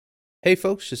Hey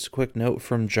folks, just a quick note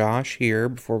from Josh here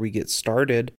before we get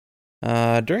started.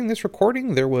 During this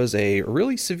recording, there was a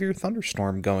really severe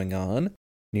thunderstorm going on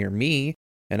near me,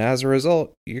 and as a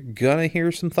result, you're gonna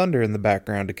hear some thunder in the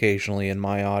background occasionally in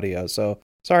my audio, so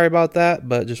sorry about that,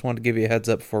 but just wanted to give you a heads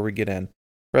up before we get in.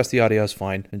 The rest of the audio is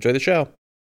fine. Enjoy the show.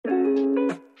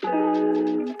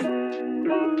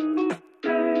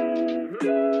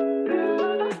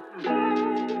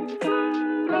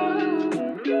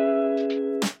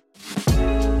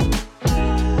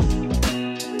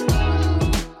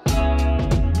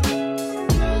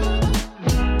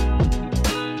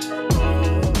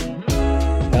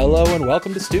 Hello and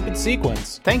welcome to Stupid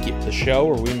Sequence. Thank you. The show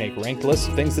where we make ranked lists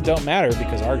of things that don't matter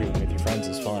because arguing with your friends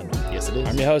is fun. Yes, it is.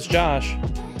 I'm your host, Josh.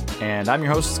 And I'm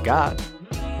your host, Scott.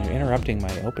 You're interrupting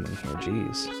my opening here,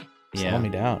 jeez. Slow me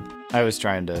down. I was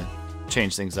trying to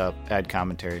change things up, add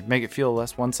commentary, make it feel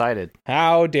less one-sided.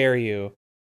 How dare you?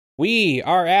 We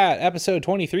are at episode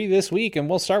 23 this week, and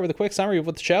we'll start with a quick summary of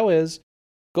what the show is.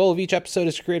 Goal of each episode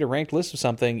is to create a ranked list of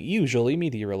something, usually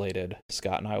media-related.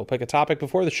 Scott and I will pick a topic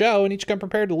before the show, and each come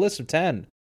prepared with a list of 10.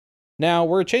 Now,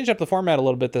 we're changing up the format a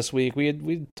little bit this week.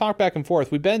 We talked back and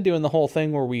forth. We've been doing the whole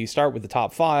thing where we start with the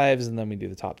top 5s, and then we do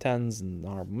the top 10s and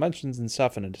honorable mentions and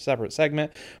stuff in a separate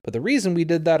segment. But the reason we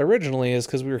did that originally is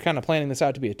because we were kind of planning this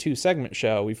out to be a 2-segment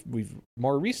show. We've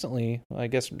more recently, I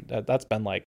guess that's been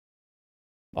like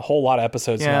a whole lot of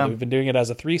episodes now. We've been doing it as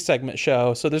a 3-segment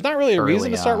show, so there's not really a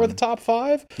reason to start with the top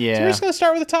 5. Yeah. So we're just going to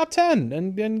start with the top 10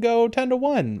 and go 10 to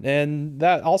 1. And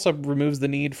that also removes the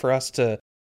need for us to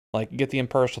like get the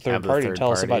impartial third party to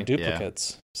tell us about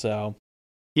duplicates. Yeah. So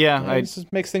it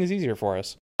just makes things easier for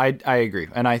us. I agree.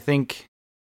 And I think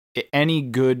any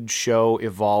good show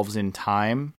evolves in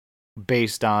time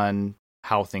based on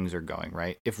how things are going,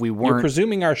 right? If we weren't... You're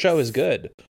presuming our show is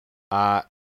good.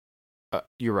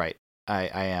 You're right. I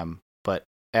am, but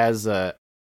as an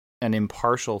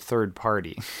impartial third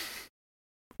party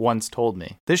once told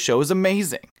me, this show is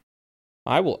amazing.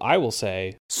 I will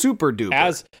say super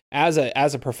duper. As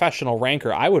a professional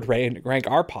ranker, I would rank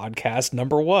our podcast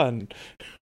number 1.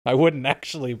 I wouldn't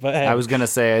actually, but hey. I was gonna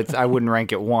say I wouldn't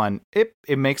rank it 1.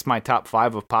 It makes my top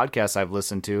 5 of podcasts I've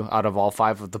listened to out of all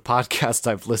 5 of the podcasts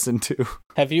I've listened to.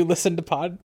 Have you listened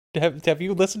to Have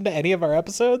you listened to any of our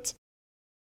episodes?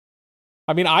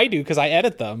 I mean, I do because I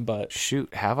edit them, but...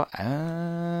 Shoot, have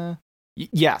I?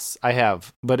 Yes, I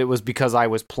have. But it was because I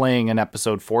was playing an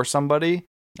episode for somebody.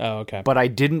 Oh, okay. But I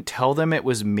didn't tell them it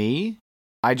was me.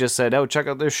 I just said, oh, check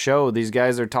out this show. These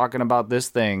guys are talking about this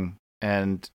thing.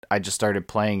 And I just started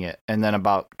playing it. And then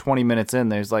about 20 minutes in,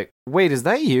 there's like, wait, is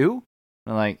that you?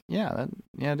 And I'm like, yeah,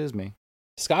 it is me.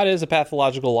 Scott is a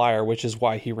pathological liar, which is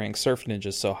why he ranked Surf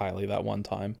Ninjas so highly that one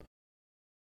time.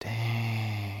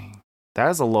 Dang. That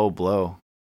is a low blow.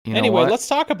 Anyway, let's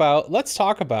talk about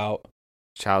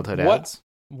childhood ads.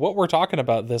 What we're talking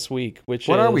about this week, what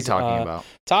are we talking about?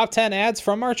 Top 10 ads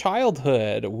from our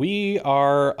childhood. We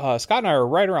are Scott and I are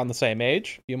right around the same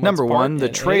age. Number 1, the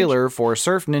trailer for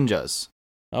Surf Ninjas.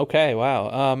 Okay,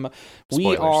 wow.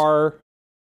 We are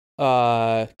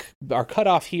our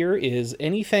cutoff here is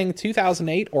anything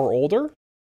 2008 or older.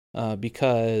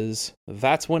 Because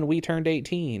that's when we turned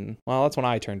 18. Well, that's when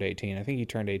I turned 18. I think you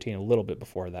turned 18 a little bit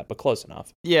before that, but close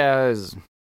enough. Yeah, it was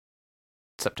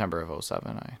September of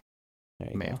 2007.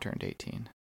 I may have turned 18.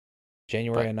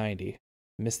 January of 90.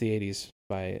 Missed the 80s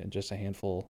by just a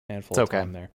handful of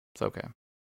time there. It's okay.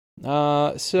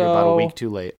 So you're about a week too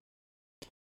late.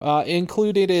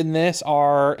 Included in this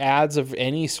are ads of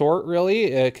any sort, really.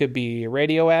 It could be a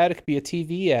radio ad, it could be a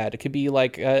TV ad, it could be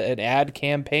like an ad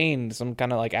campaign, some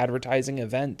kind of like advertising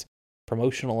event,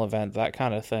 promotional event, that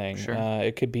kind of thing. Sure.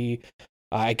 It could be,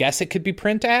 I guess it could be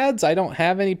print ads. I don't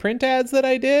have any print ads that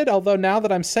I did, although now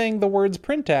that I'm saying the words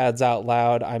print ads out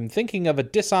loud, I'm thinking of a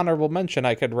dishonorable mention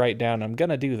I could write down. I'm going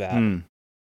to do that.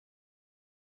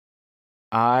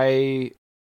 I,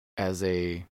 as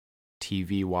a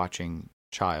TV watching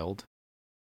child,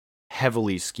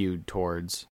 heavily skewed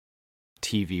towards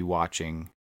TV watching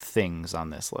things on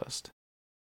this list.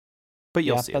 But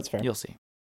you'll see. That's fair. You'll see.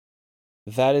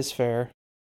 That is fair.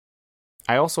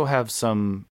 I also have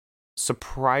some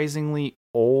surprisingly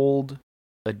old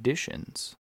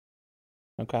editions.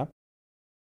 Okay.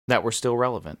 That were still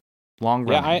relevant. Long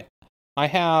running. Yeah, I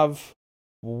have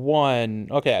one.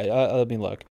 Okay, let me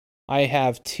look. I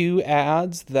have 2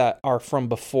 ads that are from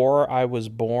before I was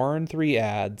born. 3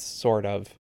 ads, sort of.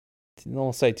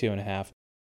 We'll say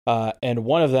 2.5. And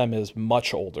one of them is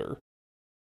much older,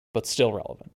 but still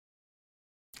relevant.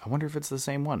 I wonder if it's the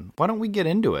same one. Why don't we get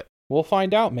into it? We'll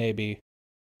find out, maybe.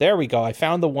 There we go. I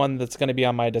found the one that's going to be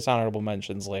on my dishonorable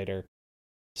mentions later.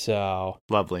 So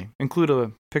Lovely. Include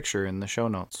a picture in the show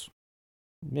notes.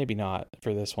 maybe not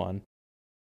for this one.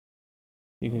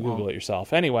 You can Well, Google it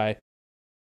yourself. Anyway,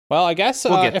 well, I guess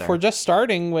We'll get if there. we're just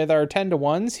starting with our 10 to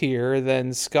 1s here,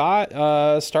 then Scott,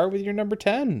 start with your number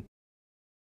 10.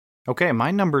 Okay,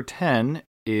 my number 10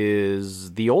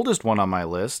 is the oldest one on my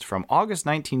list. From August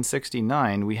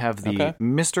 1969, we have the Okay.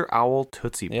 Mr. Owl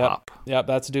Tootsie Yep. Pop. Yep,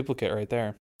 that's a duplicate right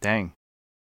there. Dang.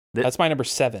 That's my number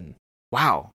 7.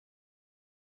 Wow.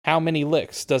 How many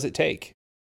licks does it take?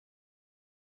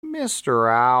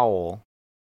 Mr. Owl.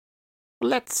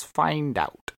 Let's find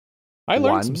out. I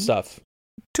learned some One. stuff.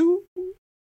 2,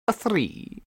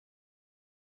 3.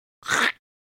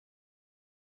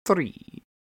 3.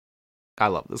 I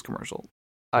love this commercial.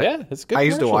 Yeah, it's a good. I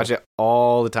used to commercial. watch it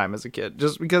all the time as a kid,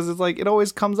 just because it's like, it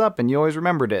always comes up and you always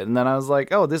remembered it. And then I was like,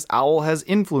 oh, this owl has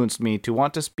influenced me to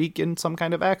want to speak in some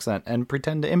kind of accent and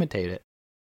pretend to imitate it.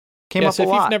 Came up so a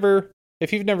lot.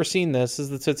 if you've never seen this is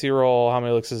the Tootsie Roll. How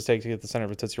many licks does it take to get the center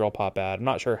of a Tootsie Roll Pop ad? I'm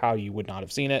not sure how you would not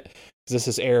have seen it, because this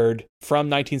is aired from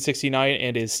 1969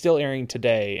 and is still airing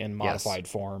today in modified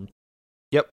form.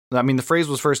 Yep. I mean, the phrase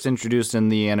was first introduced in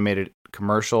the animated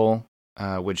commercial,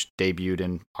 which debuted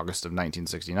in August of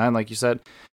 1969, like you said.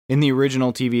 In the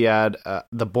original TV ad,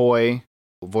 the boy,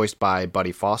 voiced by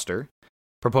Buddy Foster,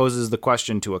 proposes the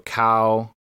question to a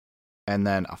cow, and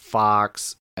then a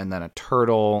fox, and then a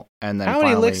turtle, and then How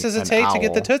many finally licks does it an take to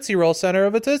get the owl. Tootsie Roll center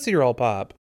of a Tootsie Roll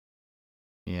Pop?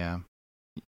 Yeah.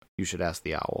 You should ask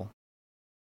the owl.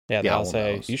 Yeah, The they'll owl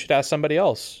say, knows. you should ask somebody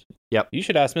else. Yep. You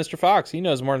should ask Mr. Fox. He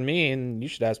knows more than me. And you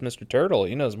should ask Mr. Turtle.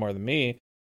 He knows more than me.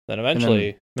 Then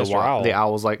eventually, Mr. Owl. The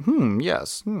owl's like,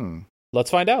 yes, Let's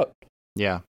find out.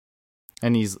 Yeah.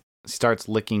 And he starts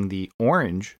licking the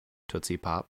orange Tootsie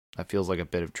Pop. That feels like a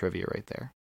bit of trivia right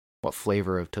there. What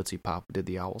flavor of Tootsie Pop did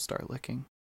the owl start licking?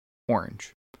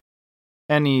 Orange.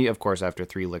 And he, of course, after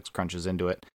 3 licks, crunches into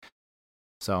it.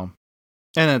 So,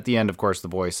 and at the end, of course, the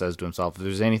boy says to himself, if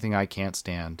there's anything I can't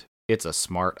stand, it's a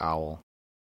smart owl.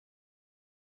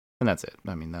 And that's it.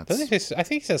 I mean, that's... I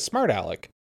think he says Smart Alec.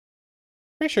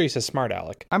 Pretty sure he says Smart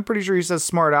Alec. I'm pretty sure he says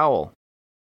smart owl.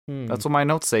 Hmm. That's what my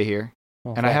notes say here.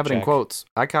 Well, And I fact have it in check. quotes.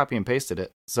 I copy and pasted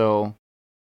it. So,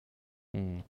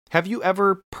 Hmm. have you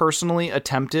ever personally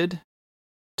attempted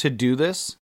to do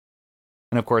this?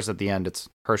 And of course, at the end, it's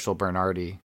Herschel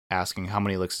Bernardi asking how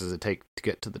many licks does it take to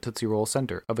get to the Tootsie Roll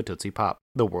center of a Tootsie Pop.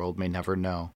 The world may never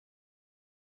know.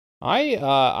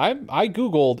 I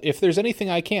googled if there's anything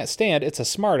I can't stand, it's a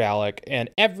Smart Alec, and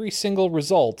every single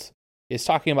result is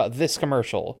talking about this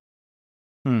commercial.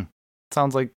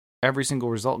 Sounds like every single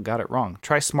result got it wrong.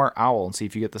 Try Smart Owl and see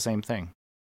if you get the same thing.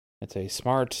 It's a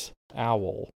Smart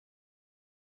Owl.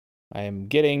 I am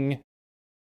getting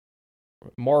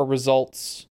more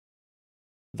results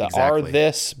that are Exactly.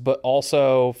 this, but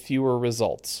also fewer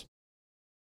results.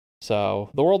 So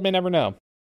the world may never know.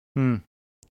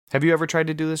 Have you ever tried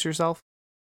to do this yourself?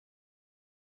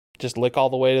 Just lick all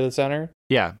the way to the center.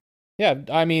 Yeah. Yeah,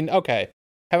 I mean, okay.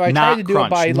 Have I Not tried to do crunch.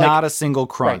 it by like Not a single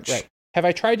crunch. Right. Have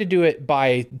I tried to do it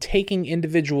by taking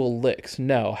individual licks?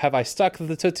 No. Have I stuck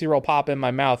the Tootsie Roll Pop in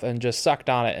my mouth and just sucked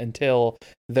on it until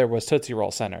there was Tootsie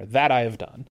Roll center? That I have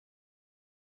done.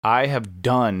 I have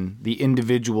done the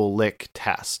individual lick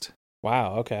test,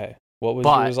 Wow, okay. What was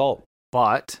your result?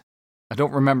 but I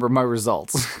don't remember my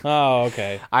results. Oh,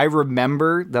 okay. I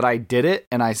remember that I did it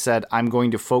and I said, I'm going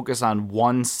to focus on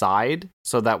one side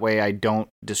so that way I don't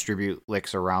distribute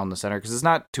licks around the center, because it's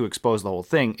not to expose the whole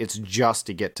thing. It's just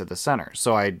to get to the center.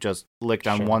 So I just licked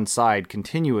on Sure. one side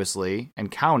continuously and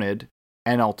counted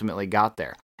and ultimately got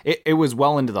there. It was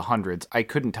well into the hundreds. I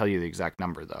couldn't tell you the exact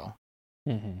number though,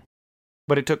 Mm-hmm.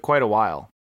 but it took quite a while.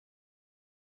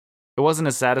 It wasn't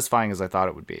as satisfying as I thought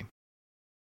it would be.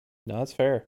 No, that's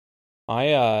fair.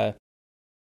 I,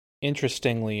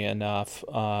 interestingly enough,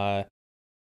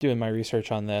 doing my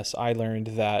research on this, I learned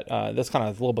that that's kind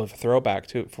of a little bit of a throwback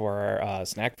to for our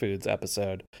snack foods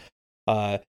episode.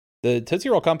 The Tootsie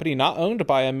Roll Company not owned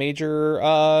by a major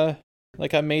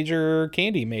like a major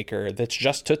candy maker that's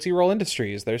just Tootsie Roll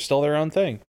Industries. They're still their own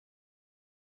thing.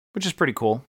 Which is pretty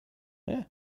cool. Yeah.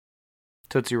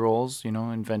 Tootsie Rolls,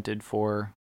 invented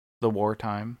for the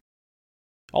wartime.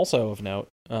 Also of note,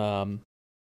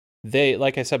 they,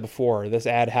 like I said before, this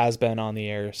ad has been on the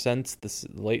air since the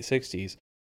late 60s.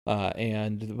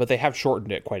 But they have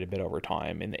shortened it quite a bit over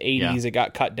time. In the 80s, it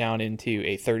got cut down into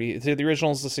a 30. So the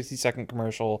original is a 60-second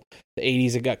commercial. The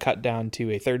 80s, it got cut down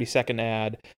to a 30-second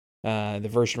ad. The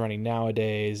version running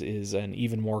nowadays is an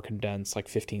even more condensed, like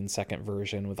 15-second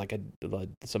version with like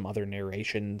some other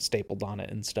narration stapled on it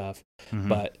and stuff. Mhm.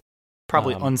 But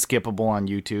Probably unskippable on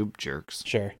YouTube, jerks.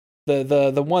 sure.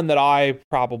 The one that I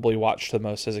probably watched the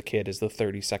most as a kid is the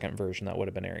 30-second version that would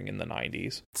have been airing in the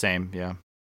 90s. Same, yeah.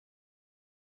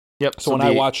 Yep. So when I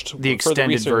watched the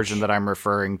extended version that I'm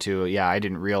referring to, yeah, I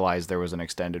didn't realize there was an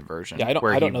extended version. Yeah,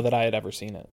 I don't know that I had ever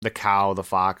seen it. The cow, the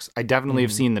fox. I definitely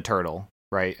have seen the turtle,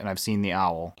 right? And I've seen the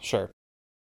owl. Sure.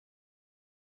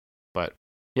 But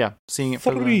yeah, seeing it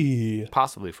for the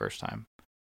possibly first time.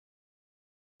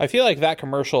 I feel like that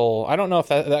commercial, I don't know if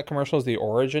that commercial is the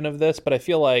origin of this, but I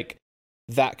feel like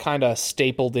that kind of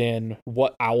stapled in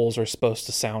what owls are supposed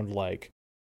to sound like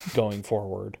going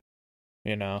forward,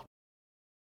 you know?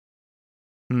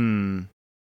 I'm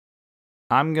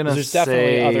gonna There's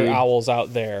definitely other owls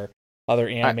out there, other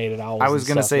animated owls. I was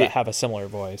gonna say that have a similar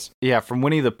voice. Yeah, from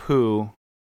Winnie the Pooh,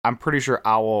 I'm pretty sure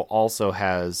Owl also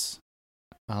has.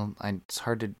 Well, it's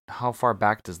hard to. How far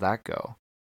back does that go?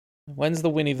 When's the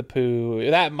Winnie the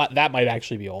Pooh? That might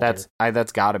actually be older.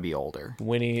 That's got to be older.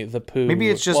 Winnie the Pooh. Maybe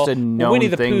it's just a known Winnie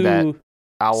the thing Pooh that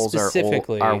owls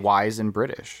are wise and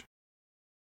British.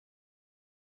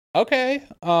 Okay.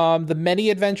 The Many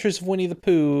Adventures of Winnie the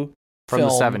Pooh from the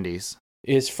 70s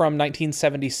is from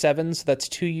 1977, so that's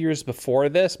 2 years before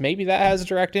this. Maybe that has a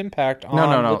direct impact on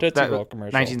no. the Tootsie Roll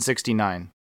commercial.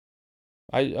 1969.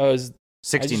 I was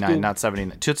 69, not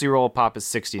 79. Tootsie Roll Pop is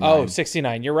 69. Oh,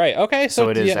 69. You're right. Okay, so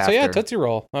it is after. So yeah, Tootsie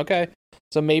Roll. Okay.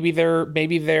 So maybe their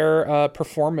the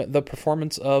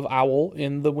performance of Owl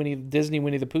in the Disney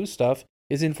Winnie the Pooh stuff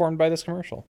is informed by this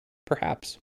commercial.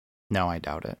 Perhaps. No, I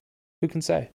doubt it. Who can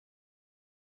say?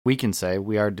 We can say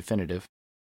we are definitive.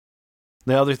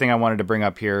 The other thing I wanted to bring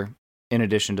up here, in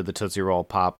addition to the Tootsie Roll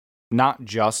Pop, not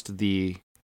just the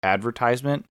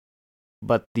advertisement,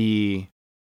 but the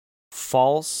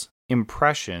false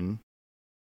impression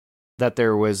that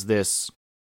there was this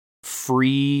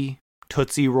free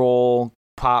Tootsie Roll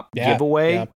Pop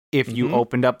giveaway if you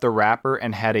opened up the wrapper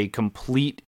and had a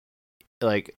complete,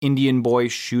 like, Indian boy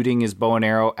shooting his bow and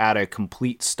arrow at a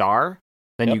complete star,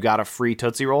 then you got a free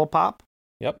Tootsie Roll Pop.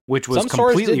 Yep. Which was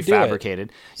completely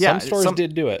fabricated. Yeah, some stores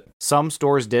did do it. Some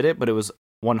stores did it, but it was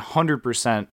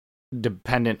 100%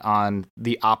 dependent on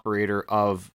the operator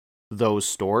of those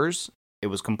stores. It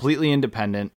was completely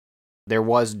independent. There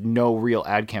was no real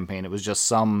ad campaign. It was just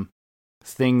some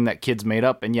thing that kids made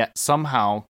up, and yet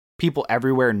somehow people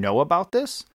everywhere know about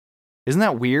this. Isn't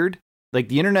that weird? Like,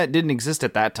 the internet didn't exist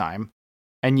at that time,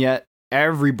 and yet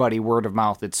everybody, word of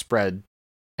mouth, it spread,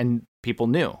 and people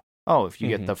knew. Oh, if you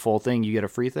get the full thing, you get a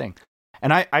free thing.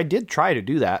 And I did try to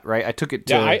do that, right? I took it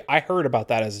to... Yeah, I heard about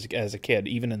that as a kid,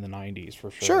 even in the 90s,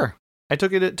 for sure. Sure. I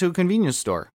took it to a convenience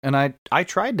store, and I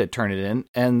tried to turn it in,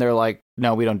 and they're like,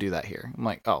 no, we don't do that here. I'm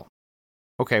like, oh,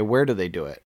 okay, where do they do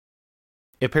it?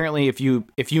 Apparently, if you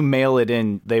mail it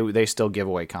in, they still give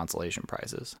away consolation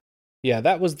prizes. Yeah,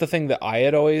 that was the thing that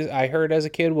I heard as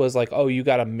a kid was like, oh, you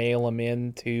got to mail them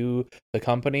in to the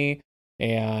company,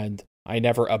 and I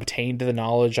never obtained the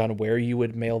knowledge on where you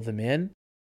would mail them in,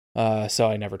 so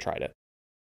I never tried it.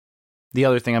 The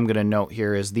other thing I'm going to note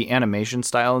here is the animation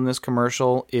style in this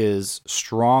commercial is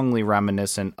strongly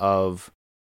reminiscent of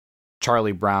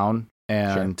Charlie Brown,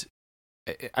 and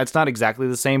it's not exactly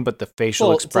the same, but the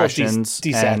facial expressions it's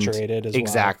desaturated as well.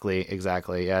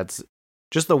 Exactly. Yeah, it's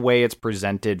just the way it's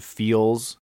presented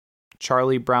feels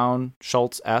Charlie Brown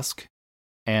Schultz-esque.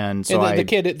 And so the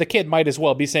kid might as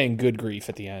well be saying good grief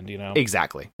at the end, you know?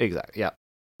 Exactly. Yeah.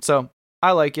 So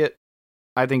I like it.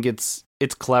 I think it's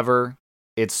clever.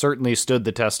 It certainly stood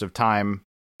the test of time,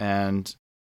 and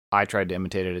I tried to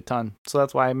imitate it a ton. So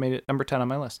that's why I made it number 10 on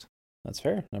my list. That's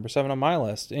fair. Number 7 on my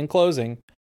list. In closing,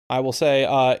 I will say,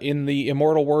 in the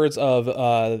immortal words of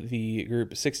the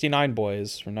group 69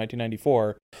 Boys from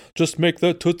 1994, just make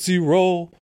that Tootsie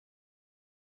Roll.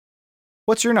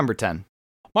 What's your number 10?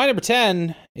 My number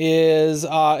 10 is,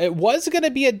 it was going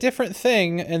to be a different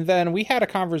thing, and then we had a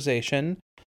conversation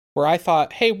where I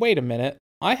thought, hey, wait a minute,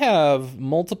 I have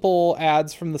multiple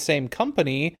ads from the same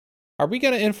company. Are we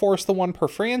going to enforce the one per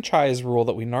franchise rule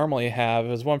that we normally have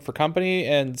as one for company?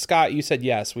 And Scott, you said,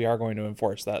 yes, we are going to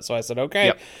enforce that. So I said, okay.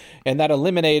 Yep. And that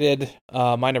eliminated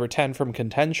my number 10 from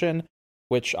contention,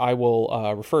 which I will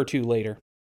refer to later.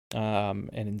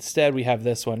 And instead we have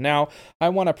this one. Now, I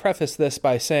want to preface this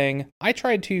by saying I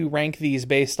tried to rank these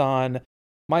based on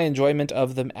my enjoyment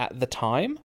of them at the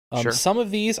time. Sure. Some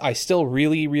of these I still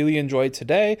really, really enjoyed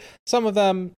today. Some of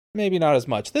them, maybe not as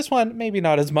much. This one, maybe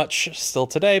not as much still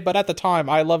today, but at the time,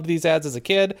 I loved these ads as a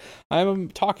kid. I'm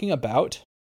talking about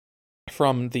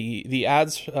from the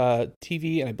ads,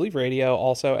 TV, and I believe radio,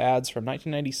 also ads from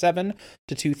 1997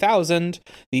 to 2000,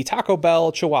 the Taco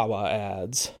Bell Chihuahua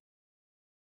ads.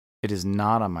 It is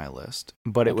not on my list,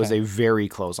 but it was a very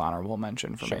close honorable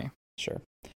mention for me. Sure.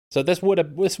 So this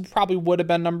probably would have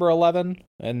been number 11,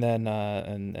 and then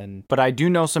and But I do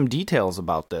know some details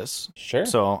about this, sure.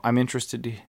 so I'm interested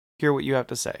to hear what you have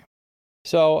to say.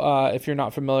 So if you're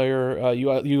not familiar,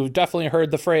 you've definitely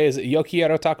heard the phrase "Yo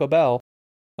quiero Taco Bell."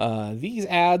 These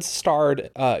ads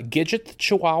starred Gidget the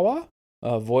Chihuahua,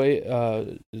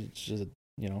 the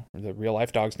real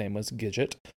life dog's name was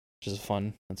Gidget, which is a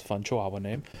fun Chihuahua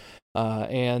name.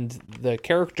 And the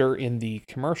character in the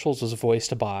commercials was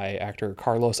voiced by actor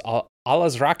Carlos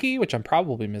Alazraqui, which I'm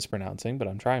probably mispronouncing, but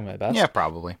I'm trying my best. Yeah,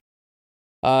 probably.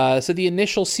 So the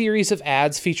initial series of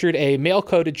ads featured a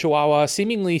male-coated Chihuahua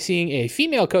seemingly seeing a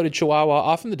female-coated Chihuahua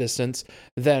off in the distance,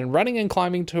 then running or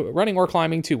climbing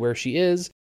to where she is,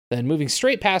 then moving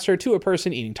straight past her to a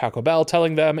person eating Taco Bell,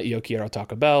 telling them "Yo quiero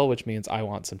Taco Bell," which means I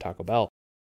want some Taco Bell.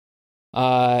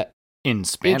 In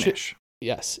Spanish.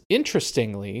 Yes.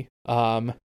 Interestingly,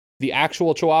 the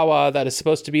actual Chihuahua that is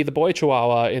supposed to be the boy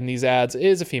Chihuahua in these ads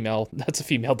is a female. That's a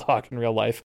female dog in real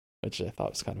life, which I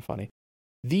thought was kind of funny.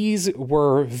 These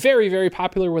were very, very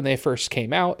popular when they first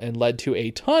came out and led to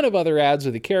a ton of other ads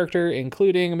with the character,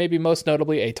 including maybe most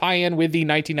notably a tie-in with the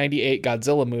 1998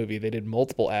 Godzilla movie. They did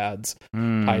multiple ads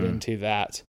tied into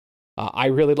that. I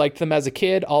really liked them as a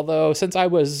kid, although since I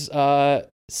was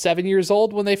 7 years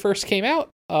old when they first came out,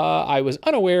 I was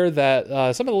unaware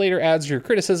that some of the later ads drew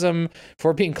criticism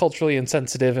for being culturally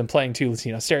insensitive and playing to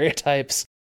Latino stereotypes.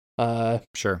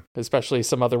 Sure. Especially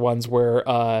some other ones where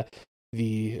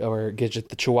Gidget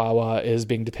the Chihuahua is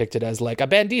being depicted as like a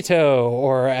bandito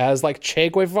or as like Che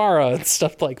Guevara and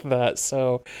stuff like that.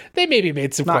 So they maybe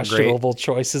made some questionable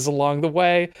choices along the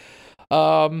way.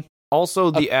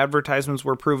 Also, the advertisements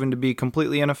were proven to be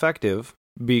completely ineffective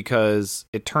because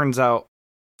it turns out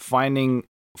finding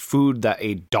food that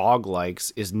a dog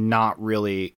likes is not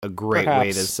really a great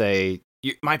way to say,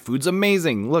 my food's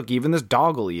amazing. Look, even this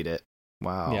dog will eat it.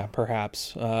 Wow. Yeah,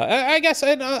 perhaps. I guess,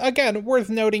 and again, worth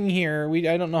noting here,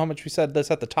 I don't know how much we said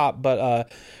this at the top,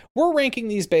 but we're ranking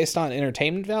these based on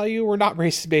entertainment value. We're not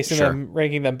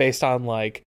ranking them based on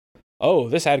like, oh,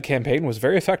 this ad campaign was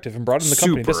very effective and brought in the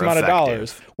company this amount of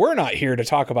dollars. We're not here to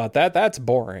talk about that. That's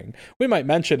boring. We might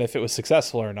mention if it was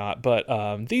successful or not, but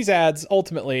these ads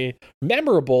ultimately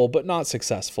memorable but not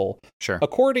successful. Sure.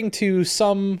 According to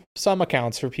some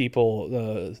accounts for people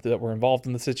that were involved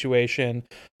in the situation,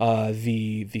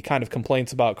 the kind of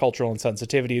complaints about cultural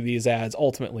insensitivity of these ads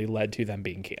ultimately led to them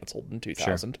being canceled in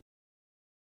 2000. Sure.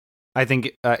 I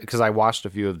think because I watched a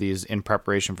few of these in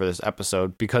preparation for this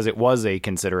episode because it was a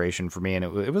consideration for me and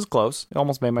it was close. It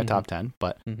almost made my top 10,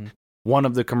 but one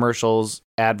of the commercials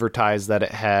advertised that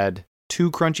it had 2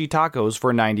 crunchy tacos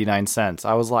for 99 cents.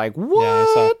 I was like,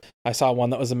 what? Yeah, I saw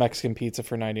one that was a Mexican pizza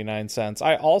for 99 cents.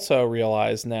 I also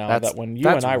realized now that when you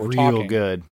and I were talking,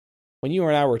 good. When you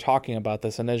and I were talking about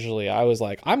this initially, I was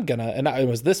like, it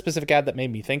was this specific ad that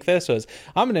made me think this was,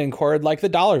 I'm going to include like the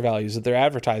dollar values that they're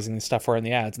advertising and stuff for in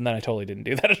the ads. And then I totally didn't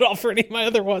do that at all for any of my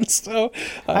other ones. So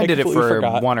I did it for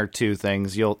one or two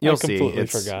things. You'll see. I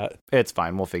forgot. It's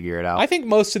fine. We'll figure it out. I think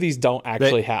most of these don't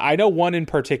actually have. I know one in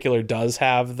particular does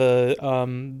have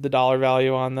the dollar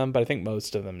value on them, but I think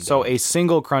most of them don't. So a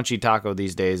single crunchy taco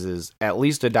these days is at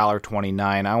least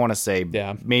 $1.29. I want to say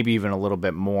maybe even a little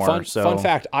bit more. Fun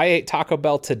fact, I ate Taco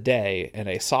Bell today, and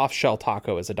a soft shell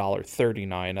taco is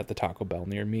 $1.39 at the Taco Bell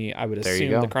near me. I would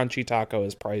assume the crunchy taco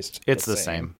is priced. It's the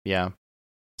same. Yeah.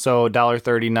 So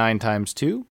 $1.39 times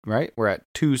 2, right? We're at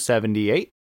 $2.78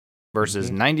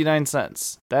 versus 99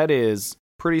 cents. That is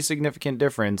pretty significant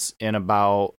difference in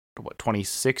about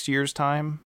 26 years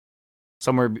time,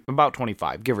 somewhere about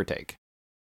 25, give or take.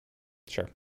 Sure.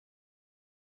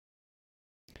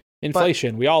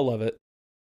 Inflation, we all love it.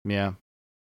 Yeah.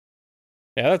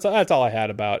 Yeah, that's all I had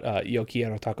about Yo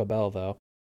quiero Taco Bell, though.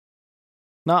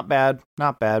 Not bad.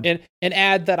 An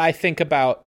ad that I think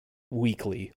about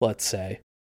weekly, let's say.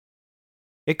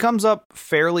 It comes up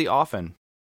fairly often,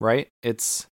 right?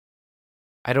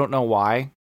 I don't know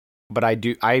why, but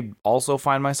I also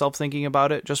find myself thinking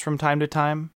about it just from time to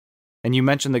time. And you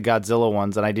mentioned the Godzilla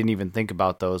ones, and I didn't even think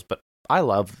about those, but I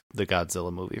love the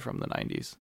Godzilla movie from the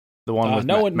 90s. The one with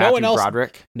Matthew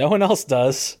Broderick. No one else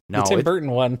does. No, the Tim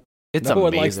Burton one. It's no amazing.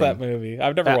 one likes that movie.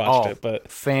 I've never watched it,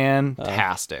 but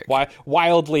fantastic.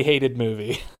 Wildly hated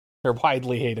movie, or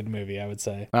widely hated movie, I would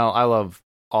say. Well, I love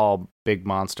all big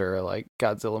monster like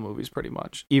Godzilla movies, pretty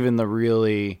much, even the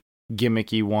really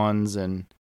gimmicky ones. And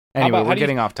anyway, we're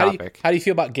getting off topic. How do you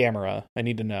feel about Gamera? I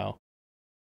need to know.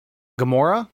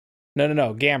 Gamora? No,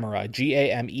 Gamera.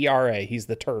 Gamera. He's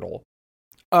the turtle.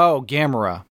 Oh,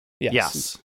 Gamera.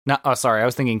 Yes. Sorry, I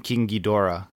was thinking King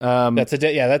Ghidorah. That's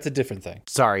a different thing.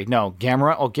 Sorry, no,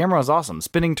 Gamera. Oh, Gamera is awesome.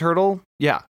 Spinning turtle,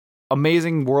 yeah.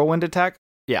 Amazing whirlwind attack,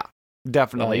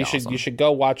 Definitely. You should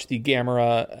go watch the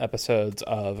Gamera episodes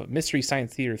of Mystery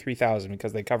Science Theater 3000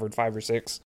 because they covered 5 or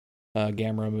 6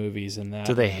 Gamera movies in that.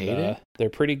 Do they hate it? They're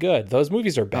pretty good. Those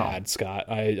movies are bad, Scott.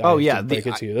 I break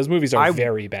it to you. Those movies are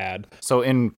very bad. So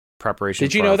in preparation,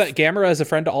 did you know that Gamera is a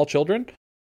friend to all children?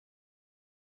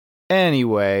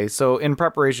 Anyway, so in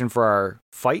preparation for our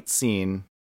fight scene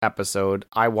episode,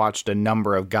 I watched a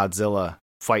number of Godzilla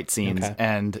fight scenes,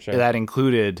 and that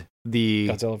included the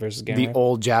Godzilla versus Gamera, the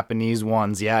old Japanese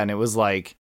ones, and it was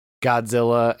like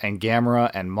Godzilla and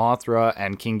Gamera and Mothra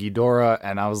and King Ghidorah,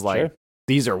 and I was like,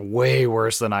 these are way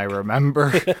worse than I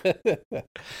remember.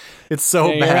 It's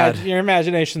so bad. Your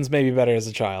imagination's maybe better as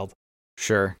a child.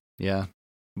 Sure, yeah.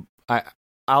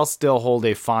 I'll still hold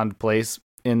a fond place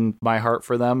in my heart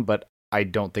for them, but I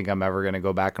don't think I'm ever going to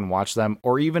go back and watch them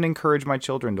or even encourage my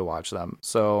children to watch them.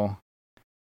 So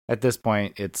at this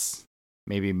point, it's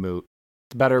maybe moot.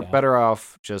 It's better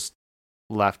off just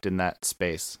left in that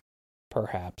space.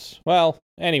 Perhaps. Well,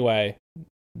 anyway,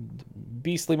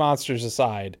 beastly monsters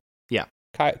aside. Yeah.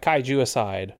 Kaiju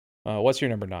aside. What's your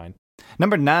number 9?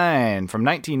 Number 9, from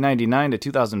 1999 to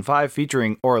 2005,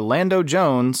 featuring Orlando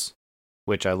Jones,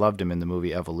 which I loved him in the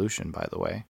movie Evolution, by the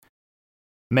way.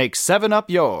 Make 7-Up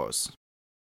yours.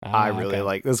 I really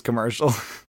like this commercial.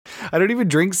 I don't even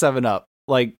drink 7-Up.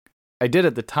 Like, I did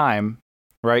at the time,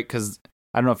 right? Because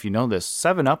I don't know if you know this.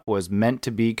 7-Up was meant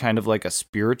to be kind of like a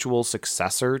spiritual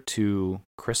successor to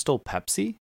Crystal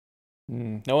Pepsi.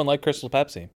 No one liked Crystal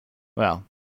Pepsi. Well,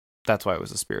 that's why it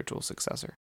was a spiritual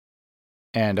successor.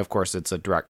 And, of course, it's a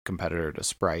direct competitor to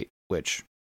Sprite, which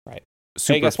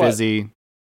super fizzy,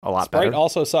 a lot Sprite better.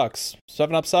 Also sucks.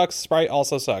 7-Up sucks. Sprite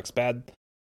also sucks. Bad.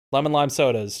 Lemon lime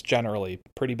sodas, generally,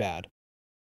 pretty bad.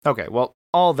 Okay, well,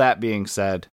 all that being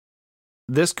said,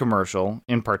 this commercial,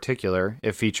 in particular,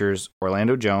 it features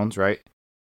Orlando Jones, right?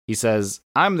 He says,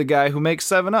 I'm the guy who makes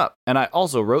 7-Up, and I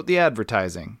also wrote the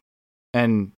advertising.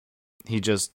 And he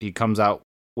comes out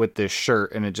with this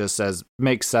shirt, and it just says,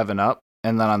 make 7-Up,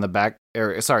 and then on the back,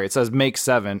 it says make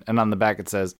 7, and on the back it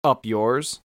says, up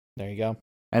yours. There you go.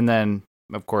 And then,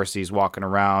 of course, he's walking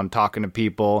around talking to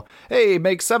people. Hey,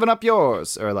 make 7-Up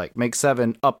yours, or like make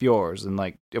 7-Up yours, and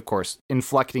like, of course,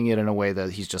 inflecting it in a way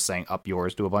that he's just saying up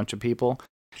yours to a bunch of people,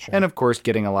 and of course,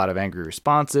 getting a lot of angry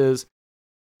responses.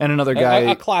 And another guy,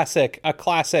 a classic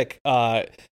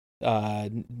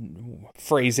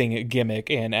phrasing gimmick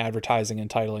in advertising and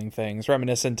titling things,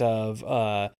 reminiscent of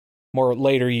more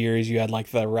later years. You had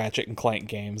like the Ratchet and Clank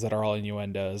games that are all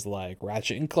innuendos, like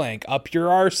Ratchet and Clank, up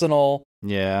your arsenal.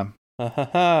 Yeah.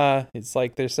 It's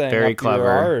like they're saying very up clever.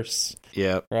 Your arse.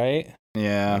 Yep. Right?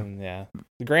 Yeah. Yeah.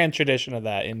 The grand tradition of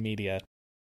that in media.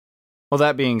 Well,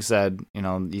 that being said,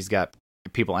 he's got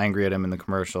people angry at him in the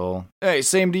commercial. Hey,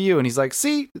 same to you. And he's like,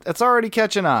 see, that's already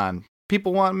catching on.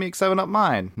 People want me to 7-Up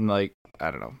mine. And like, I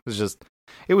don't know.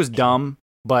 It was dumb,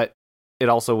 but it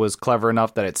also was clever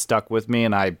enough that it stuck with me.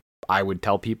 And I would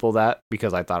tell people that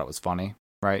because I thought it was funny,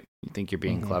 right? You think you're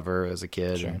being clever as a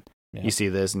kid. Sure. And yeah. You see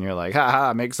this and you're like,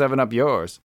 ha, make 7-Up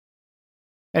yours.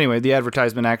 Anyway, the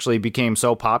advertisement actually became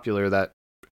so popular that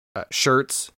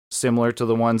shirts similar to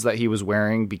the ones that he was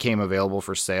wearing became available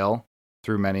for sale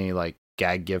through many like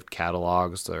gag gift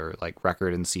catalogs or like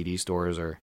record and CD stores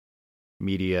or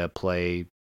media play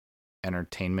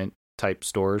entertainment type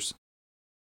stores,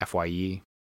 FYE,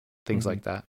 things like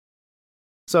that.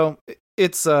 So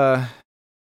it's not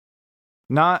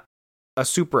a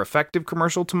super effective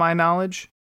commercial to my knowledge.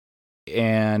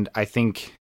 And I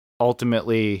think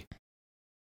ultimately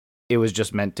it was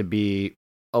just meant to be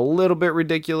a little bit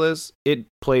ridiculous. It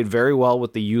played very well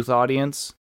with the youth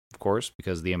audience, of course,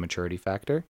 because of the immaturity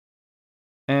factor.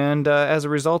 And as a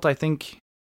result, I think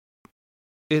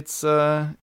it's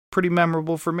pretty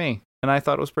memorable for me. And I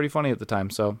thought it was pretty funny at the time.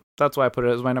 So that's why I put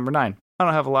it as my number 9. I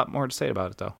don't have a lot more to say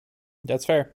about it, though. That's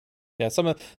fair. Yeah, some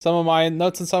of my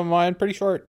notes and some of mine pretty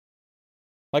short.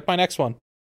 Like my next one.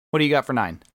 What do you got for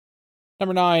 9?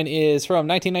 Number 9 is from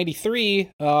 1993,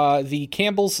 the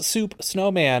Campbell's Soup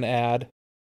Snowman ad.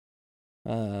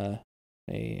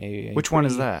 Which one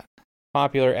is that?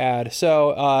 Popular ad.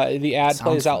 So the ad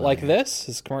plays out familiar. like this.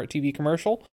 This TV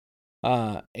commercial.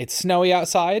 It's snowy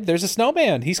outside. There's a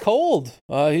snowman. He's cold.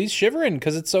 He's shivering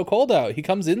because it's so cold out. He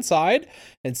comes inside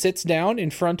and sits down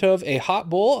in front of a hot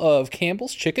bowl of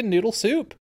Campbell's chicken noodle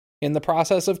soup. In the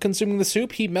process of consuming the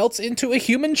soup, he melts into a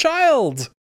human child.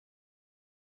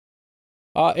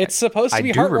 It's supposed to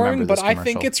be heartwarming, but I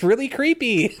think it's really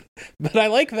creepy. But I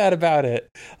like that about it.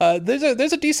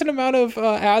 There's a decent amount of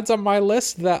ads on my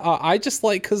list that I just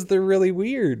like because they're really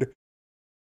weird.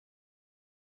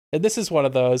 And this is one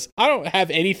of those. I don't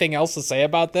have anything else to say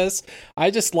about this.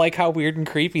 I just like how weird and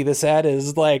creepy this ad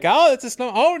is. Like, oh, it's a snow.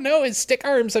 Oh no, his stick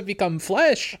arms have become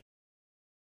flesh.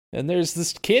 And there's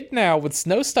this kid now with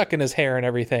snow stuck in his hair and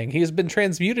everything. He has been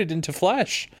transmuted into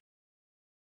flesh.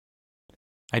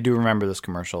 I do remember this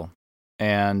commercial.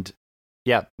 And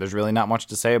yeah, there's really not much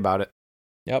to say about it.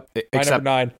 Yep. My number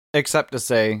 9. Except to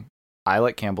say, I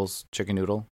like Campbell's chicken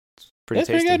noodle. It's pretty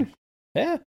tasty. Pretty good.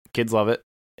 Yeah. Kids love it.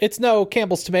 It's no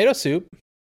Campbell's tomato soup.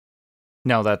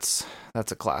 No, that's a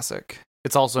classic.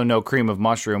 It's also no cream of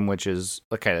mushroom, which is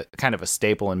kind of a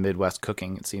staple in Midwest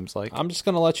cooking, it seems like. I'm just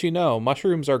going to let you know,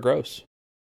 mushrooms are gross.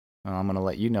 Well, I'm going to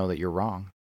let you know that you're wrong.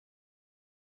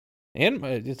 And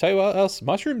to tell you what else,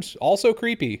 mushrooms also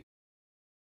creepy.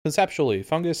 Conceptually,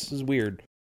 fungus is weird.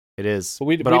 It is, but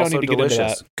we also don't need to delicious. Get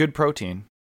into that. Good protein.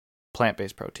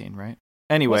 Plant-based protein, right?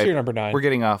 Anyway, what's your number 9? We're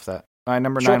getting off that.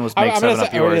 Number 9 was Make 7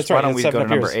 Up Yours. Why don't we go to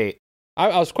number 8?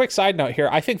 I was quick side note here.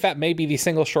 I think that may be the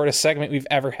single shortest segment we've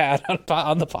ever had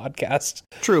on the podcast.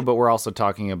 True, but we're also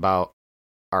talking about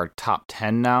our top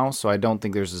 10 now, so I don't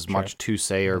think there's as much to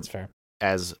say or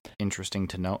as interesting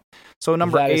to note. So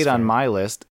number 8 on my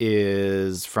list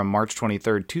is from March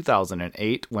 23rd,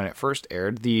 2008, when it first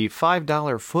aired, the $5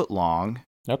 footlong.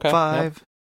 Okay.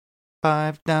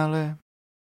 $5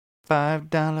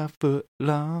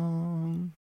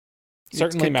 footlong.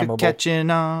 Certainly memorable.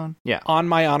 Catching on. Yeah. On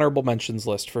my honorable mentions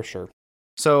list for sure.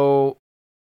 So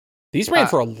these ran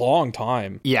for a long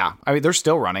time. Yeah. I mean, they're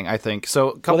still running, I think. So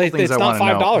a couple things I want to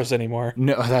know. It's not $5 anymore.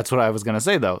 No, that's what I was going to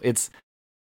say, though. It's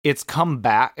come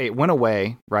back. It went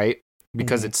away, right?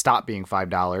 Because it stopped being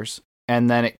 $5. And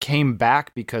then it came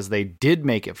back because they did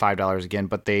make it $5 again,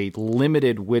 but they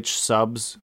limited which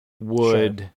subs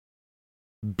would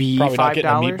be probably $5. Not getting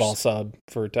a meatball sub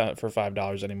for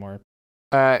 $5 anymore.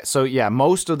 So yeah,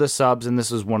 most of the subs, and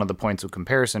this is one of the points of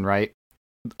comparison, right?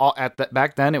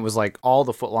 Back then, it was like all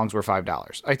the footlongs were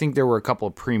 $5. I think there were a couple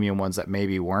of premium ones that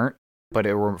maybe weren't, but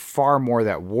it were far more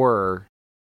that were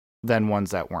than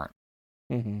ones that weren't.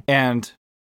 Mm-hmm. And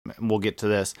we'll get to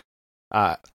this.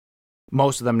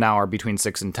 Most of them now are between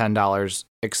 $6 and $10,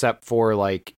 except for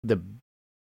like the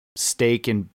steak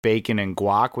and bacon and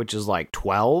guac, which is like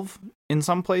 $12 in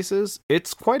some places.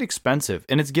 It's quite expensive,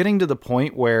 and it's getting to the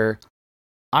point where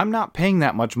I'm not paying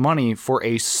that much money for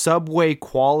a Subway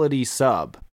quality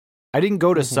sub. I didn't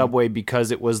go to Subway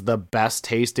because it was the best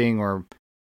tasting or,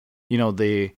 you know,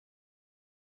 the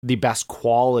best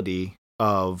quality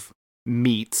of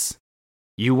meats.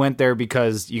 You went there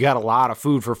because you got a lot of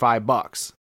food for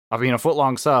 $5. I mean, a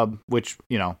footlong sub, which,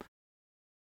 you know,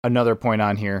 another point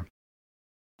on here,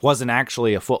 wasn't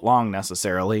actually a foot long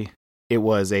necessarily. It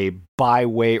was a by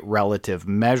weight relative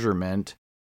measurement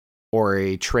or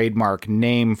a trademark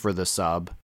name for the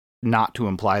sub, not to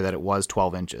imply that it was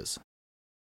 12 inches.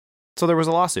 So there was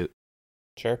a lawsuit.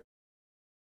 Sure.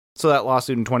 So that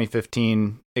lawsuit in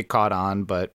 2015, it caught on,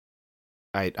 but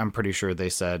I'm pretty sure they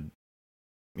said,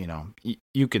 you know,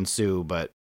 you can sue,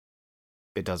 but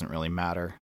it doesn't really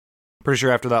matter. Pretty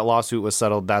sure after that lawsuit was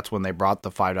settled, that's when they brought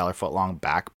the $5 footlong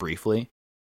back briefly.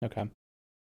 Okay.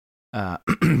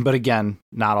 But again,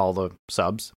 not all the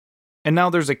subs. And now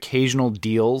there's occasional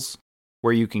deals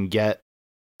where you can get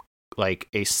like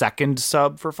a second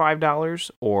sub for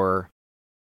 $5 or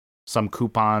some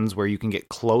coupons where you can get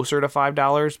closer to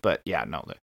 $5. But yeah, no,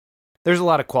 there's a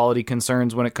lot of quality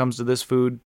concerns when it comes to this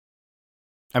food.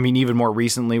 I mean, even more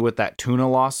recently with that tuna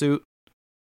lawsuit.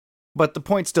 But the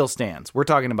point still stands. We're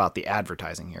talking about the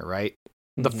advertising here, right?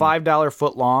 The $5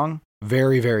 footlong,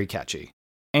 very, very catchy.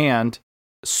 And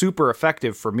super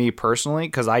effective for me personally,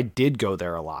 because I did go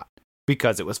there a lot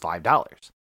because it was $5.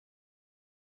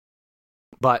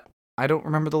 But I don't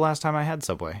remember the last time I had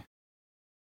Subway.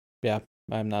 Yeah,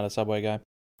 I'm not a Subway guy.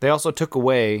 They also took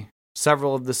away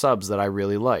several of the subs that I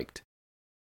really liked.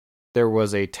 There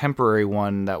was a temporary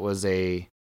one that was a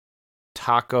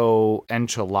taco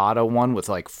enchilada one with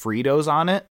like Fritos on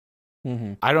it.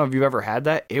 Mm-hmm. I don't know if you've ever had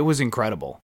that. It was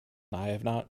incredible. I have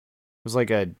not. It was like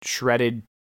a shredded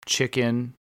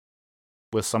chicken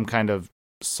with some kind of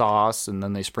sauce, and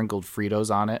then they sprinkled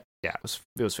Fritos on it. Yeah, it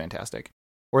was fantastic.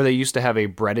 Or they used to have a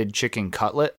breaded chicken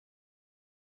cutlet.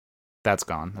 That's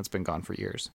gone. That's been gone for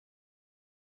years.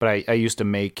 But I used to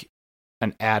make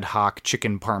an ad hoc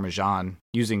chicken parmesan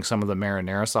using some of the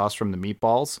marinara sauce from the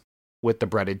meatballs with the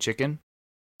breaded chicken.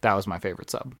 That was my favorite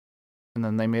sub. And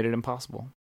then they made it impossible.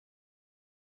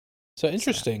 So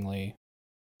interestingly,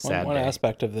 one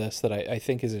aspect of this that I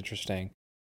think is interesting,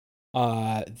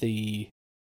 the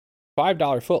 $5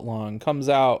 footlong comes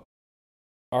out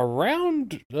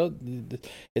around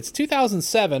it's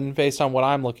 2007 based on what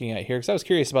I'm looking at here, because I was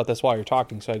curious about this while you're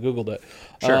talking, so I googled it.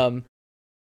 Sure.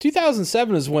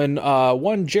 2007 is when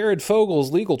one Jared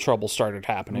Fogel's legal trouble started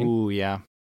happening. Ooh, yeah.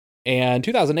 And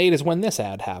 2008 is when this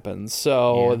ad happens.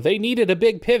 So they needed a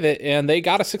big pivot, and they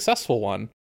got a successful one.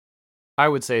 I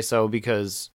would say so,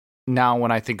 because now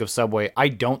when I think of Subway, I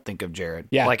don't think of Jared.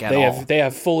 Yeah, like at all. They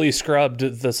have fully scrubbed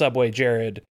the Subway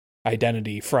Jared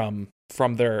identity from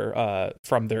their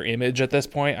image at this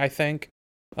point, I think.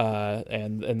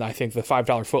 And I think the $5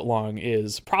 footlong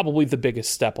is probably the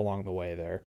biggest step along the way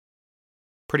there.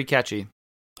 Pretty catchy.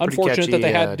 Unfortunate that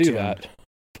they had to do that,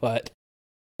 but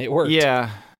it worked.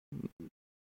 Yeah.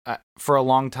 For a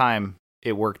long time,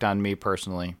 it worked on me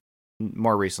personally.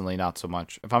 More recently, not so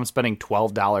much. If I'm spending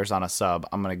 $12 on a sub,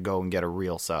 I'm going to go and get a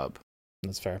real sub.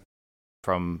 That's fair.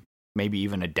 From maybe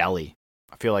even a deli.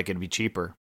 I feel like it'd be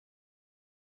cheaper.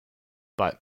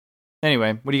 But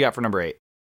anyway, what do you got for number 8?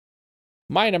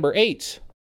 My number 8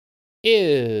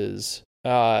 is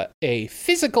a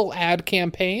physical ad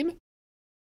campaign.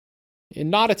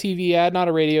 Not a TV ad, not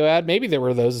a radio ad. Maybe there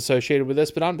were those associated with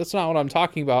this, but that's not what I'm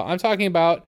talking about. I'm talking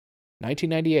about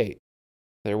 1998.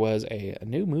 There was a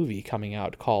new movie coming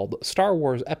out called Star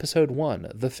Wars Episode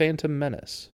 1, The Phantom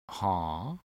Menace.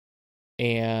 Huh.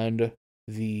 And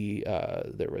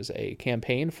there was a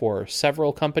campaign for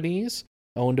several companies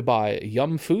owned by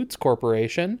Yum Foods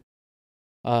Corporation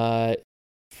that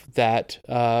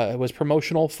was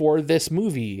promotional for this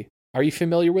movie. Are you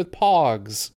familiar with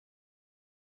Pogs?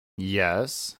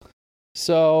 Yes.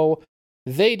 So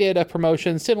they did a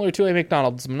promotion similar to a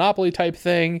McDonald's Monopoly type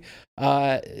thing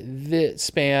that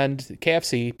spanned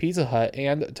KFC, Pizza Hut,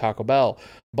 and Taco Bell.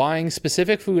 Buying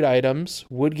specific food items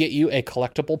would get you a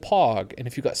collectible Pog. And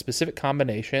if you got specific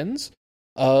combinations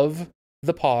of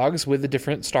the Pogs with the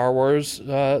different Star Wars,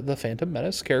 the Phantom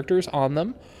Menace characters on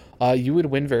them, you would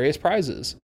win various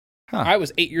prizes. Huh. I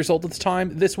was 8 years old at the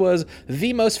time. This was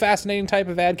the most fascinating type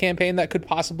of ad campaign that could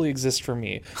possibly exist for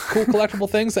me. Cool collectible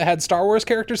things that had Star Wars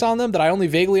characters on them that I only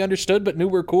vaguely understood but knew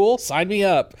were cool. Sign me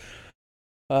up.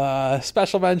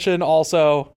 Special mention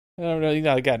also. I don't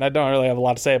know, again, I don't really have a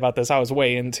lot to say about this. I was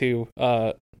way into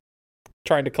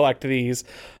trying to collect these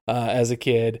as a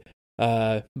kid,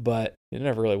 but you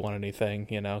never really won anything,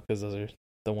 because those are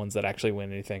the ones that actually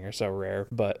win anything are so rare.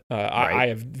 But Right. I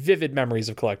have vivid memories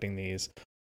of collecting these.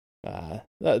 The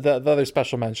other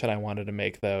special mention I wanted to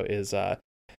make, though, is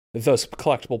those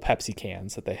collectible Pepsi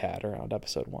cans that they had around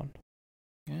episode 1.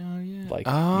 Oh, yeah. Like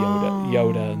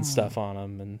Yoda and stuff on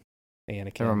them, and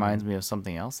Anakin. That reminds me of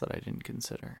something else that I didn't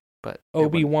consider. But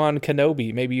Obi-Wan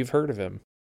Kenobi. Maybe you've heard of him.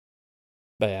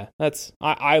 But yeah, that's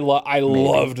I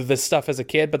loved this stuff as a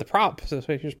kid. But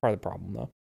here's part of the problem, though.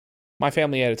 My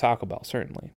family ate a Taco Bell,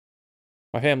 certainly.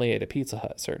 My family ate a Pizza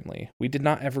Hut, certainly. We did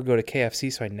not ever go to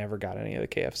KFC, so I never got any of the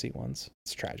KFC ones.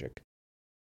 It's tragic.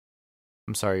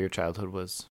 I'm sorry your childhood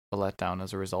was a letdown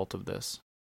as a result of this.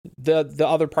 The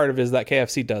other part of it is that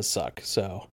KFC does suck,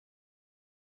 so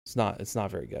it's not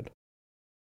very good.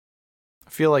 I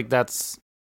feel like that's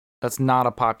not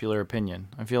a popular opinion.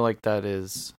 I feel like that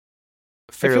is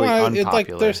fairly unpopular. Like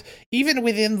there's even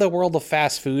within the world of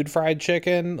fast food fried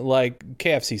chicken, like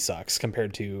KFC sucks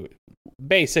compared to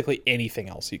basically anything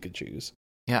else you could choose.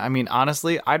 Yeah, I mean,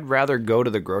 honestly, I'd rather go to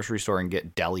the grocery store and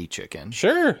get deli chicken.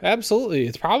 Sure, absolutely.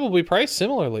 It's probably priced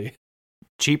similarly.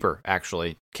 Cheaper,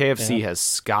 actually. KFC has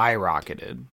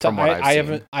skyrocketed from what I've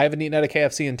seen. I haven't eaten at a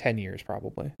KFC in 10 years,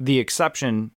 probably. The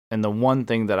exception, and the one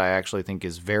thing that I actually think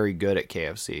is very good at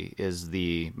KFC, is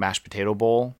the mashed potato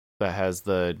bowl that has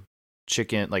the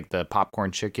chicken, like the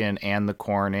popcorn chicken and the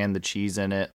corn and the cheese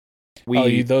in it.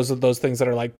 Those are those things that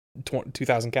are like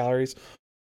 2,000 calories?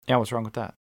 Yeah, what's wrong with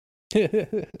that?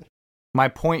 My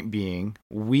point being,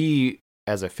 we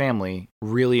as a family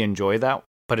really enjoy that,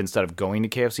 but instead of going to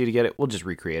KFC to get it, we'll just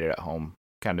recreate it at home,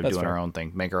 kind of doing our own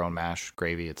thing, make our own mash,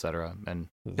 gravy, etc. And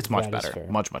it's much better.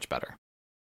 Much, much better.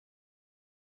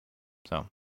 So,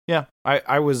 yeah,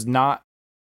 I was not,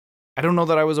 I don't know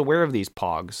that I was aware of these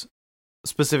Pogs,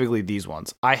 specifically these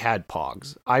ones. I had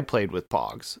Pogs. I played with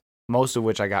Pogs, most of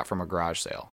which I got from a garage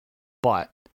sale. But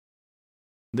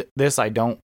this I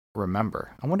don't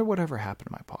remember. I wonder whatever happened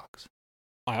to my Pogs.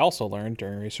 I also learned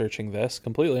during researching this,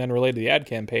 completely unrelated to the ad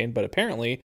campaign, but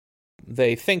apparently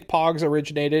they think Pogs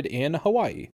originated in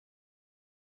Hawaii.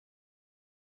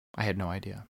 I had no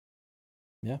idea.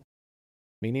 Yeah,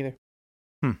 me neither.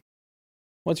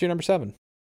 What's your number 7?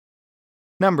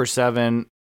 Number 7,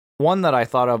 one that I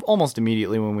thought of almost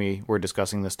immediately when we were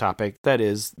discussing this topic, that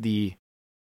is the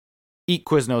Eat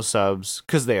Quiznos subs,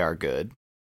 because they are good,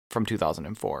 from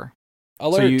 2004.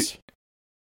 Alert.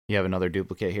 You have another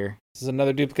duplicate here? This is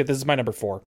another duplicate. This is my number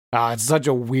 4. Ah, it's such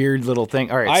a weird little thing.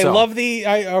 All right, I so love the...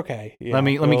 okay. Yeah, let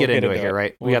me get into it here,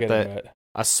 right? We'll we got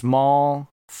a small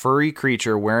furry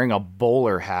creature wearing a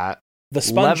bowler hat. The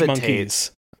sponge levitates.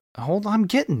 monkeys. Hold on, I'm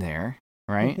getting there,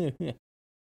 right?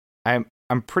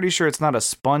 I'm pretty sure it's not a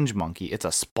sponge monkey. It's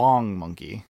a spong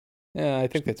monkey. Yeah, I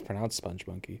think it's pronounced sponge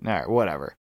monkey. All right,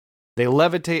 whatever. They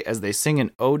levitate as they sing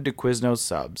an ode to Quiznos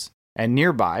subs. And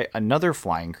nearby, another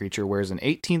flying creature wears an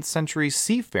 18th century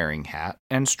seafaring hat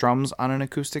and strums on an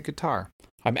acoustic guitar.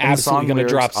 I'm absolutely going to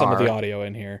drop some of the audio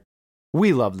in here.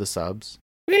 We love the subs.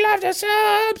 We love the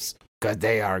subs! 'Cause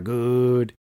they are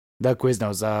good. The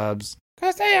Quiznos subs.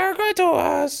 'Cause they are good to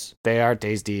us. They are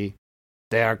tasty.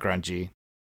 They are crunchy.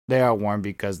 They are warm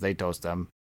because they toast them.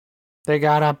 They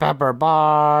got a pepper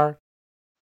bar.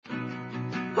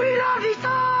 We love these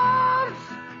subs!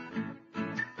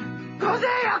 'Cause they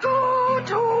are good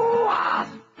to us!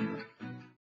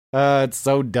 It's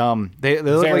so dumb. They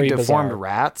look Very like deformed bizarre.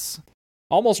 rats.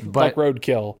 Almost like But-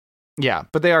 roadkill. Yeah,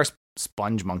 but they are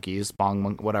sponge monkeys,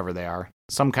 whatever they are.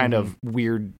 Some kind of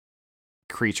weird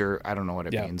creature. I don't know what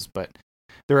it means, but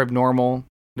they're abnormal.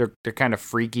 They're kind of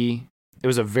freaky. It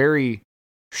was a very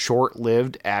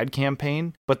short-lived ad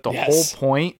campaign, but the whole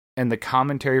point and the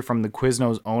commentary from the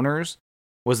Quiznos owners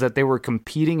was that they were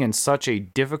competing in such a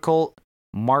difficult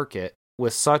market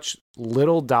with such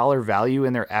little dollar value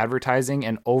in their advertising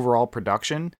and overall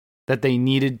production that they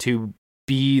needed to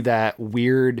be that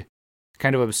weird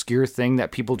kind of obscure thing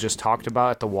that people just talked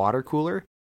about at the water cooler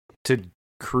to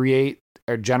create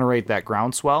or generate that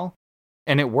groundswell,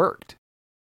 and it worked.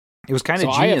 It was kind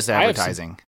of genius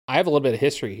advertising. I have a little bit of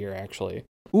history here, actually.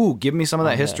 Ooh, give me some of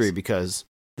that history, because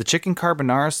the chicken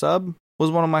carbonara sub was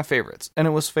one of my favorites, and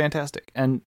it was fantastic.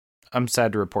 And I'm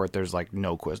sad to report there's like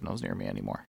no Quiznos near me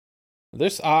anymore.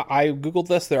 I googled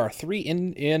this. There are 3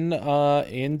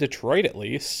 in Detroit at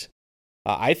least.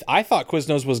 I thought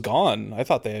Quiznos was gone. I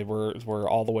thought they were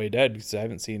all the way dead because I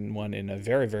haven't seen one in a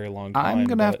very, very long time. I'm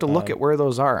gonna have to look at where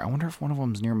those are. I wonder if one of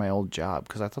them's near my old job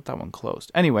because I thought that one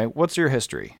closed. Anyway, what's your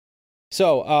history?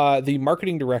 So, the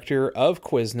marketing director of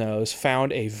Quiznos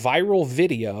found a viral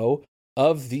video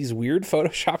of these weird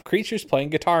Photoshop creatures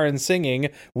playing guitar and singing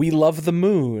 "We Love the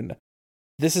Moon."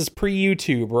 This is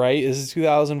pre-YouTube, right? This is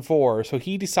 2004. So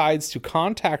he decides to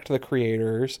contact the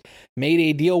creators, made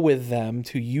a deal with them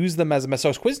to use them as a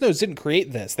mascot. So Quiznos didn't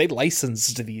create this. They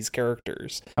licensed these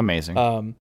characters.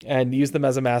 Amazing. And use them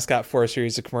as a mascot for a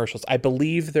series of commercials. I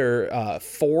believe there are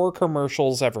 4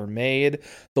 commercials ever made.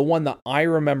 The one that I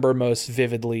remember most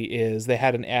vividly is they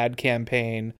had an ad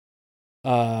campaign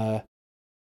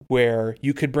where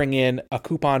you could bring in a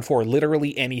coupon for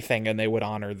literally anything and they would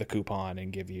honor the coupon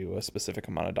and give you a specific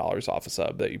amount of dollars off a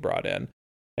sub that you brought in.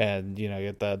 And, you know,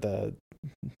 you get the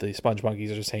Sponge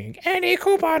Monkeys are just saying, any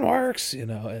coupon works, you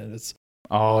know, and it's...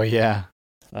 Oh, yeah.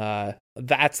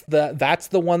 That's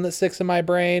the one that sticks in my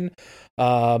brain.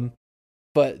 But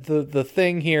the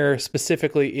thing here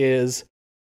specifically is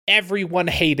everyone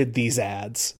hated these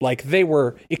ads. Like, they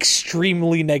were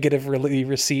extremely negatively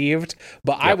received,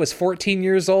 but I was 14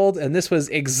 years old and this was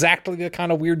exactly the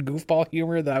kind of weird goofball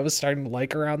humor that I was starting to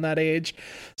like around that age.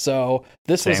 So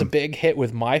this was a big hit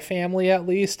with my family, at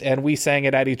least, and we sang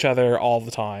it at each other all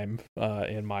the time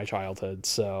in my childhood.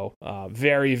 So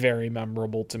very, very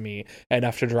memorable to me,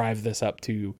 enough to drive this up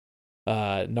to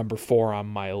number 4 on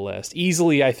my list.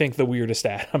 Easily, I think, the weirdest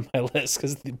ad on my list,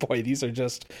 because boy, these are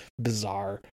just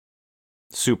bizarre.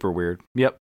 Super weird.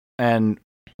 Yep. And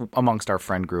amongst our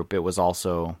friend group, it was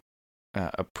also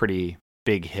a pretty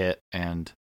big hit, and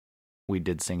we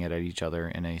did sing it at each other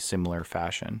in a similar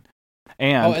fashion.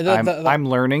 And I'm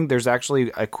learning there's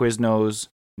actually a Quiznos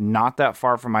not that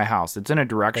far from my house. It's in a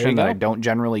direction that I don't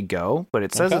generally go, but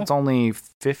it says it's only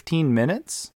 15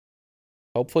 minutes.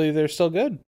 Hopefully they're still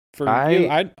good. For you.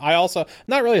 I also,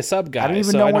 not really a sub guy. I don't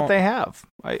even know what they have.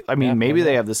 I mean, maybe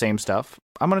they have the same stuff.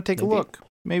 I'm going to take a look.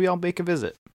 Maybe I'll make a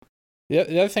visit. The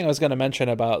other thing I was going to mention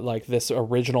about like this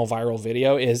original viral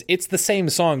video is it's the same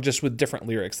song, just with different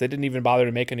lyrics. They didn't even bother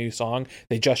to make a new song.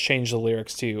 They just changed the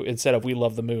lyrics to, instead of "We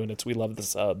Love the Moon," it's "We Love the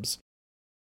Subs."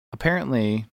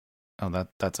 Apparently,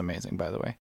 that's amazing, by the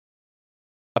way.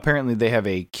 Apparently they have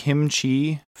a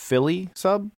kimchi Philly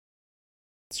sub.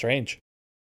 Strange.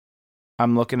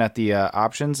 I'm looking at the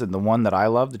options, and the one that I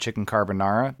love, the chicken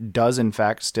carbonara, does in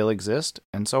fact still exist.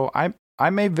 And so I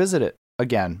may visit it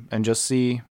again and just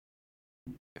see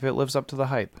if it lives up to the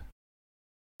hype.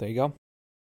 There you go.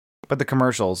 But the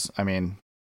commercials, I mean,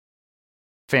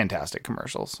 fantastic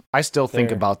commercials. I still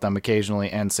think about them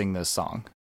occasionally and sing this song.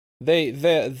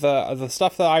 The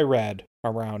stuff that I read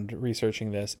around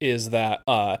researching this is that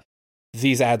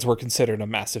these ads were considered a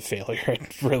massive failure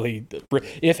and really,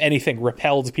 if anything,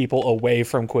 repelled people away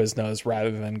from Quiznos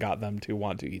rather than got them to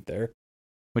want to eat there.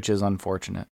 Which is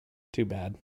unfortunate. Too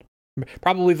bad.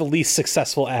 Probably the least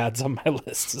successful ads on my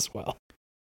list as well.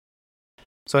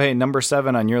 So, hey, number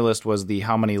 7 on your list was the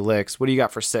How Many Licks. What do you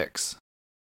got for 6?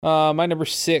 My number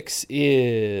 6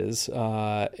 is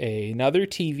another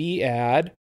TV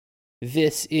ad.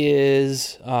 This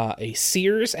is a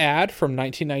Sears ad from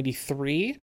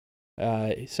 1993.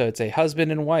 So it's a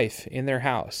husband and wife in their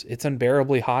house. It's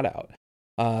unbearably hot out.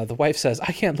 The wife says,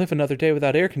 "I can't live another day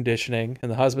without air conditioning."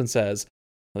 And the husband says,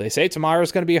 "Well, they say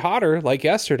tomorrow's going to be hotter, like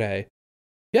yesterday."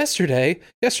 Yesterday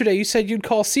you said you'd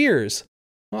call Sears.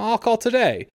 Well, I'll call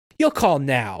today. You'll call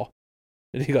now.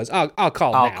 And he goes, I'll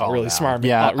call now. Really smart.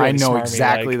 Yeah, really I know smarmy,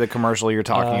 exactly like, the commercial you're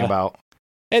talking about.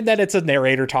 And then it's a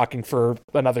narrator talking for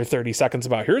another 30 seconds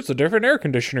about, here's the different air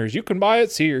conditioners you can buy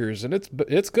at Sears, and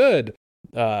it's good.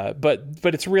 But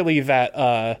it's really that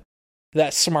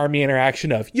smarmy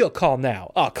interaction of, you'll call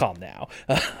now, I'll call now.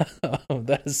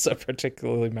 That is so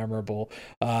particularly memorable.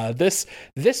 This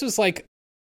was like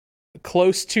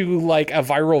close to like a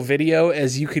viral video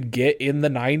as you could get in the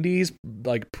 90s,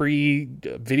 like pre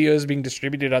videos being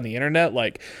distributed on the internet.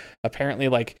 Like apparently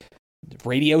like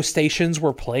radio stations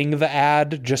were playing the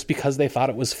ad just because they thought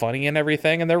it was funny and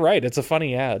everything. And they're right, it's a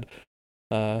funny ad.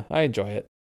 I enjoy it.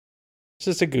 It's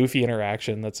just a goofy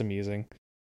interaction that's amusing.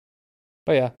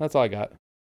 But yeah, that's all I got.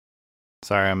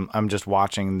 Sorry, I'm just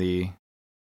watching the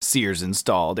Sears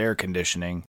installed air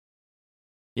conditioning.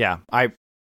 Yeah,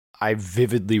 I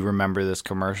vividly remember this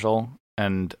commercial,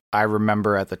 and I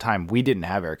remember at the time we didn't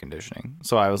have air conditioning.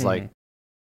 So I was like,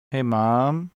 "Hey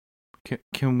mom,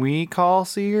 can we call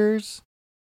Sears?"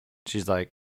 She's like,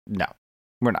 "No,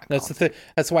 we're not." That's the thing.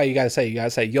 That's why you gotta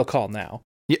say you'll call now.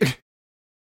 Yeah.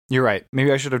 You're right.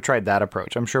 Maybe I should have tried that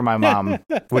approach. I'm sure my mom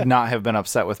would not have been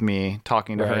upset with me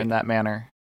talking to her in that manner.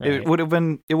 Right. It would have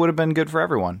been good for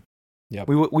everyone. Yep.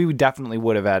 We definitely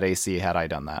would have had AC had I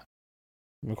done that.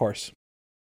 Of course.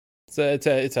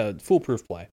 It's a foolproof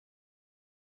play.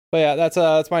 But yeah,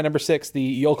 that's my number 6, the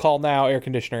You'll Call Now air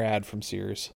conditioner ad from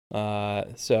Sears.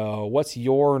 So what's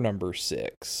your number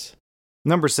 6?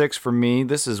 Number 6 for me,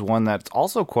 this is one that's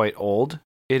also quite old.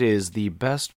 It is the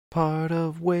best part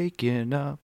of waking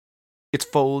up. It's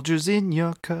Folgers in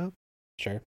your cup.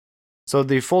 Sure. So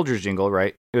the Folgers jingle,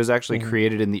 right? It was actually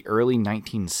created in the early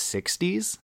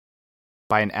 1960s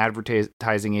by an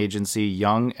advertising agency,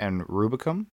 Young and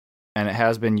Rubicam, and it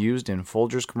has been used in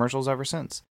Folgers commercials ever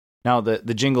since. Now,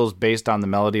 the jingle is based on the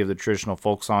melody of the traditional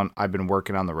folk song, "I've Been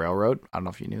Working on the Railroad." I don't know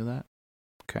if you knew that.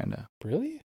 Kind of.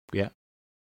 Really? Yeah.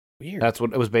 Weird. That's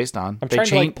what it was based on. I'm trying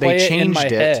to like play it in my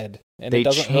head, and it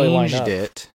doesn't really line up. They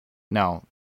changed it. No,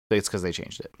 it's because they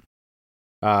changed it.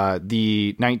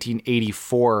 The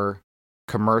 1984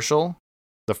 commercial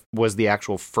was the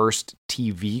actual first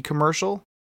TV commercial,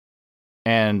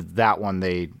 and that one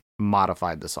they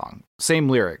modified the song. Same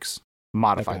lyrics,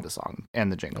 modified the song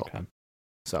and the jingle. Okay.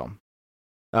 So,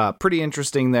 pretty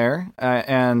interesting there.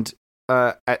 And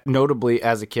notably,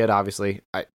 as a kid, obviously,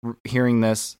 hearing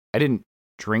this, I didn't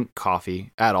drink coffee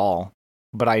at all,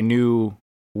 but I knew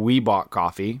we bought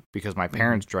coffee because my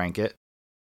parents drank it.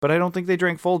 But I don't think they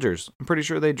drank Folgers. I'm pretty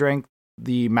sure they drank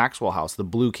the Maxwell House, the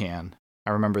blue can.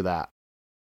 I remember that.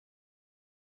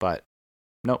 But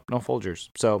nope, no Folgers.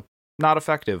 So not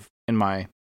effective in my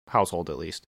household, at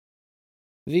least.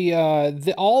 The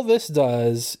all this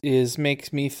does is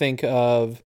makes me think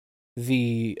of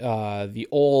the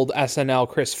old SNL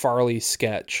Chris Farley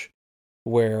sketch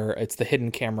where it's the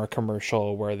hidden camera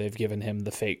commercial where they've given him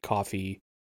the fake coffee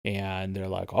and they're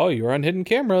like, "Oh, you're on hidden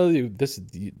camera.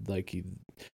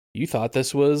 You thought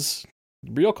this was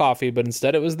real coffee, but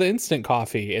instead it was the instant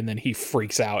coffee." And then he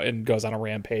freaks out and goes on a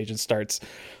rampage and starts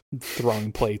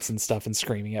throwing plates and stuff and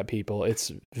screaming at people.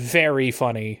 It's very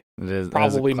funny. It is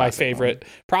probably my favorite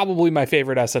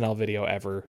SNL video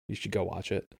ever. You should go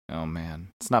watch it. Oh man,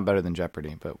 it's not better than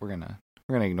Jeopardy, but we're gonna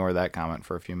ignore that comment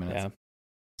for a few minutes. Yeah.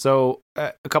 So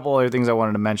a couple other things I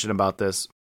wanted to mention about this,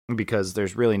 because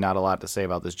there's really not a lot to say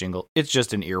about this jingle. It's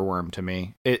just an earworm to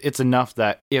me. It's enough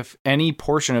that if any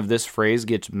portion of this phrase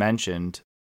gets mentioned,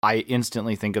 I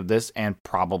instantly think of this and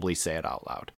probably say it out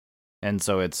loud. And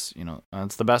so it's,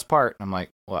 it's the best part. I'm like,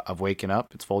 well, of waking up,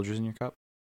 it's Folgers in your cup.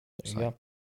 There you go.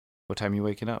 What time are you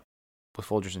waking up with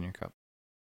Folgers in your cup?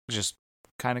 It just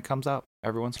kind of comes out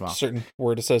every once in a while. Certain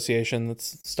word association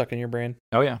that's stuck in your brain.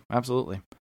 Oh yeah, absolutely.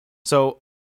 So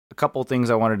a couple things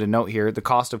I wanted to note here. The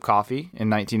cost of coffee in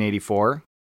 1984,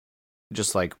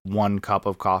 just like one cup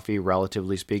of coffee,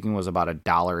 relatively speaking, was about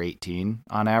 $1.18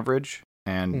 on average.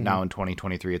 And now in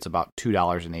 2023, it's about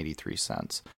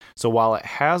 $2.83. So while it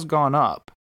has gone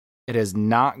up, it has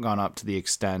not gone up to the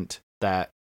extent that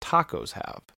tacos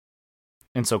have.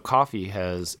 And so coffee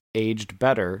has aged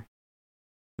better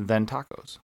than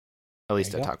tacos, at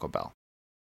least at Taco Bell.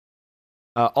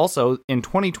 Also, in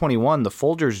 2021, the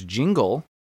Folgers jingle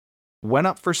went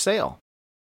up for sale.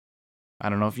 I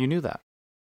don't know if you knew that.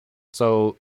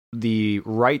 So the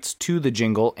rights to the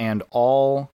jingle and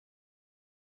all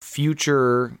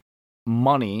future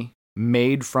money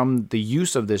made from the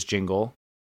use of this jingle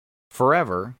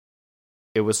forever,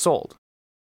 it was sold.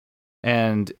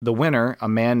 And the winner, a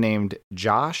man named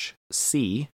Josh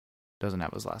C., doesn't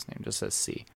have his last name, just says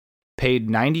C., paid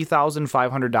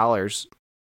 $90,500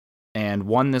 and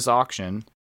won this auction,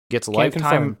 gets lifetime...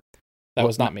 Confirm. That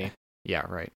was not me. Yeah,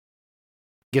 right.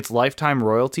 Gets lifetime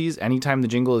royalties anytime the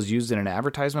jingle is used in an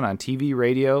advertisement on TV,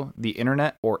 radio, the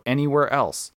internet, or anywhere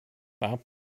else. Wow.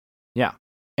 Yeah.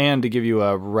 And to give you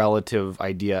a relative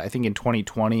idea, I think in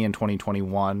 2020 and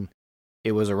 2021,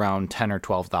 it was around $10,000 or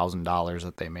 $12,000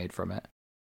 that they made from it.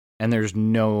 And there's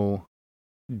no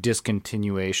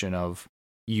discontinuation of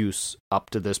use up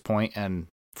to this point and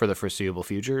for the foreseeable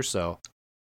future. So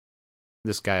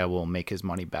this guy will make his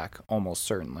money back almost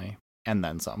certainly, and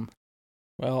then some.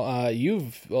 Well,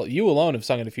 you alone have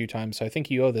sung it a few times, so I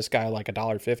think you owe this guy like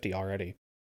 $1.50 already.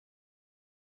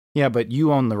 Yeah, but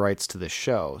you own the rights to the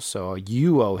show, so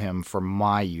you owe him for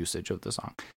my usage of the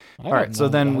song. All right, so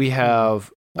then we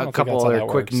have a couple other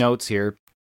quick notes here.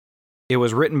 It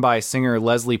was written by singer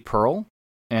Leslie Pearl,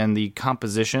 and the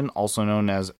composition, also known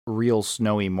as Real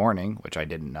Snowy Morning, which I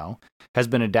didn't know, has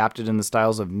been adapted in the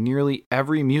styles of nearly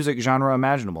every music genre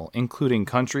imaginable, including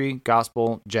country,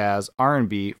 gospel, jazz,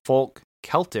 R&B, folk,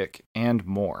 Celtic, and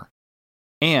more.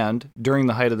 And during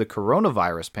the height of the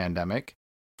coronavirus pandemic,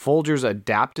 Folgers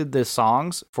adapted the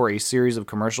songs for a series of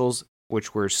commercials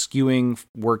which were skewing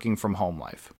working from home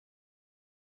life.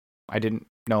 I didn't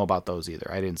know about those either.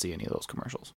 I didn't see any of those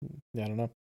commercials. Yeah, I don't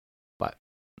know. But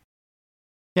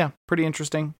yeah, pretty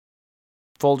interesting.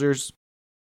 Folgers,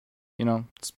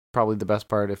 it's probably the best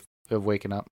part of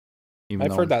waking up.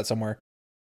 I've heard that somewhere.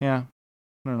 Yeah,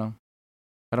 I don't know.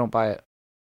 I don't buy it.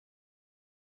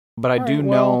 But I do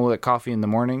know that coffee in the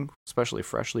morning, especially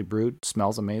freshly brewed,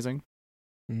 smells amazing.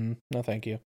 No, thank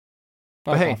you.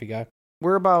 But Not a coffee guy.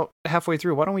 We're about halfway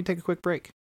through. Why don't we take a quick break?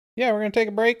 Yeah, we're going to take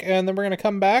a break, and then we're going to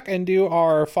come back and do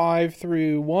our 5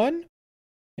 through 1.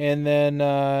 And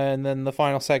then the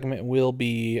final segment will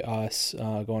be us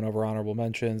going over honorable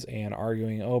mentions and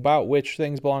arguing about which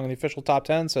things belong in the official top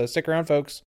 10. So stick around,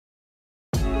 folks.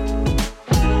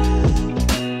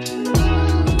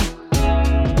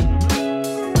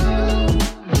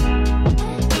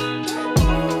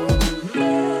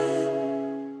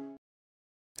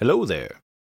 Hello there.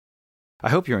 I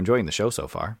hope you're enjoying the show so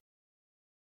far.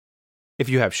 If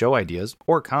you have show ideas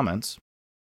or comments,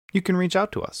 you can reach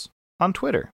out to us on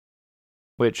Twitter,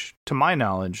 which, to my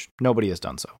knowledge, nobody has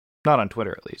done so. Not on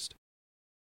Twitter, at least.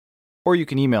 Or you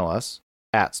can email us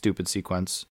at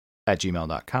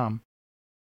stupidsequence@gmail.com,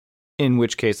 in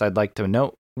which case I'd like to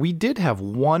note we did have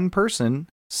one person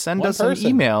send us an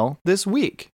email this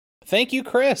week. Thank you,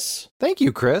 Chris. Thank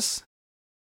you, Chris.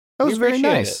 That was very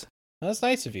nice. That's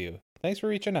nice of you. Thanks for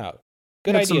reaching out.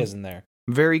 Good ideas in there.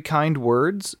 Very kind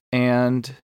words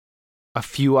and a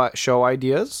few show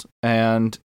ideas.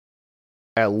 And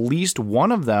at least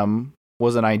one of them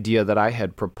was an idea that I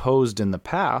had proposed in the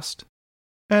past.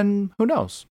 And who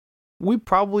knows? We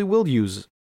probably will use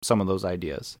some of those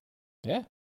ideas. Yeah.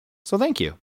 So thank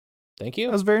you. Thank you.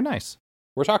 That was very nice.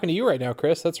 We're talking to you right now,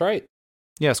 Chris. That's right.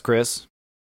 Yes, Chris.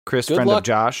 Chris, Good friend luck. of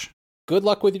Josh. Good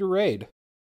luck with your raid.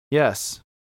 Yes.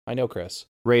 I know, Chris.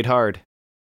 Raid hard.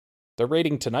 They're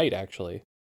raiding tonight, actually.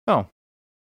 Oh.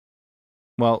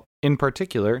 Well, in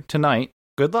particular, tonight,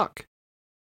 good luck.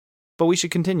 But we should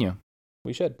continue.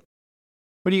 We should.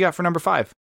 What do you got for number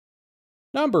 5?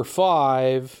 Number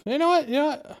 5. You know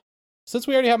what? Since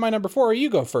we already have my number 4, you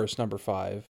go first, number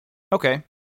 5. Okay.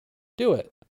 Do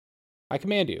it. I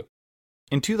command you.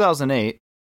 In 2008,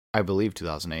 I believe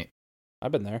 2008.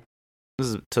 I've been there. This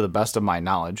is to the best of my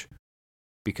knowledge,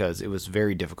 because it was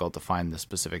very difficult to find the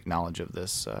specific knowledge of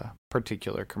this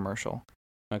particular commercial.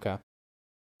 Okay.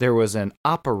 There was an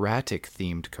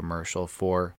operatic-themed commercial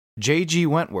for J.G.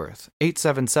 Wentworth,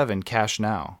 877 Cash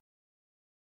Now.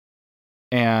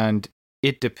 And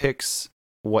it depicts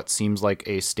what seems like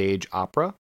a stage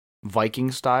opera, Viking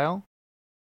style,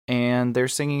 and they're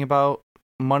singing about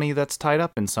money that's tied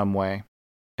up in some way,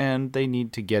 and they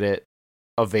need to get it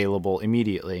available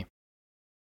immediately.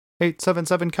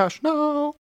 877 Cash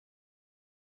Now.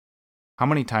 How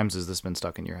many times has this been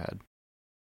stuck in your head?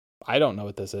 I don't know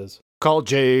what this is. Call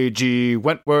J.G.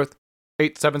 Wentworth.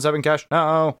 877 cash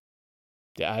now.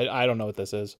 Yeah, I don't know what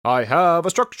this is. I have a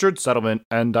structured settlement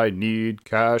and I need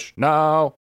cash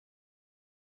now.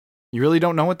 You really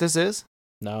don't know what this is?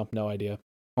 No idea.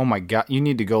 Oh my god, you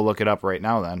need to go look it up right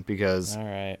now then, because All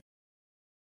right.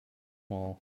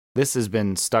 Well, this has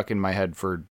been stuck in my head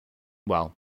for,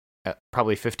 well,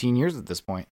 probably 15 years at this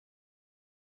point.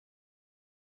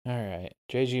 all right.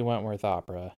 J.G. Wentworth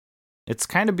opera. It's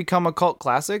kind of become a cult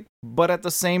classic, but at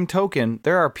the same token,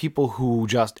 there are people who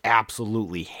just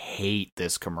absolutely hate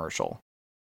this commercial.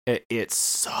 It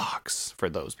sucks for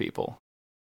those people.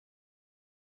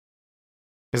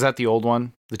 Is that the old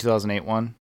one? The 2008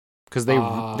 one? Because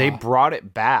they brought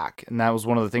it back, and that was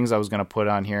one of the things I was going to put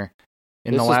on here.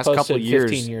 In the last couple of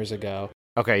years, 15 years ago.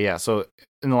 Okay, yeah. So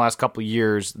in the last couple of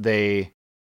years, they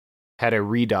had a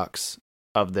redux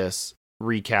of this,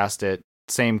 recast it,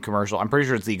 same commercial. I'm pretty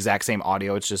sure it's the exact same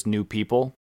audio. It's just new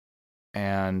people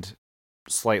and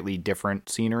slightly different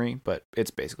scenery, but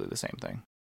it's basically the same thing.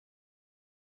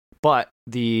 But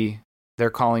they're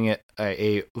calling it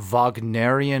a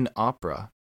Wagnerian opera.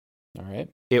 All right.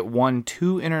 It won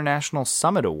 2 International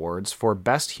Summit Awards for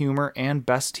Best Humor and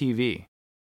Best TV.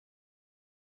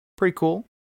 Pretty cool.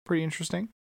 Pretty interesting.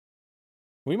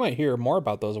 We might hear more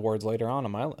about those awards later on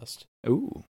my list.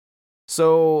 Ooh.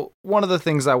 So, one of the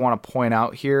things I want to point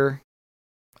out here,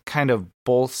 kind of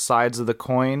both sides of the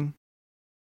coin,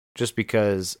 just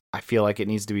because I feel like it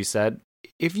needs to be said.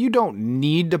 If you don't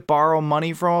need to borrow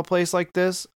money from a place like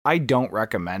this, I don't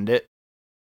recommend it.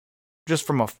 Just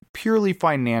from a purely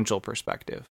financial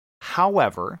perspective.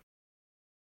 However,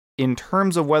 in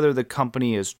terms of whether the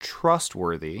company is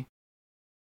trustworthy,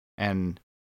 and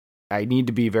I need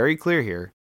to be very clear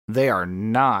here, they are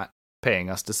not paying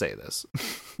us to say this.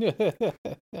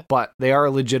 But they are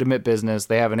a legitimate business.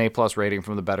 They have an A+ rating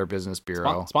from the Better Business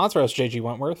Bureau. Sponsor us, J.G.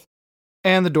 Wentworth.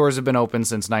 And the doors have been open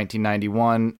since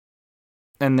 1991.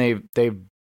 And they've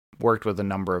worked with a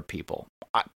number of people.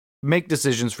 Make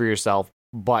decisions for yourself.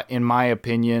 But in my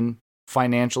opinion,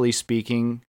 financially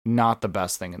speaking, not the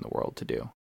best thing in the world to do.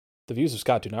 The views of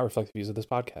Scott do not reflect the views of this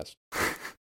podcast.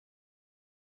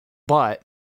 But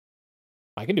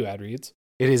I can do ad reads.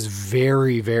 It is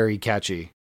very, very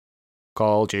catchy.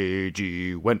 Call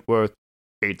J.G. Wentworth.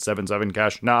 877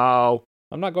 cash now.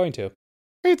 I'm not going to.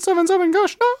 877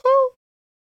 cash now.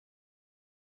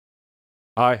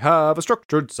 I have a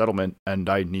structured settlement and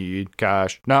I need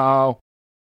cash now.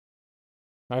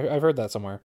 I've heard that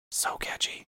somewhere. So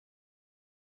catchy.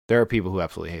 There are people who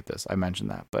absolutely hate this. I mentioned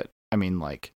that, but I mean,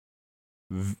 like,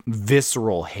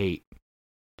 visceral hate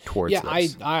towards this.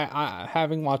 Yeah, I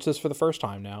having watched this for the first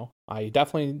time now, I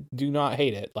definitely do not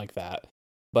hate it like that.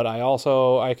 But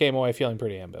I came away feeling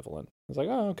pretty ambivalent. It's like,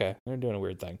 oh, okay, they're doing a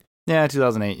weird thing. Yeah,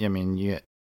 2008. I mean, you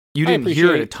didn't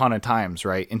hear it a ton of times,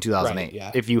 right? In 2008. Right,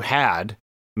 yeah. If you had,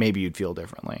 maybe you'd feel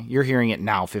differently. You're hearing it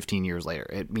now, 15 years later.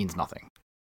 It means nothing.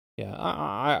 Yeah,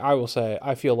 I will say,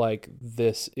 I feel like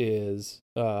this is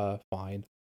fine.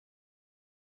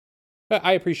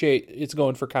 I appreciate it's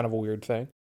going for kind of a weird thing.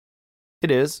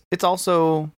 It is. It's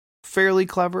also fairly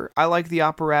clever. I like the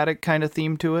operatic kind of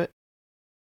theme to it.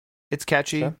 It's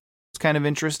catchy. Sure. It's kind of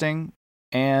interesting.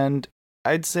 And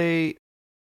I'd say,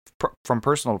 from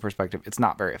personal perspective, it's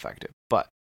not very effective. But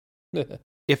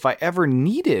if I ever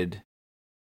needed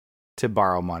to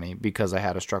borrow money because I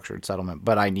had a structured settlement,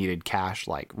 but I needed cash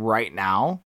like right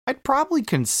now, I'd probably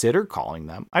consider calling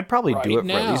them. I'd probably do it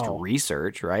for at least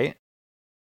research, right?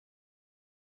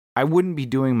 I wouldn't be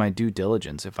doing my due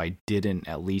diligence if I didn't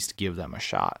at least give them a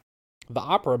shot. The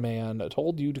opera man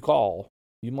told you to call.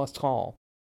 You must call.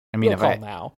 I mean,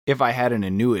 now. If I had an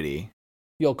annuity,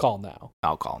 you'll call now.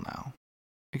 I'll call now.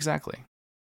 Exactly.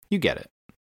 You get it.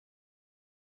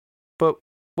 But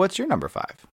what's your number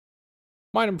 5?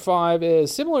 My number 5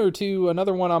 is similar to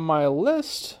another one on my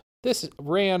list. This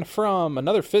ran from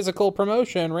another physical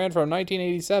promotion, ran from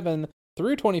 1987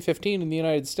 through 2015 in the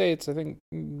United States, I think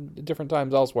different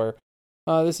times elsewhere.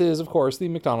 This is, of course, the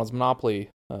McDonald's Monopoly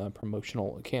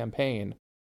promotional campaign.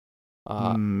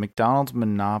 McDonald's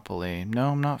Monopoly.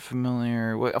 No, I'm not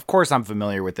familiar. Well, of course I'm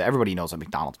familiar with it. Everybody knows a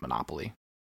McDonald's Monopoly.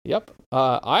 Yep.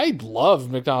 I loved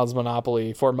McDonald's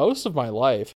Monopoly for most of my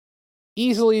life.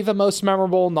 Easily the most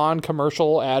memorable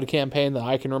non-commercial ad campaign that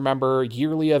I can remember.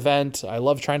 Yearly event. I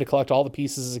loved trying to collect all the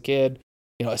pieces as a kid.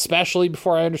 Especially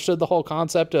before I understood the whole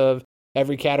concept of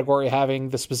every category having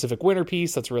the specific winner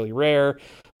piece. That's really rare.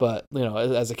 But,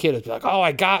 as a kid, it'd be like, oh,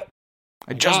 I got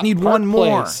I just need one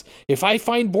more. If I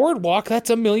find Boardwalk, that's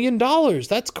 $1 million.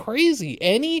 That's crazy.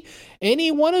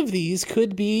 Any one of these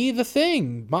could be the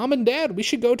thing. Mom and Dad, we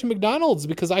should go to McDonald's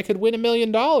because I could win $1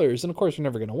 million. And of course, you're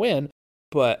never going to win.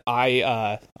 But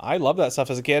I love that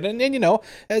stuff as a kid. And you know,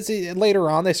 later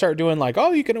on, they start doing like,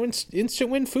 oh, you can instant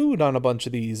win food on a bunch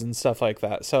of these and stuff like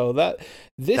that. So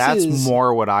that's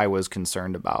more what I was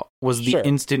concerned about, was the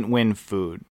instant win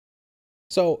food.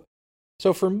 So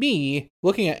for me,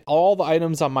 looking at all the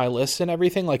items on my list and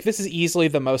everything, like this is easily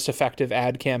the most effective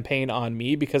ad campaign on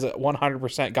me because it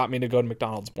 100% got me to go to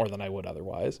McDonald's more than I would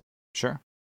otherwise. Sure.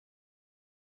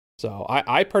 So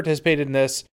I participated in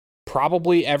this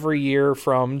probably every year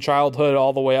from childhood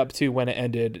all the way up to when it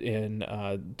ended in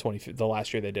the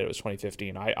last year they did it was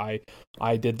 2015.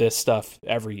 I did this stuff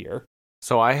every year.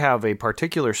 So I have a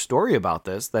particular story about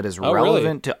this that is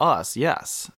relevant to us.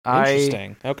 Yes.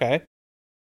 Interesting. Okay.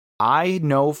 I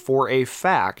know for a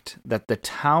fact that the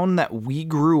town that we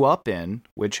grew up in,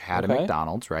 which had a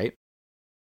McDonald's, right?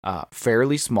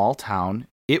 Fairly small town.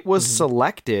 It was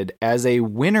selected as a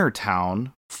winner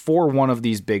town for one of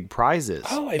these big prizes.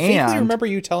 Oh, I vaguely remember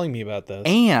you telling me about this.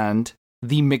 And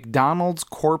the McDonald's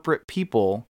corporate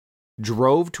people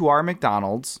drove to our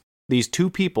McDonald's, these two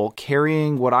people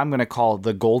carrying what I'm going to call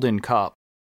the golden cup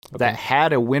that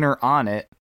had a winner on it,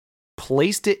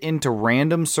 placed it into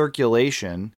random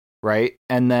circulation, right?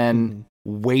 And then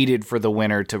waited for the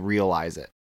winner to realize it.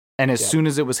 And as soon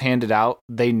as it was handed out,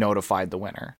 they notified the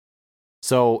winner.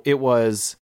 So it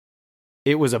was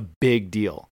a big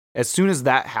deal. As soon as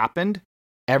that happened,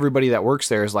 everybody that works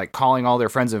there is like calling all their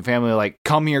friends and family, like,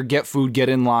 come here, get food, get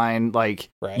in line. Like,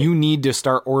 you need to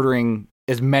start ordering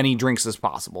as many drinks as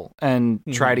possible and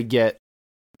try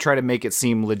to make it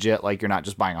seem legit, like you're not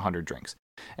just buying 100 drinks.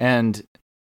 And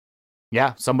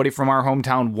yeah, somebody from our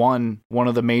hometown won one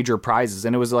of the major prizes,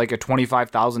 and it was like a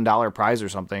 $25,000 prize or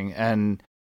something. And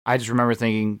I just remember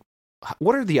thinking,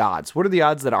 what are the odds? What are the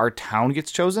odds that our town gets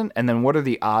chosen? And then what are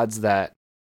the odds that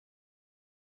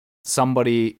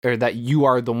somebody, or that you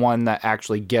are the one that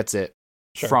actually gets it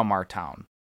from our town?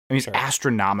 I mean, it's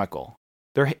astronomical.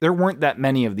 There weren't that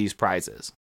many of these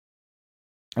prizes.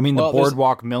 I mean, the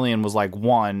Boardwalk Million was like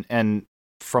one, and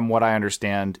from what I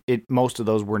understand, most of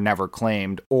those were never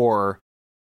claimed, or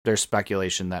there's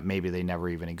speculation that maybe they never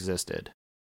even existed.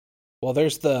 Well, there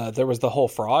was the whole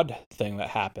fraud thing that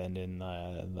happened in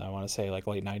I want to say like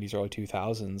late 90s, early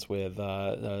 2000s with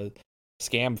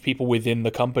scam. People within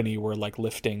the company were like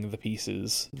lifting the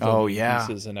pieces.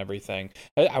 Pieces and everything.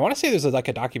 I want to say there's like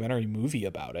a documentary movie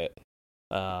about it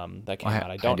that came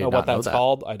out. I don't know what that's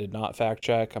called. I did not fact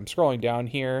check. I'm scrolling down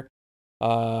here.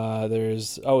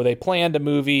 They planned a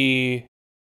movie.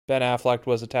 Ben Affleck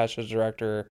was attached as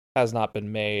director. Has not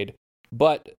been made.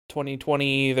 But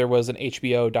 2020, there was an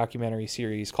HBO documentary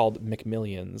series called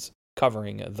McMillions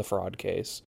covering the fraud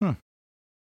case.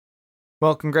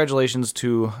 Well, congratulations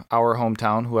to our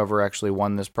hometown, whoever actually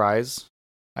won this prize.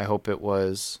 I hope it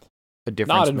was a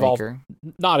difference maker.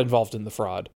 Not involved in the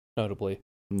fraud, notably.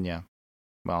 Yeah.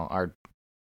 Well,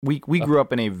 we grew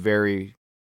up in a very,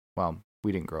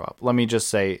 we didn't grow up. Let me just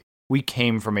say, we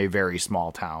came from a very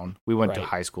small town. We went to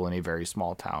high school in a very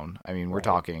small town. I mean, we're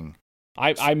talking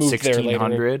I moved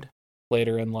 1600 there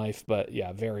later in life, but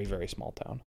yeah, very, very small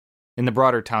town. In the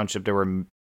broader township, there were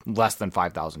less than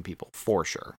 5,000 people, for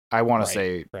sure. I want to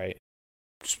say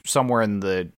somewhere in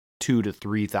the 2,000 to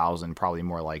 3,000, probably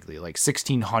more likely, like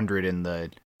 1,600 in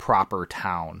the proper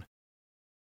town.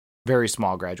 Very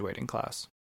small graduating class.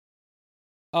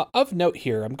 Of note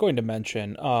here, I'm going to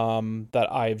mention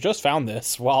that I've just found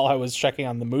this while I was checking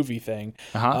on the movie thing.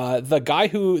 The guy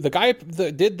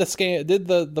that did the scam, did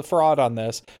the fraud on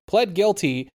this, pled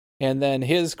guilty, and then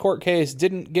his court case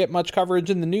didn't get much coverage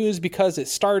in the news because it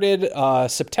started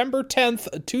September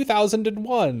 10th,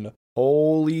 2001.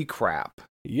 Holy crap!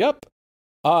 Yep.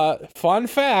 Fun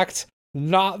fact: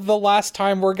 not the last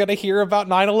time we're gonna hear about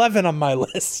 9/11 on my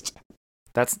list.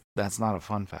 That's not a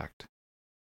fun fact.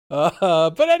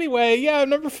 But anyway, yeah,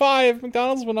 number 5,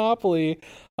 McDonald's Monopoly.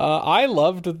 I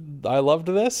loved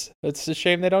this. It's a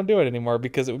shame they don't do it anymore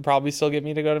because it would probably still get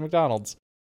me to go to McDonald's.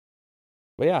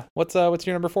 But yeah, what's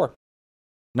your number 4?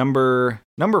 Number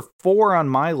 4 on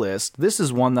my list. This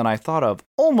is one that I thought of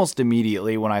almost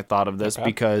immediately when I thought of this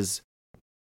because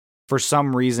for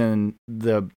some reason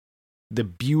the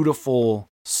beautiful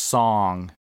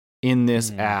song in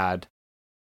this ad,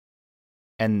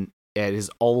 and it has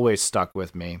always stuck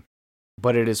with me,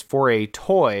 but it is for a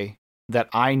toy that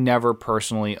I never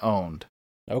personally owned.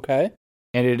 Okay.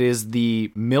 And it is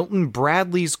the Milton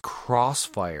Bradley's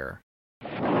Crossfire.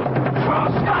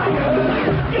 Crossfire,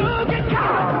 you get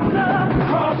caught.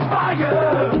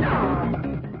 Crossfire.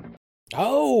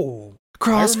 Oh,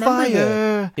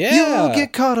 Crossfire. Yeah. You'll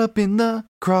get caught up in the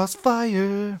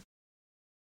crossfire.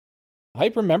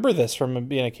 I remember this from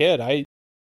being a kid.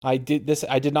 I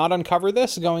did not uncover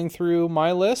this going through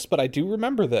my list, but I do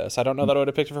remember this. I don't know that I would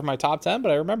have picked it for my top 10,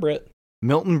 but I remember it.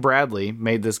 Milton Bradley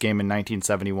made this game in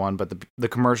 1971, but the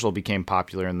commercial became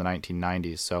popular in the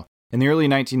 1990s. So in the early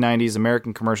 1990s,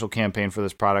 American commercial campaign for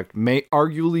this product may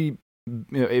be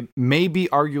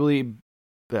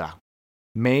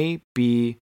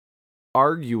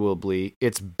arguably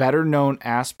its better known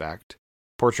aspect,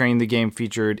 portraying the game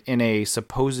featured in a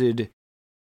supposed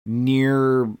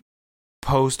near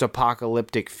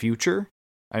post-apocalyptic future.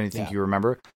 I didn't think you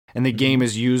remember. And the game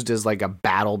is used as like a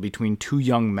battle between two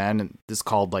young men, and this is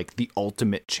called like the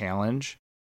ultimate challenge.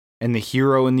 And the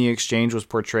hero in the exchange was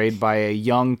portrayed by a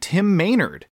young Tim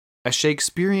Maynard, a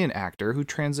Shakespearean actor who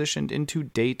transitioned into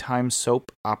daytime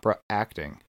soap opera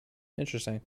acting.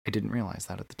 Interesting. I didn't realize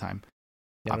that at the time.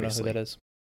 Yeah, obviously. I don't know who that is.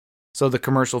 So the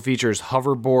commercial features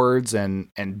hoverboards and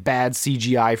bad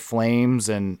CGI flames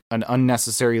and an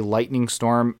unnecessary lightning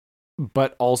storm,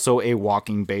 but also a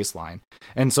walking baseline.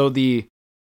 And so this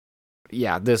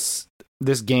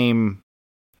game,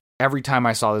 every time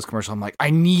I saw this commercial, I'm like, I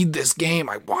need this game.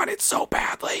 I want it so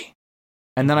badly.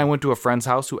 And then I went to a friend's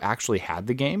house who actually had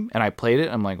the game, and I played it.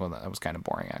 I'm like, well, that was kind of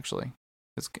boring, actually.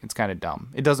 It's kind of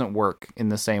dumb. It doesn't work in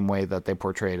the same way that they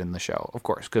portray it in the show, of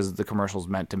course, because the commercial's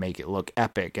meant to make it look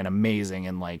epic and amazing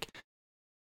and like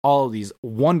all of these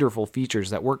wonderful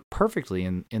features that work perfectly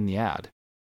in the ad.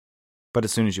 But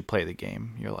as soon as you play the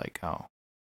game, you're like, oh,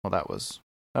 well, that was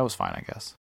fine, I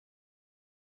guess.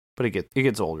 But it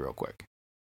gets old real quick.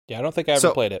 Yeah, I don't think I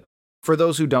ever played it. For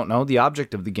those who don't know, the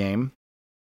object of the game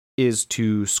is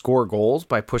to score goals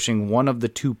by pushing one of the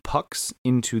two pucks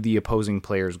into the opposing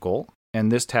player's goal. And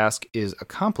this task is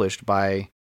accomplished by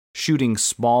shooting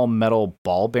small metal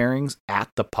ball bearings at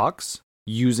the pucks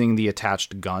using the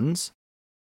attached guns.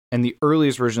 And the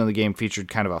earliest version of the game featured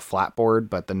kind of a flat board,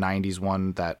 but the 90s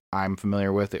one that I'm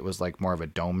familiar with, it was like more of a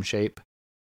dome shape.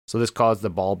 So this caused the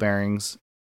ball bearings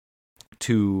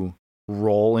to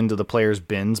roll into the player's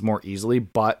bins more easily,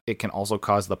 but it can also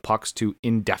cause the pucks to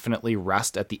indefinitely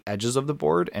rest at the edges of the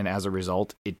board, and as a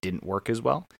result, it didn't work as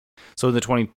well. So in the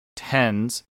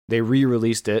 2010s, they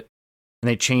re-released it, and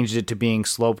they changed it to being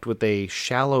sloped with a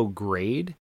shallow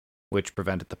grade, which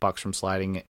prevented the pucks from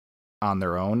sliding on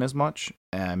their own as much,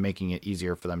 making it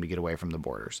easier for them to get away from the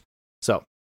borders. So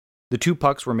the two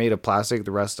pucks were made of plastic,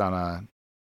 the rest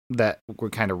that were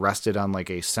kind of rested on like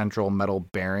a central metal ball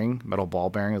bearing,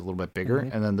 a little bit bigger,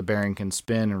 and then the bearing can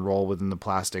spin and roll within the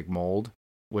plastic mold,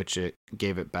 which it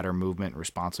gave it better movement and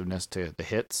responsiveness to the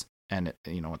hits, and it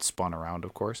spun around,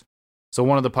 of course. So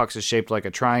one of the pucks is shaped like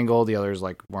a triangle, the other is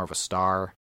like more of a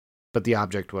star, but the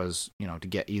object was, to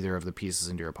get either of the pieces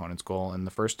into your opponent's goal, and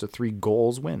the first to 3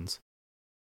 goals wins.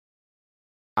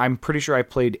 I'm pretty sure I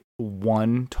played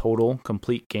one total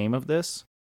complete game of this.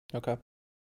 Okay.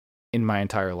 In my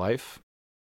entire life,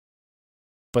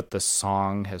 but the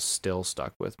song has still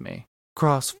stuck with me.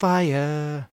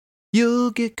 Crossfire,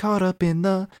 you'll get caught up in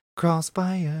the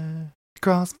crossfire,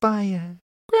 crossfire,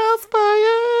 crossfire.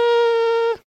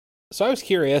 So I was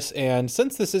curious, and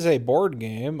since this is a board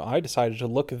game, I decided to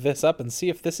look this up and see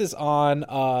if this is on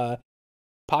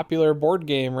popular board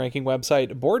game ranking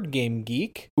website Board Game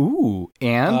Geek. Ooh,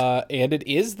 and it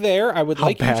is there. I would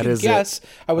like you to guess.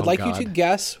 I would like you to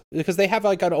guess, because they have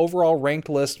like an overall ranked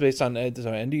list based on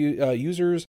end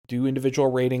users, do individual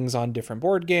ratings on different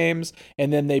board games,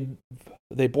 and then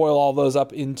they boil all those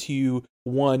up into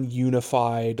one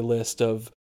unified list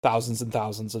of thousands and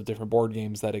thousands of different board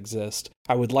games that exist.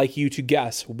 I would like you to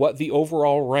guess what the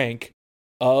overall rank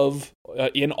of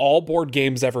in all board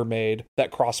games ever made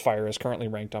that Crossfire is currently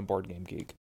ranked on Board Game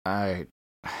Geek. Oh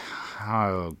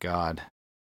God,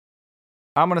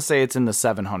 I'm gonna say it's in the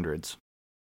 700s.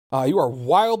 You are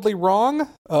wildly wrong.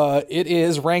 It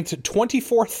is ranked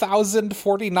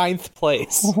 24,049th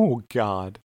place. Oh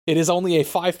God, it is only a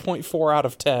 5.4 out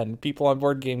of 10. People on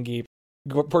Board Game Geek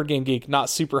not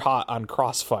super hot on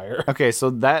Crossfire. Okay, so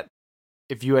that,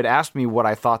 if you had asked me what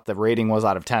I thought the rating was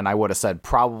out of 10, I would have said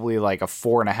probably like a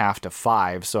 4.5 to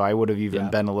 5. So I would have even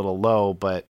been a little low,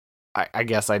 but I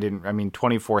guess I didn't. I mean,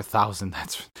 24,000,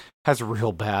 that's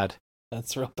real bad.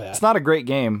 That's real bad. It's not a great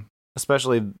game,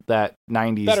 especially that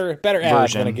 90s better ad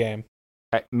than a game.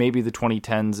 Maybe the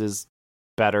 2010s is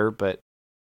better, but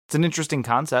it's an interesting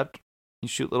concept. You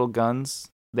shoot little guns.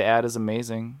 The ad is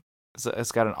amazing.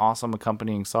 It's got an awesome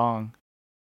accompanying song.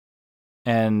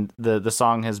 And the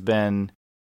song has been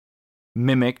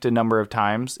mimicked a number of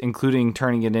times, including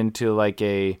turning it into like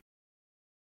a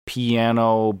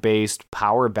piano-based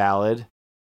power ballad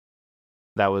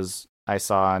I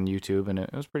saw on YouTube, and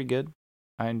it was pretty good.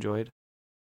 I enjoyed.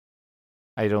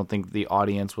 I don't think the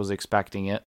audience was expecting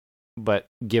it, but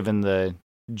given the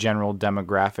general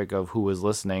demographic of who was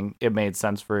listening, it made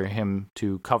sense for him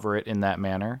to cover it in that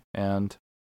manner, and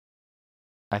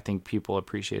I think people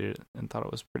appreciated it and thought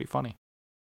it was pretty funny.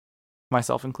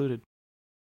 Myself included.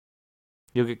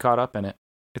 You'll get caught up in it.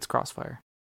 It's Crossfire.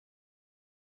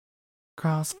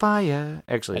 Crossfire.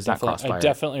 Actually, it's not Crossfire. I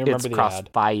definitely remember it's the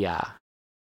ad. Crossfire.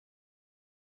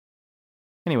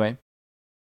 Anyway,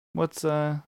 what's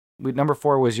number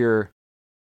 4 was your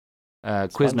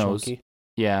Quiznos. Chunky.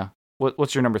 Yeah.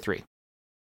 What's your number 3?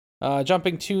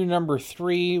 Jumping to number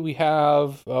 3, we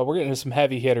have we're getting into some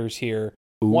heavy hitters here.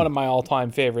 Ooh. One of my all-time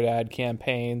favorite ad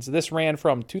campaigns. This ran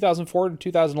from 2004 to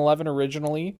 2011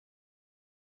 originally.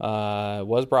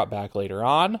 Was brought back later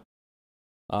on.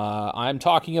 I'm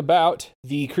talking about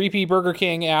the creepy Burger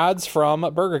King ads from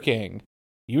Burger King.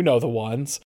 You know the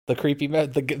ones. The creepy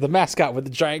the mascot with the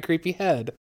giant creepy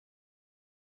head.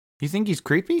 You think he's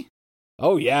creepy?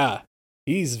 Oh yeah.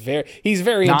 He's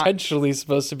very Not- intentionally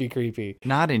supposed to be creepy.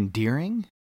 Not endearing?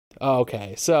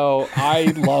 Okay, so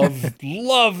I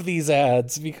love these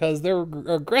ads because they're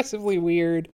aggressively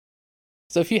weird.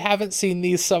 So if you haven't seen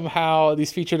these somehow,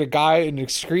 these featured a guy, an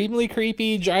extremely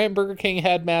creepy giant Burger King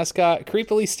head mascot,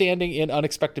 creepily standing in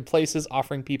unexpected places,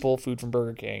 offering people food from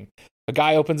Burger King. A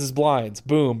guy opens his blinds,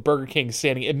 boom, Burger King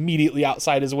standing immediately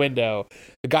outside his window.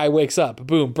 The guy wakes up,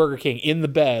 boom, Burger King in the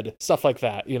bed, stuff like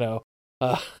that, you know.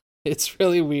 It's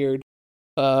really weird.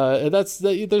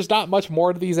 There's not much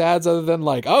more to these ads other than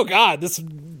like, oh god, this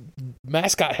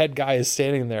mascot head guy is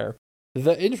standing there.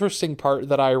 The interesting part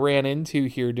that I ran into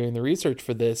here doing the research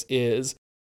for this is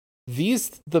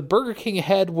the Burger King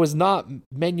head was not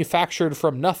manufactured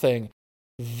from nothing.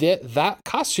 That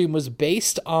costume was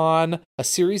based on a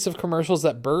series of commercials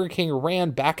that Burger King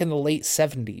ran back in the late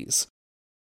 70s.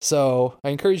 So I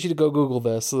encourage you to go Google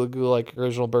this. Google like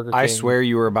original Burger King. I swear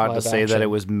you were about to say action. that it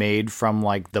was made from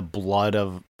like the blood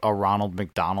of a Ronald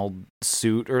McDonald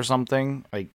suit or something.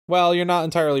 Like, well, you're not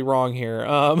entirely wrong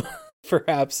here.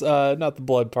 Perhaps not the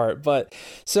blood part, but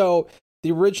so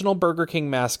the original Burger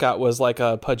King mascot was like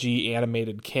a pudgy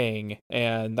animated king,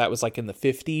 and that was like in the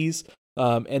 50s.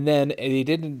 And then they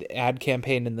did an ad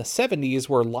campaign in the 70s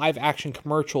where live action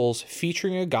commercials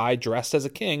featuring a guy dressed as a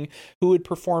king who would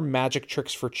perform magic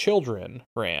tricks for children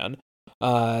ran.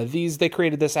 They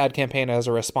created this ad campaign as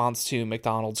a response to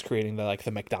McDonald's creating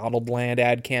the McDonald Land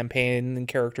ad campaign and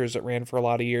characters that ran for a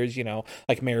lot of years, you know,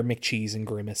 like Mayor McCheese and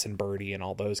Grimace and Birdie and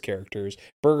all those characters.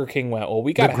 Burger King went, well,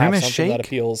 we got to have something that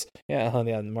appeals.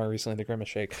 Yeah, more recently the Grimace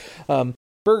Shake.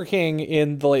 Burger King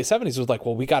in the late 70s was like,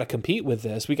 well, we got to compete with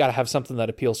this. We got to have something that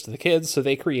appeals to the kids. So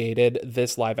they created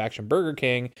this live action Burger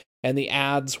King, and the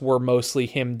ads were mostly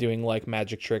him doing like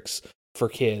magic tricks for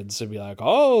kids and be like,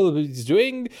 oh, he's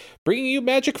bringing you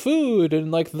magic food, and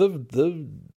like the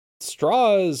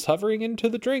straw is hovering into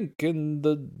the drink and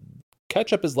the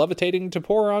ketchup is levitating to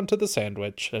pour onto the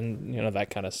sandwich, and you know, that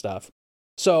kind of stuff.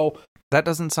 So that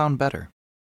doesn't sound better.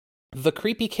 The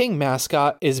Creepy King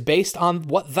mascot is based on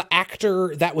what the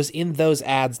actor that was in those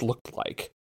ads looked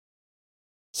like.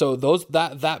 So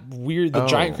that weird, the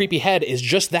giant creepy head is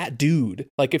just that dude.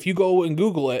 Like if you go and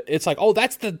Google it, it's like, oh,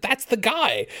 that's the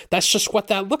guy. That's just what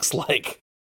that looks like.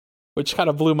 Which kind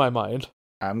of blew my mind.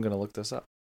 I'm going to look this up.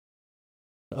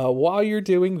 While you're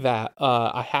doing that,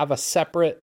 I have a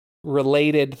separate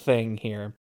related thing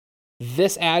here.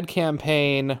 This ad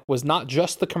campaign was not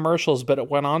just the commercials, but it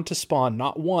went on to spawn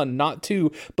not one, not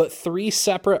two, but 3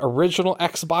 separate original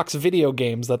Xbox video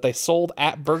games that they sold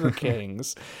at Burger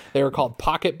King's. They were called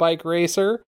Pocket Bike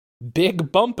Racer,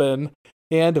 Big Bumpin',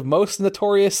 and most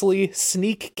notoriously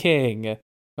Sneak King.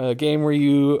 A game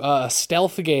a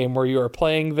stealth game where you are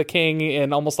playing the king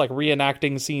and almost like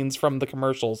reenacting scenes from the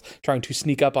commercials, trying to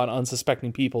sneak up on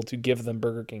unsuspecting people to give them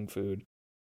Burger King food.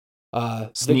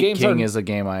 Sneak King is a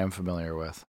game I am familiar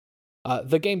with.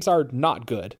 The games are not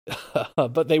good,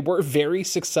 but they were very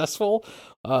successful.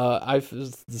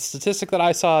 The statistic that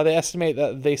I saw, they estimate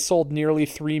that they sold nearly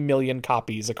 3 million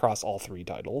copies across all 3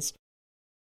 titles.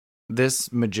 This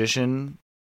magician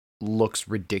looks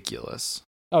ridiculous.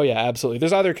 Oh yeah, absolutely.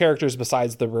 There's other characters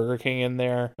besides the Burger King in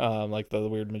there, like the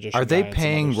weird magician. Are they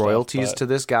paying royalties to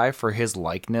this guy for his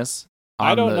likeness?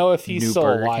 I don't know if he's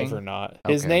still alive or not.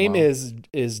 His name is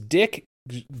Dick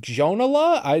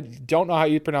Gjonola. I don't know how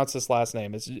you pronounce this last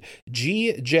name. It's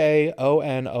Gjonola.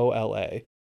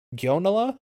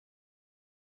 Gjonola?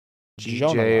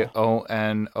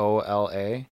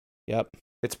 Gjonola. Yep.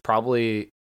 It's probably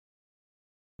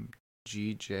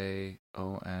Gjonola.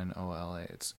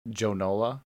 It's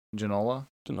Jonola.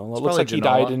 Don't know. It It's looks like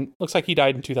probably looks like he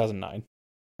died in 2009.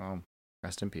 Oh,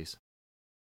 rest in peace.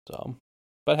 So,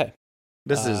 but hey,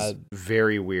 This is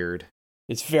very weird.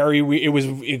 it's very weird. It was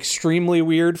extremely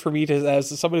weird for me to,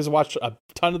 as somebody who's watched a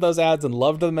ton of those ads and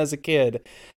loved them as a kid,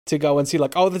 to go and see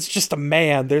like, oh, that's just a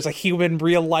man. There's a human,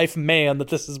 real life man that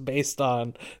this is based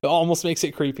on. It almost makes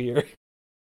it creepier.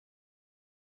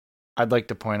 I'd like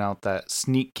to point out that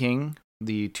Sneak King,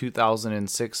 the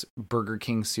 2006 Burger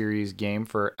King series game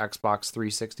for Xbox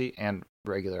 360 and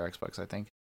regular Xbox, I think,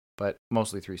 but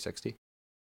mostly 360.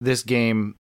 This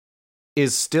game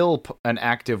is still an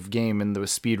active game in the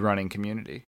speedrunning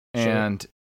community and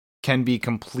can be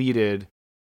completed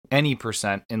any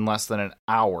percent in less than an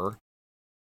hour.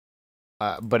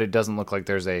 But it doesn't look like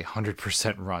there's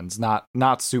 100% runs.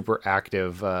 Not super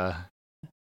active.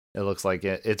 It looks like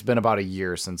it's been about a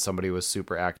year since somebody was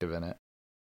super active in it.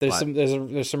 There's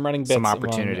some running bits some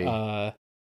opportunity. among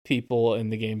people in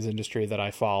the games industry that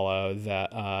I follow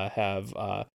that have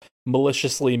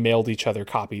maliciously mailed each other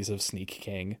copies of Sneak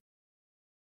King.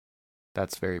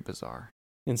 That's very bizarre.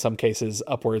 In some cases,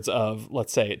 upwards of,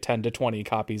 let's say, 10 to 20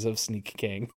 copies of Sneak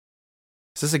King.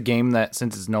 Is this a game that,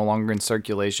 since it's no longer in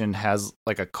circulation, has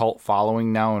like a cult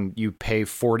following now, and you pay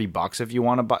 $40 if you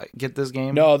want to get this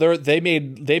game? No, they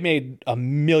made a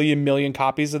million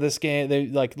copies of this game. They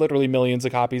like literally millions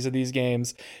of copies of these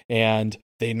games, and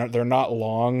they're not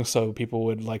long, so people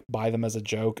would like buy them as a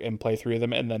joke and play through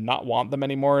them, and then not want them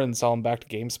anymore and sell them back to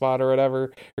GameSpot or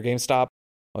whatever, or GameStop.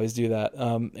 Always do that.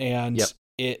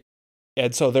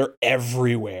 And so they're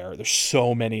everywhere. There's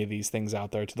so many of these things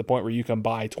out there to the point where you can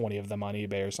buy 20 of them on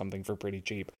eBay or something for pretty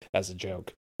cheap as a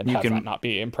joke, and that not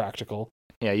be impractical.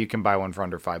 Yeah, you can buy one for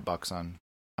under $5 on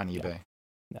eBay.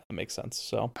 Yeah, that makes sense.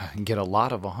 So and get a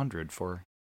lot of 100 for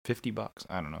 $50.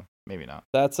 I don't know, maybe not.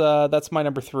 That's my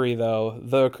number 3 though.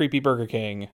 The Creepy Burger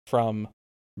King from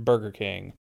Burger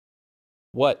King.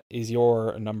 What is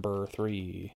your number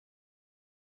 3?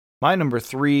 My number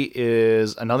 3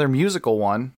 is another musical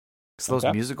one. It's those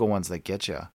musical ones that get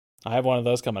you. I have one of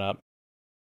those coming up.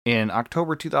 In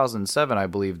October 2007, I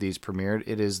believe these premiered.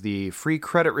 It is the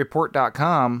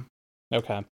freecreditreport.com.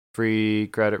 Okay.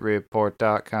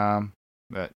 Freecreditreport.com.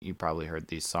 But you probably heard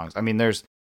these songs. I mean,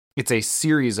 it's a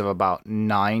series of about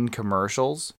 9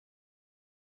 commercials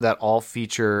that all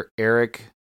feature Eric,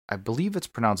 I believe it's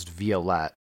pronounced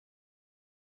Violette,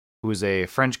 who is a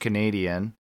French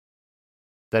Canadian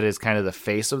that is kind of the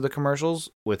face of the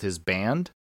commercials with his band.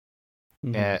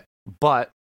 Mm-hmm.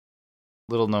 But,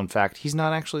 little known fact, he's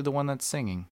not actually the one that's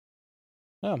singing.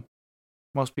 Oh.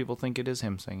 Most people think it is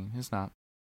him singing. It's not.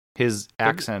 His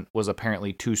accent was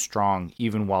apparently too strong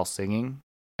even while singing,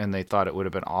 and they thought it would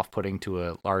have been off-putting to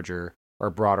a larger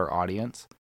or broader audience.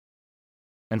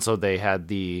 And so they had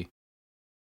the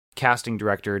casting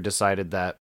director decided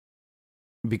that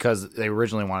because they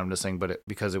originally wanted him to sing, but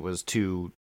because it was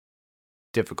too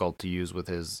difficult to use with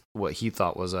what he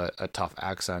thought was a tough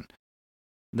accent,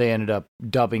 they ended up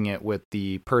dubbing it with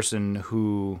the person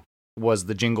who was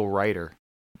the jingle writer,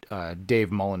 Dave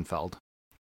Mullenfeld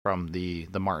from the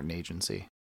Martin Agency.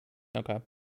 Okay.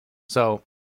 So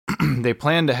they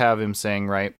planned to have him sing,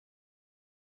 right?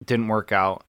 Didn't work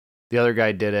out. The other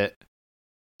guy did it,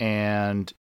 and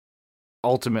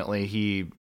ultimately he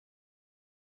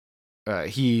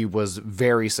was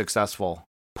very successful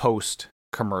post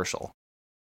commercial.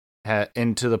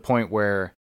 And to the point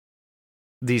where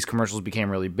these commercials became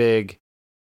really big.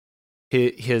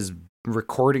 His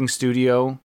recording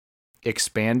studio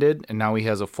expanded, and now he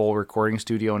has a full recording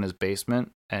studio in his basement,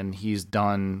 and he's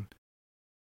done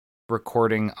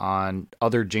recording on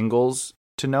other jingles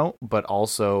to note, but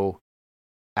also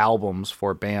albums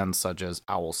for bands such as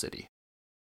Owl City.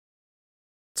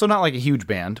 So not like a huge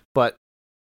band, but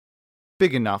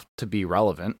big enough to be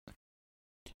relevant.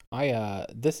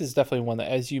 This is definitely one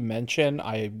that, as you mentioned,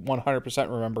 I 100%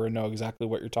 remember and know exactly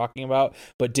what you're talking about,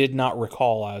 but did not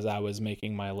recall as I was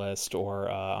making my list or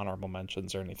honorable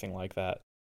mentions or anything like that.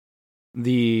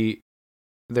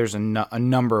 There's a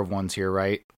number of ones here,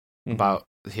 right? Mm-hmm. About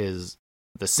the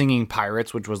Singing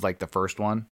Pirates, which was like the first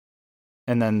one.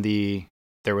 And then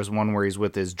there was one where he's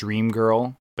with his dream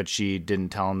girl, but she didn't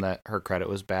tell him that her credit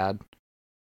was bad.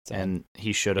 So and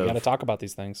he should have. You got to talk about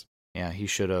these things. Yeah, he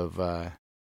should have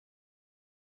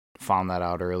found that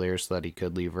out earlier so that he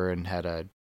could leave her and had a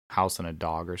house and a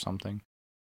dog or something.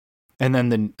 And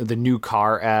then the new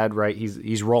car ad, right?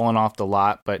 He's rolling off the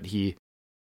lot, but he's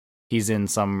in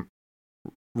some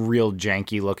real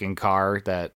janky looking car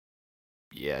that,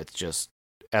 yeah, it's just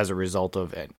as a result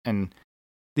of it. And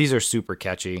these are super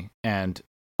catchy, and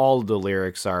all of the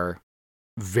lyrics are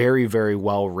very, very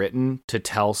well written to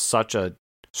tell such a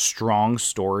strong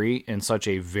story in such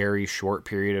a very short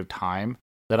period of time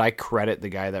that I credit the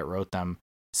guy that wrote them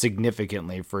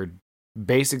significantly for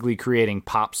basically creating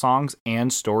pop songs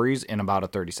and stories in about a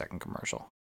 30-second commercial.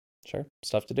 Sure.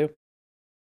 Stuff to do.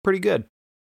 Pretty good.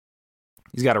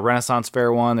 He's got a Renaissance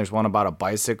Fair one. There's one about a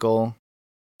bicycle.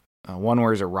 One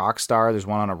where he's a rock star. There's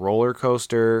one on a roller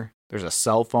coaster. There's a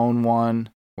cell phone one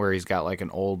where he's got like an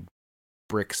old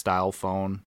brick style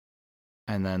phone.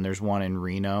 And then there's one in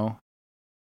Reno.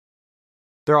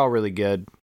 They're all really good.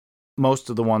 Most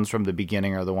of the ones from the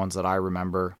beginning are the ones that I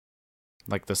remember.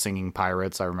 Like the Singing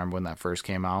Pirates. I remember when that first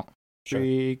came out. Sure.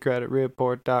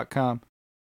 FreeCreditReport.com.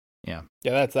 Yeah.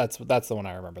 Yeah, that's the one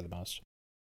I remember the most.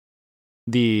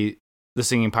 The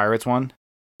Singing Pirates one?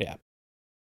 Yeah.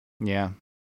 Yeah.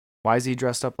 Why is he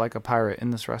dressed up like a pirate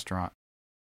in this restaurant?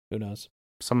 Who knows?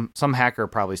 Some hacker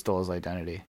probably stole his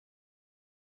identity.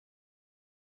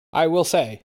 I will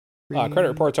say, credit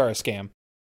reports are a scam.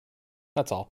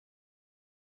 That's all.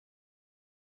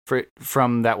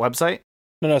 From that website?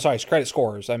 No, sorry. It's credit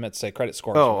scores. I meant to say credit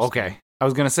scores. Oh, okay. I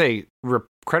was going to say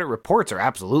credit reports are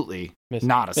absolutely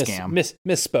not a scam.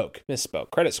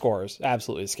 Misspoke. Credit scores,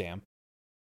 absolutely a scam.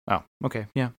 Oh, okay.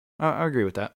 Yeah, I agree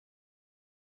with that.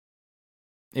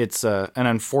 It's an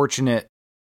unfortunate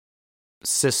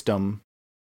system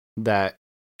that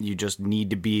you just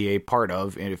need to be a part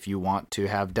of if you want to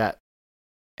have debt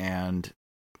and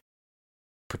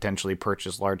potentially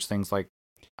purchase large things like,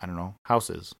 I don't know,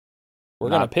 houses. We're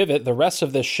going to pivot the rest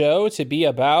of the show to be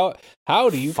about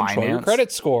how do you control your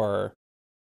credit score.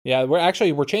 Yeah,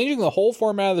 we're changing the whole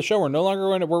format of the show.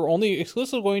 We're only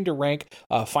exclusively going to rank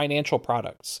financial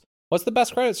products. What's the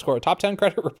best credit score? Top 10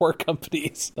 credit report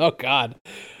companies. Oh God.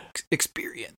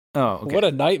 Experian. Oh, okay. What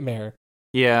a nightmare.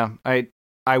 Yeah,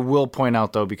 I will point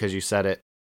out though, because you said it,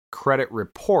 credit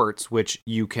reports, which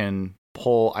you can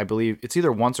pull, I believe it's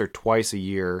either once or twice a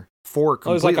year for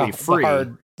completely free.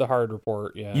 The hard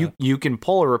report, yeah. You can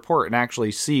pull a report and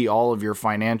actually see all of your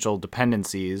financial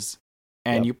dependencies,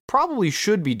 and you probably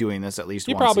should be doing this at least once a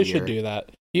year. You probably should do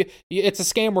that. It's a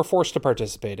scam we're forced to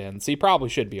participate in, so you probably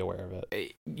should be aware of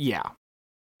it. Yeah.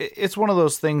 It's one of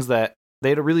those things that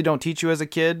they really don't teach you as a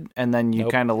kid, and then you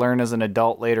kind of learn as an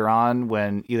adult later on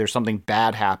when either something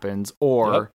bad happens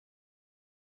or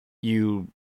you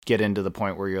get into the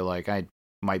point where you're like, I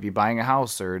might be buying a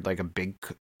house or like a big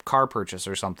car purchase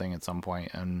or something at some point,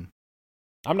 and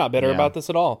I'm not bitter about this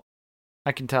at all.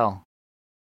 I can tell.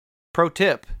 Pro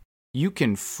tip, you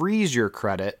can freeze your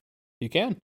credit. You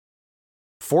can.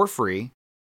 For free,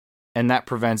 and that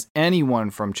prevents anyone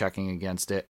from checking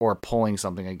against it or pulling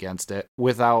something against it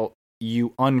without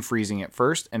you unfreezing it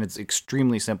first, and it's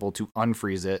extremely simple to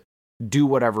unfreeze it, do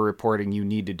whatever reporting you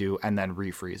need to do, and then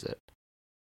refreeze it.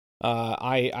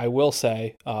 I will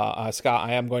say, Scott,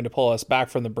 I am going to pull us back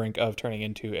from the brink of turning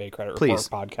into a credit report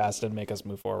podcast and make us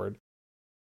move forward.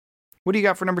 What do you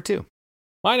got for number 2?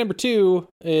 My number 2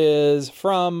 is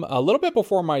from a little bit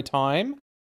before my time.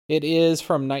 It is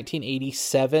from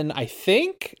 1987, I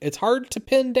think. It's hard to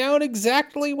pin down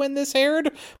exactly when this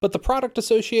aired, but the product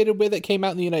associated with it came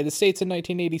out in the United States in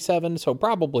 1987, so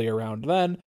probably around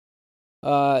then.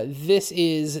 This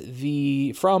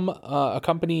is from a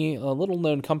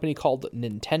little-known company called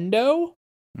Nintendo.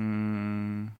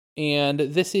 And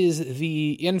this is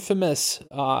the infamous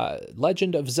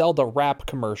Legend of Zelda rap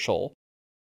commercial.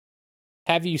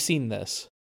 Have you seen this?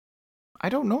 I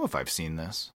don't know if I've seen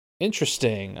this.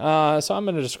 Interesting. So I'm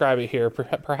going to describe it here.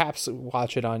 Perhaps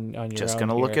watch it on your own. Just going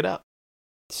to look it up.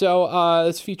 So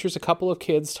this features a couple of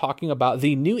kids talking about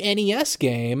the new NES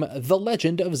game, The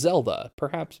Legend of Zelda.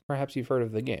 Perhaps you've heard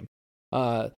of the game.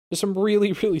 There's some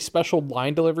really, really special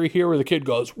line delivery here where the kid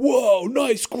goes, "Whoa,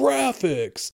 nice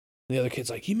graphics!" And the other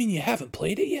kid's like, "You mean you haven't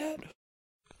played it yet?"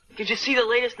 Did you see the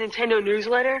latest Nintendo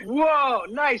newsletter? Whoa,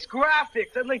 nice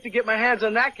graphics. I'd like to get my hands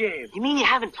on that game. You mean you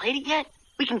haven't played it yet?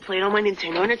 We can play it on my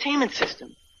Nintendo Entertainment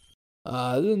System.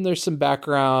 Then there's some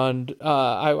background.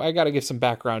 I got to give some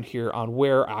background here on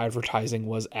where advertising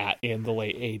was at in the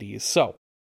late 80s. So,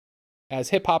 as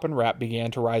hip-hop and rap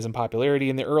began to rise in popularity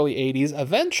in the early 80s,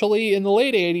 eventually in the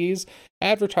late 80s,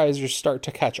 advertisers start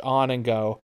to catch on and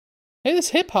go, "Hey, this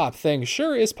hip-hop thing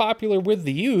sure is popular with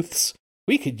the youths.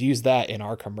 We could use that in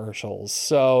our commercials."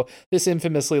 So this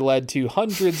infamously led to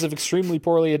hundreds of extremely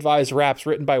poorly advised raps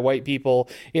written by white people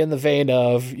in the vein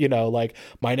of, like,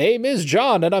 "My name is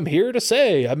John and I'm here to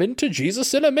say I'm into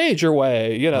Jesus in a major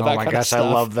way." That kind of stuff. Oh my gosh, I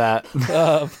love that.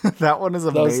 That one is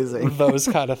amazing. Those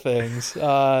kind of things.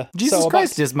 Jesus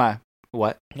Christ is my...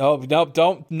 What? No,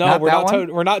 don't. No,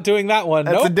 we're not doing that one.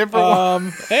 That's a different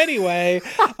one. Anyway,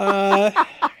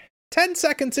 10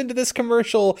 seconds into this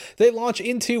commercial, they launch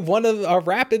into one of a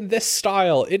rap in this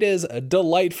style. It is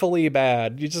delightfully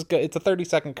bad. You just go, it's a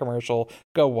 30-second commercial.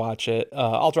 Go watch it.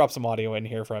 I'll drop some audio in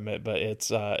here from it, but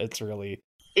it's really...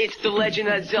 It's the Legend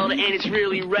of Zelda, and it's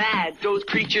really rad. Those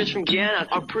creatures from Ganon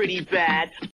are pretty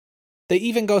bad. They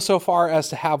even go so far as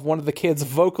to have one of the kids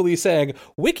vocally saying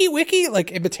 "wiki wiki," like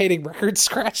imitating record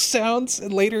scratch sounds,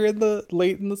 and late in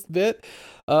this bit,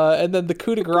 and then the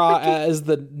coup de grace as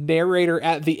the narrator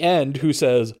at the end, who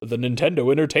says, "The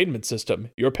Nintendo Entertainment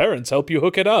System. Your parents help you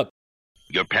hook it up."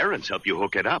 Your parents help you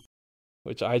hook it up.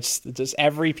 Which I just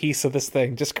every piece of this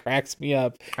thing just cracks me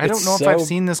up. I don't know if I've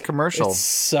seen this commercial. It's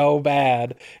so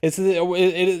bad. This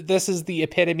is the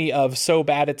epitome of so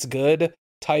bad it's good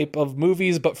type of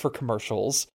movies, but for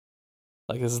commercials.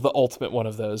 Like, this is the ultimate one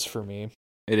of those for me.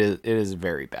 It is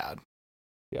very bad.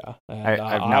 Yeah, and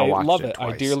I've now watched love it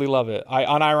twice. I dearly love it. I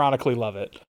unironically love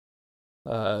it.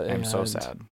 I'm so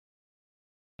sad.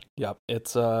 Yep,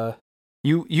 it's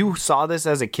You saw this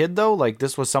as a kid though? Like,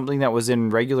 this was something that was in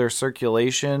regular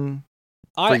circulation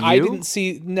for you? I didn't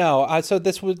see, no. So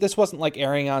this wasn't like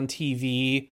airing on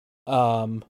TV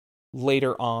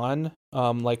later on,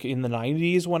 like in the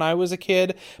 90s when I was a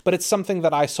kid, but it's something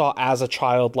that I saw as a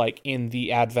child, like in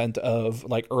the advent of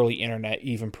like early internet,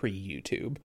 even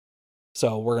pre-YouTube.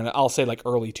 So I'll say like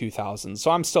early 2000s.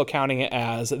 So I'm still counting it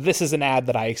as this is an ad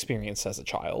that I experienced as a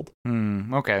child.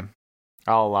 Okay.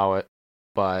 I'll allow it,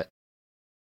 but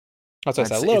as I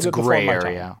said, a little bit before my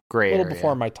time. Gray a little area.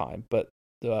 before my time, but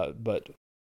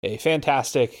a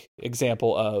fantastic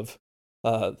example of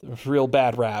real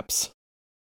bad raps.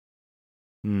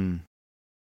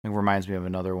 It reminds me of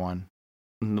another one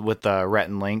with Rhett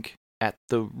and Link at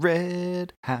the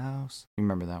Red House. You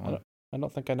remember that one? I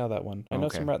don't think I know that one. I know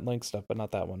some Rhett and Link stuff, but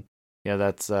not that one. Yeah,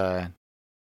 that's a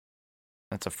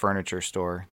furniture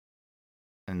store,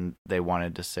 and they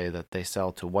wanted to say that they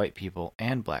sell to white people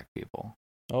and black people.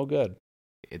 Oh, good.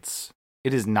 It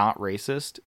is not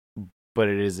racist, but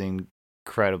it is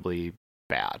incredibly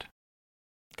bad.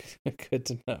 Good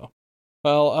to know.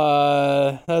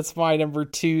 Well, that's my number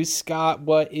 2. Scott,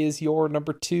 what is your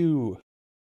number 2?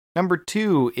 Number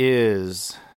 2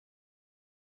 is,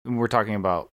 we're talking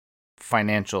about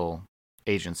financial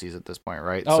agencies at this point,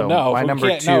 right? Oh, so no. My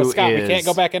number 2 no, Scott, is we can't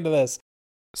go back into this.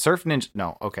 Surf Ninja.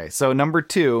 No, okay. So number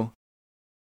 2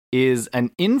 is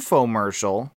an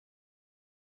infomercial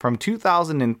from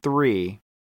 2003,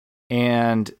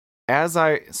 and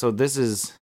this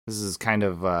is kind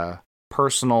of a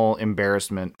personal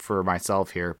embarrassment for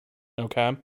myself here.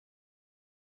 Okay.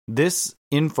 This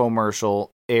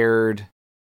infomercial aired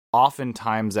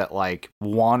oftentimes at like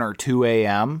 1 or 2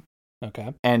 a.m.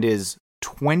 Okay. And is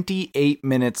 28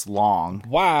 minutes long.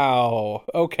 Wow.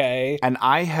 Okay. And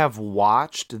I have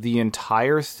watched the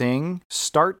entire thing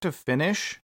start to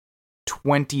finish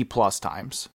 20 plus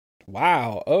times.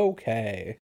 Wow.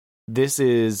 Okay. This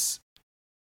is,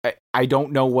 I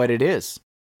don't know what it is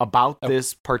about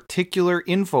this particular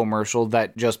infomercial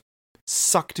that just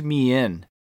sucked me in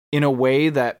a way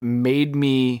that made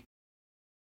me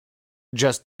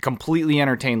just completely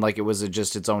entertained, like it was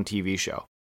just its own TV show.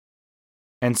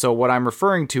 And so what I'm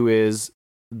referring to is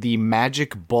the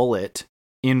Magic Bullet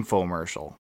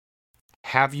infomercial.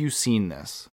 Have you seen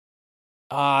this?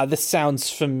 This sounds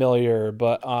familiar,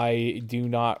 but I do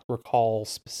not recall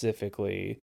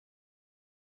specifically.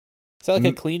 Is that like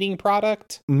a cleaning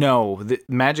product? No, the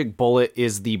Magic Bullet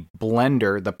is the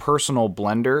blender, the personal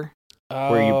blender,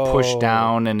 where you push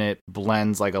down and it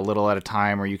blends like a little at a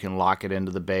time, or you can lock it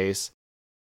into the base.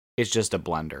 It's just a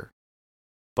blender.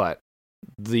 But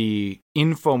the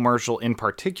infomercial in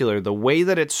particular, the way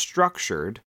that it's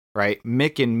structured, right?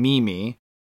 Mick and Mimi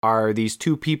are these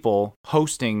two people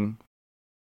hosting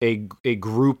a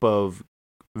group of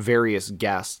various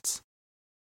guests,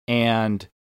 and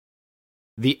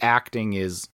the acting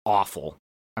is awful.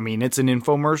 I mean, it's an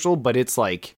infomercial, but it's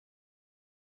like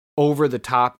over the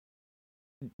top,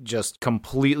 just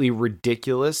completely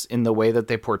ridiculous in the way that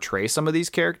they portray some of these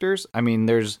characters. I mean,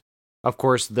 there's, of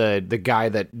course, the guy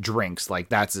that drinks, like,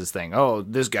 that's his thing. Oh,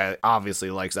 this guy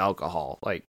obviously likes alcohol.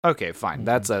 Like, okay, fine.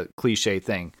 That's a cliche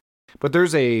thing. But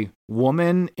there's a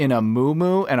woman in a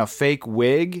muumuu and a fake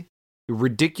wig,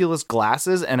 ridiculous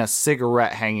glasses, and a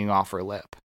cigarette hanging off her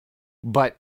lip.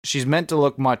 But she's meant to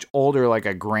look much older, like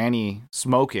a granny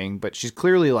smoking, but she's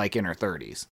clearly like in her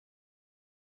 30s.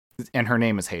 And her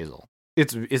name is Hazel.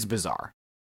 It's bizarre.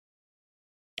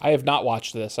 I have not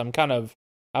watched this. I'm kind of,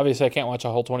 obviously I can't watch a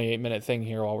whole 28-minute thing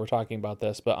here while we're talking about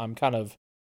this, but I'm kind of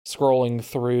scrubbing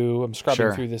through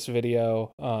this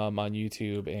video on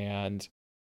YouTube, and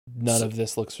none of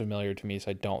this looks familiar to me,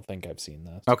 so I don't think I've seen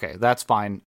this. Okay, that's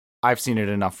fine. I've seen it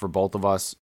enough for both of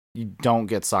us. You don't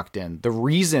get sucked in. The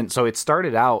reason, so it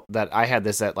started out that I had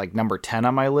this at like number 10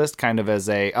 on my list, kind of as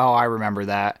a, oh, I remember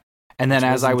that. And then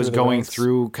as I was going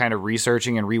through kind of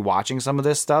researching and rewatching some of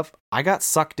this stuff, I got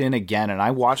sucked in again, and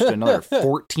I watched another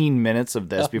 14 minutes of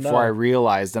this before I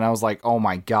realized, and I was like, oh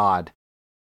my God.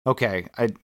 Okay,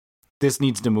 this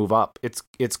needs to move up.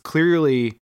 It's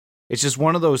clearly, it's just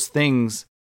one of those things.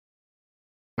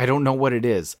 I don't know what it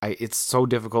is. It's so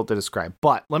difficult to describe.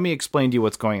 But let me explain to you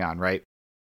what's going on, right?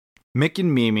 Mick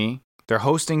and Mimi, they're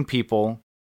hosting people,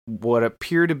 what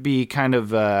appear to be kind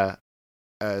of a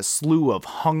slew of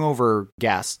hungover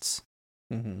guests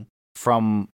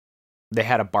from, they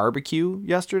had a barbecue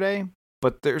yesterday,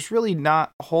 but there's really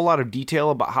not a whole lot of detail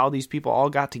about how these people all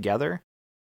got together.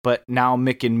 But now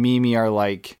Mick and Mimi are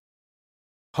like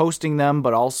hosting them,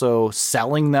 but also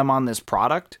selling them on this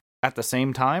product at the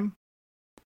same time.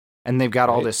 And they've got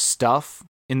all this stuff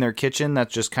in their kitchen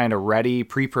that's just kind of ready,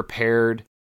 pre-prepared.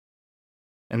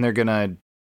 And they're going to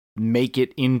make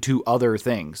it into other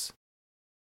things.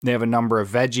 They have a number of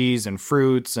veggies and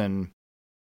fruits and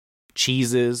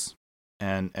cheeses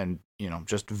and you know,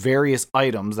 just various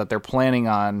items that they're planning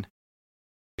on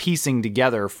piecing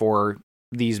together for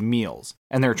these meals.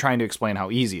 And they're trying to explain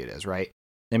how easy it is, right?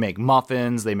 They make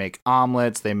muffins, they make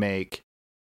omelets, they make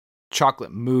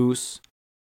chocolate mousse,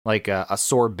 like a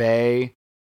sorbet.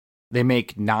 They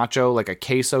make nacho, like a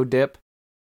queso dip.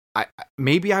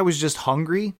 Maybe I was just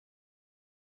hungry.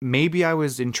 Maybe I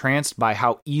was entranced by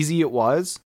how easy it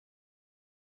was.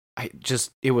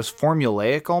 It was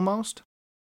formulaic almost.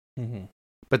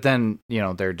 But then, you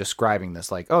know, they're describing this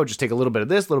like, oh, just take a little bit of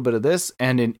this,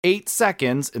 and in 8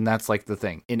 seconds, and that's like the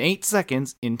thing, in 8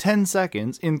 seconds, in 10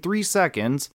 seconds, in 3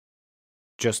 seconds,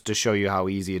 just to show you how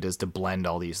easy it is to blend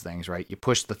all these things, right? You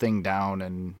push the thing down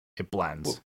and it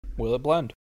blends. Will it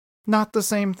blend? Not the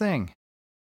same thing.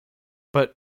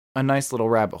 But a nice little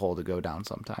rabbit hole to go down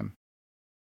sometime.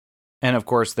 And of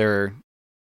course, they're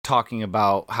talking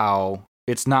about how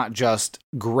it's not just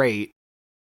great.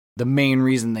 The main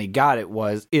reason they got it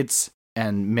was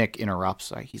and Mick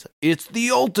interrupts. He's like, it's the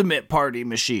ultimate party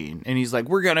machine. And he's like,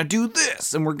 we're going to do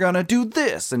this and we're going to do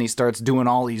this. And he starts doing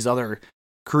all these other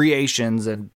creations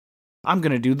and I'm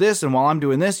going to do this. And while I'm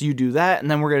doing this, you do that. And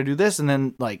then we're going to do this. And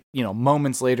then like, you know,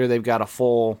 moments later, they've got a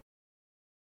full,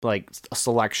 like a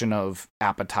selection of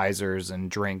appetizers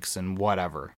and drinks and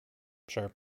whatever.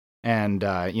 Sure. And,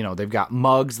 you know, they've got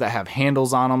mugs that have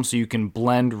handles on them so you can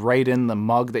blend right in the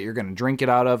mug that you're going to drink it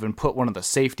out of and put one of the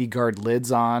safety guard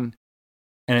lids on.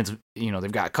 And it's, you know,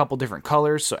 they've got a couple different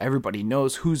colors so everybody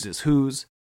knows whose is whose.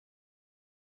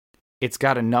 It's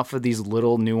got enough of these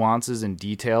little nuances and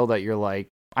detail that you're like,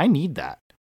 I need that.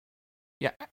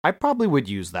 Yeah, I probably would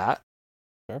use that.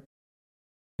 Sure.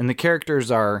 And the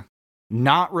characters are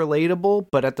not relatable,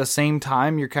 but at the same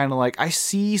time, you're kind of like, I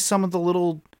see some of the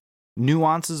little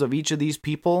nuances of each of these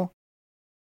people,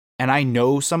 and I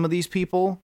know some of these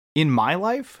people in my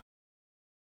life,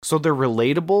 so they're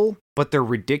relatable, but they're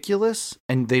ridiculous,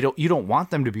 and you don't want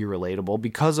them to be relatable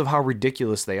because of how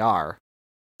ridiculous they are.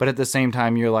 But at the same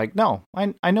time, you're like, no,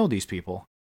 I know these people.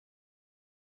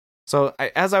 So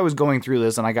as I was going through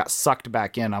this and I got sucked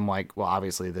back in, I'm like, well,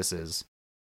 obviously this is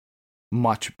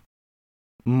much,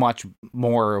 much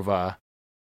more of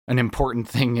an important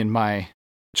thing in my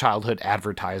childhood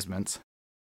advertisements.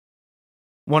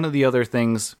 One of the other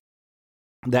things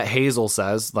that Hazel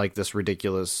says, like this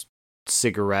ridiculous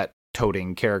cigarette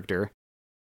toting character,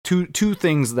 two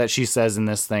things that she says in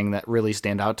this thing that really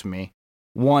stand out to me.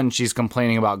 One, she's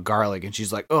complaining about garlic and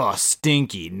she's like, oh,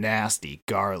 stinky, nasty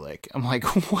garlic. I'm like,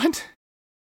 what?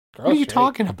 Gross, what are you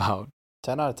talking about?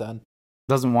 10 out of 10.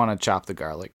 Doesn't want to chop the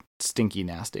garlic. Stinky,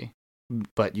 nasty.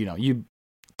 But, you know,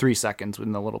 3 seconds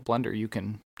in the little blender, you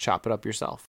can chop it up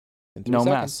yourself. No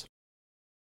mess.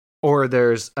 Or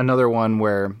there's another one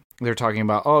where they're talking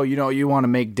about, oh, you know, you want to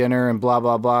make dinner and blah,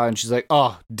 blah, blah. And she's like,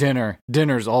 oh,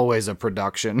 dinner's always a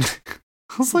production.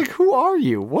 I was like, who are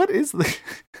you? What is this?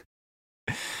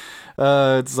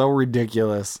 It's so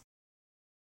ridiculous.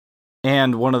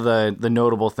 And one of the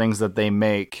notable things that they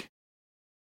make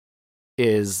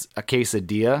is a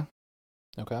quesadilla.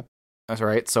 Okay. That's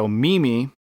right. So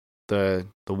Mimi, the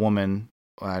woman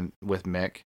with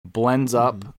Mick, blends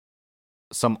up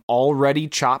some already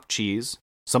chopped cheese,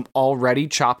 some already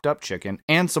chopped up chicken,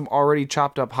 and some already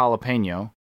chopped up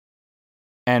jalapeno,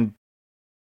 and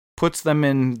puts them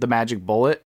in the magic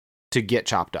bullet to get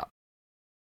chopped up.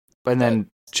 And then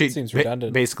seems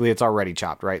redundant. Basically, it's already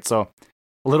chopped, right? So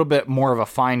a little bit more of a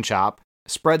fine chop,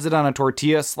 spreads it on a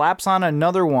tortilla, slaps on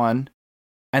another one,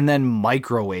 and then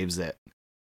microwaves it.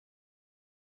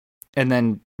 And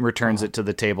then returns it to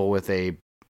the table with a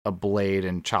a blade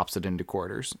and chops it into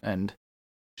quarters. And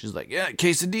she's like, yeah,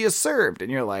 quesadilla served.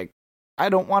 And you're like, I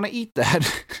don't want to eat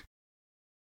that.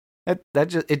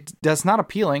 That's not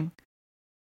appealing.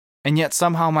 And yet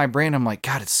somehow my brain, I'm like,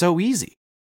 God, it's so easy.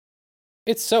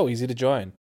 It's so easy to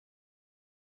join.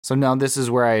 So now this is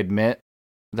where I admit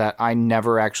that I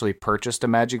never actually purchased a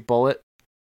Magic Bullet.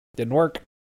 Didn't work.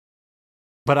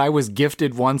 But I was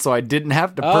gifted one, so I didn't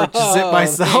have to purchase it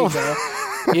myself.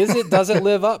 Does it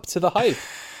live up to the hype?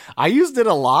 I used it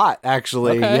a lot,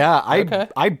 actually. Okay, Yeah, okay.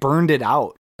 I burned it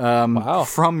out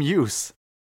from use.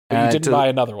 But you didn't buy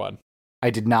another one. I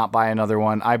did not buy another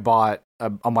one. I bought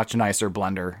a much nicer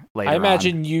blender later I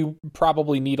imagine you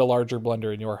probably need a larger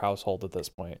blender in your household at this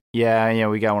point. Yeah,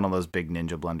 we got one of those big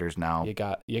Ninja blenders now.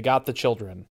 You got the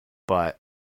children. But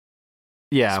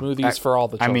yeah, smoothies for all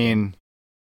the children. I mean,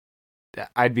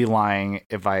 I'd be lying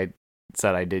if I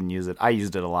said I didn't use it. I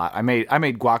used it a lot. I made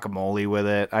guacamole with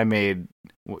it. I made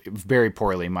very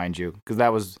poorly, mind you,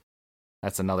 because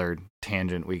that's another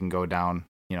tangent we can go down.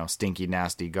 Stinky,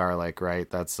 nasty garlic, right?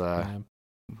 That's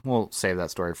we'll save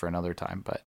that story for another time.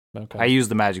 But okay. I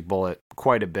used the Magic Bullet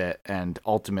quite a bit, and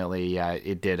ultimately,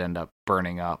 it did end up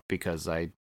burning up because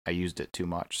I used it too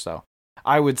much. So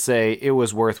I would say it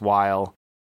was worthwhile.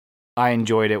 I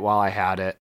enjoyed it while I had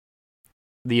it.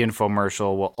 The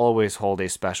infomercial will always hold a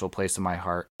special place in my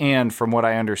heart. And from what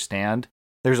I understand,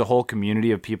 there's a whole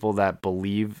community of people that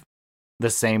believe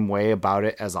the same way about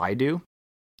it as I do.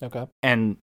 Okay.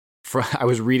 And I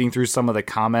was reading through some of the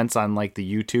comments on like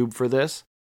the YouTube for this,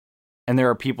 and there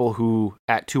are people who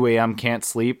at 2 a.m. can't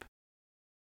sleep,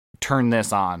 turn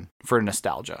this on for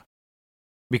nostalgia.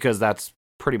 Because that's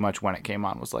pretty much when it came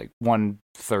on, was like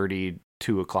 1:30,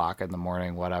 2 o'clock in the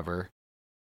morning, whatever.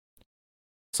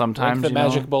 Sometimes the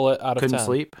Magic Bullet out of 10. Couldn't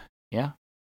sleep. Yeah.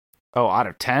 Oh, out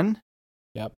of 10?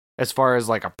 Yep. As far as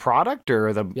like a product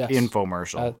or the Yes.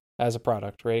 infomercial? As a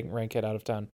product, rank it out of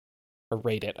 10. Or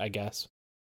rate it, I guess.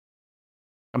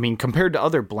 I mean, compared to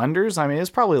other blenders, it's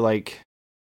probably like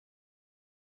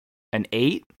an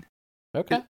 8.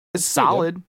 Okay. It's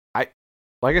solid.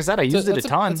 Like I said, I used it a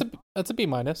ton. That's a B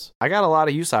minus. I got a lot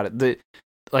of use out of it.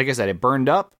 Like I said, it burned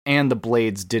up and the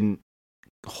blades didn't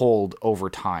hold over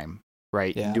time.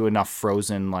 Right, Yeah. You do enough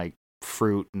frozen like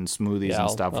fruit and smoothies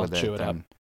and stuff I'll with chew it. it up. Then.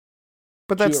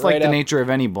 But that's it like right the up. nature of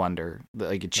any blender,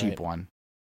 like a cheap Right. one.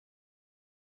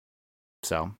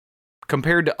 So,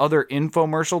 compared to other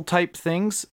infomercial type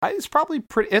things, it's probably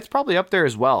up there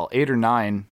as well, 8 or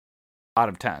 9 out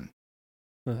of 10.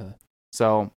 Uh-huh.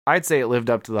 So I'd say it lived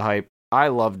up to the hype. I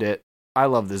loved it. I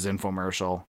love this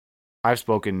infomercial. I've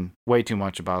spoken way too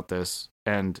much about this,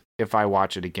 and if I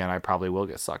watch it again, I probably will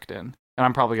get sucked in. And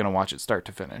I'm probably going to watch it start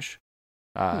to finish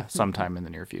sometime in the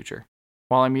near future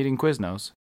while I'm eating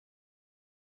Quiznos.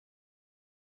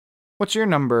 What's your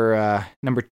number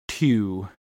 2?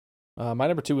 My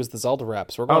number 2 is the Zelda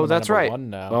wraps. We're going to that's number right. 1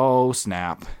 now. Oh,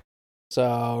 snap.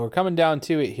 So we're coming down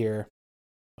to it here.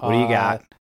 What do you got?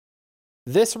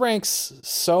 This ranks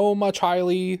so much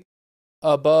highly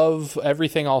above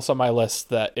everything else on my list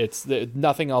that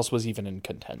nothing else was even in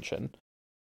contention.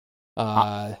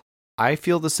 I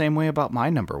feel the same way about my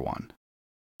number 1.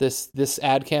 This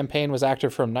ad campaign was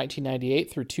active from 1998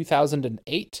 through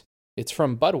 2008. It's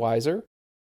from Budweiser.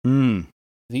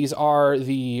 These are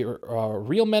the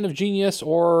Real Men of Genius,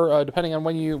 or depending on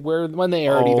when they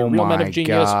aired, either Real Men of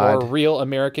Genius or Real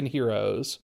American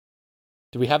Heroes.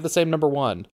 Do we have the same number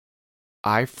 1?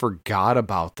 I forgot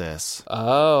about this.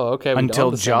 Oh, okay.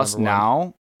 Until just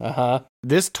now. Uh-huh.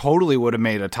 This totally would have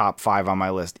made a top 5 on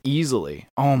my list easily.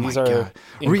 Oh my God.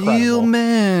 Incredible. Real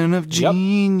Men of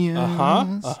Genius.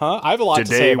 I have a lot to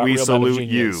say Today about we Real Men of salute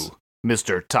Genius. you,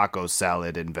 Mr. Taco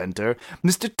Salad Inventor.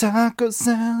 Mr. Taco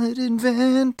Salad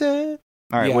Inventor.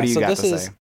 All right, what do you got to say? This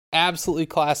is absolutely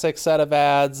classic set of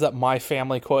ads that my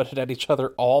family quoted at each other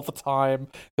all the time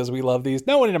because we love these.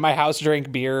 No one in my house drank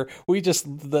beer. We just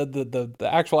the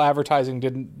actual advertising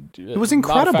didn't. It was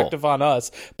incredible. Not effective on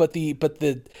us, but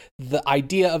the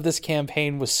idea of this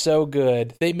campaign was so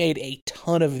good. They made a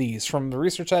ton of these. From the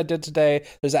research I did today,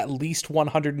 there's at least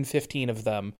 115 of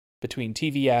them between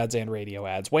TV ads and radio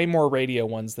ads. Way more radio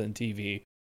ones than TV.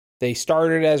 They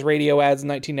started as radio ads in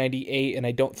 1998, and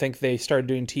I don't think they started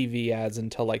doing TV ads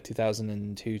until like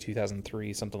 2002,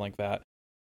 2003, something like that.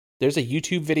 There's a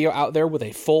YouTube video out there with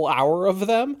a full hour of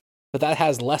them, but that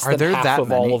has less than half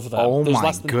of all of them. Oh There's my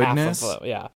less than goodness. half of them.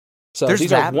 Yeah. So There's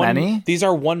that many? These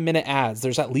are 1 minute ads.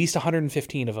 There's at least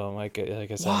 115 of them. Like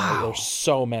I said, Wow. There's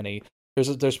so many.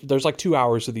 There's like 2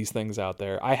 hours of these things out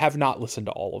there. I have not listened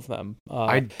to all of them.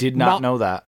 I did not know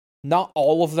that. Not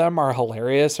all of them are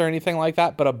hilarious or anything like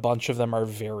that, but a bunch of them are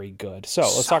very good. So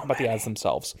let's talk about the ads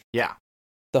themselves. Yeah.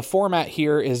 the format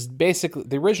here is basically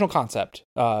the original concept,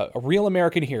 Real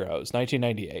American Heroes,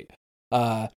 1998.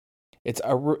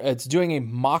 It's doing a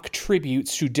mock tribute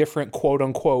to different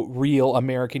quote-unquote real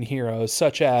American heroes,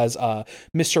 such as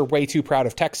Mr. Way Too Proud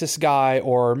of Texas guy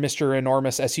or Mr.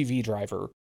 Enormous SUV driver.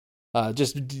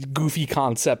 Just goofy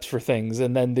concepts for things.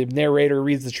 And then the narrator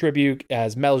reads the tribute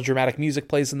as melodramatic music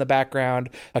plays in the background,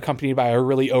 accompanied by a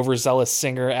really overzealous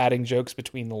singer adding jokes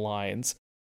between the lines.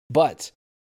 But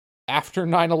after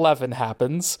 9/11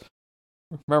 happens...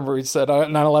 Remember, we said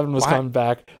 9/11 was coming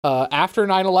back. After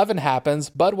 9/11 happens,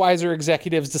 Budweiser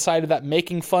executives decided that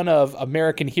making fun of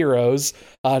American heroes,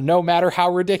 no matter how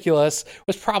ridiculous,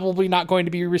 was probably not going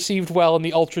to be received well in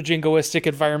the ultra-jingoistic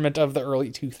environment of the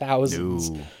early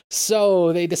 2000s. No.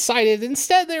 So they decided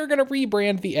instead they were going to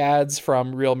rebrand the ads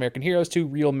from Real American Heroes to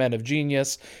Real Men of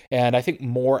Genius. And I think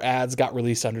more ads got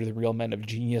released under the Real Men of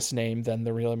Genius name than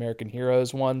the Real American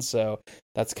Heroes one. So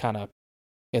that's kind of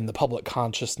in the public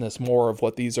consciousness more of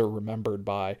what these are remembered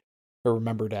by or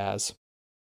remembered as.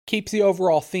 Keeps the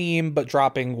overall theme, but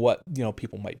dropping what,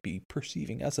 people might be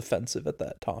perceiving as offensive at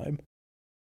that time.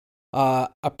 A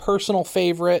personal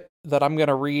favorite that I'm going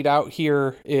to read out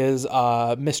here is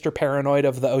Mr. Paranoid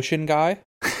of the Ocean Guy.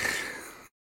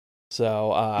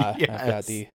 So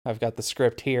Yes. I've got the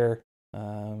script here.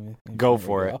 Go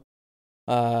for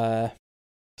it.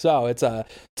 So it's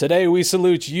today we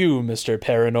salute you, Mr.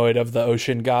 Paranoid of the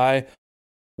Ocean Guy.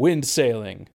 Wind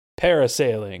sailing,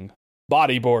 parasailing,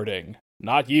 bodyboarding,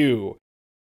 not you.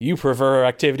 You prefer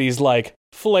activities like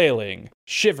flailing,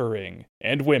 shivering,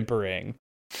 and whimpering.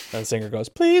 And the singer goes,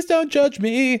 please don't judge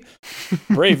me.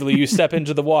 Bravely you step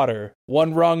into the water.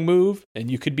 One wrong move,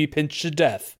 and you could be pinched to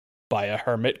death by a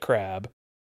hermit crab.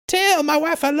 Tell my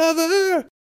wife I love her.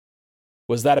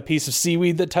 Was that a piece of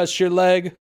seaweed that touched your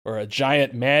leg? Or a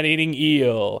giant man-eating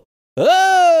eel?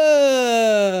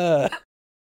 Ah!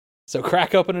 So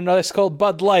crack open a nice cold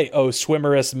Bud Light, oh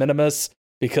swimmerus minimus,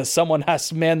 because someone has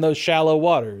to man those shallow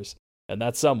waters, and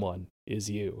that someone is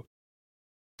you.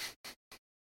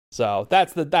 So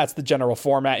that's the general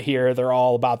format here. They're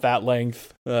all about that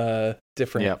length.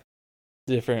 Different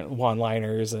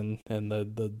one-liners and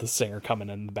the singer coming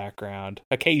in the background.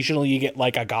 Occasionally you get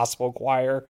like a gospel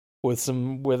choir with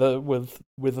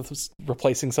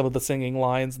replacing some of the singing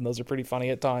lines, and those are pretty funny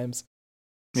at times.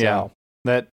 Yeah.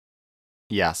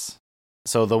 Yes.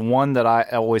 So the one that I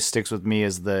always sticks with me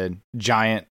is the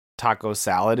giant taco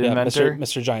salad inventor.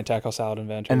 Mr. Giant Taco Salad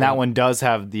Inventor. And that one does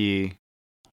have the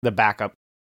backup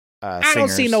singers. I don't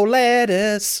see no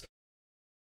lettuce.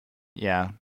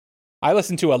 Yeah. I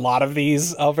listened to a lot of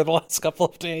these over the last couple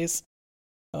of days.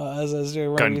 As I was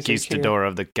doing Conquistador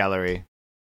of the gallery.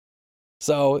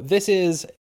 So this is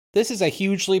a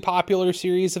hugely popular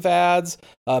series of ads,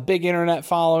 big internet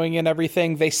following and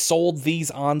everything. They sold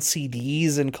these on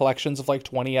CDs in collections of like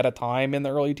 20 at a time in the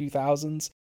early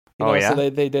 2000s. So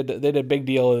they did a big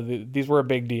deal. These were a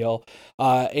big deal.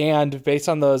 And based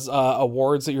on those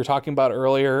awards that you were talking about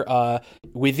earlier,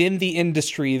 within the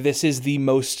industry, this is the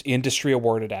most industry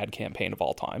awarded ad campaign of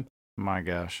all time. My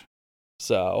gosh.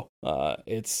 So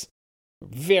it's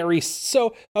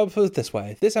I'll put it this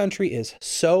way. This entry is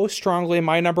so strongly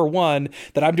my number one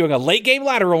that I'm doing a late game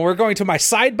lateral and we're going to my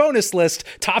side bonus list,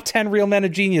 top 10 Real Men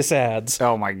of Genius ads.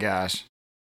 Oh my gosh.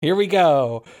 Here we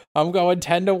go. I'm going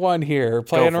 10-1 here,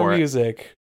 playing our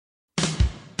music.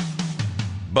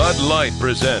 Bud Light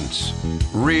presents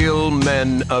Real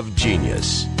Men of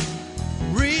Genius.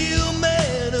 Real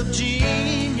Men of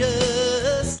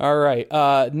Genius. All right.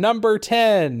 Number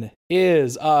 10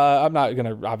 is, I'm not going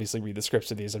to obviously read the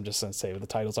scripts of these. I'm just going to say what the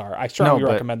titles are. I strongly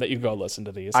recommend that you go listen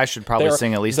to these. I should probably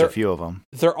sing at least a few of them.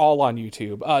 They're all on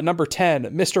YouTube. Number 10,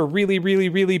 Mr. Really, Really,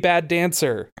 Really Bad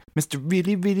Dancer. Mr.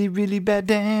 Really, Really, Really Bad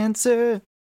Dancer.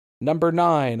 Number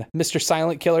 9, Mr.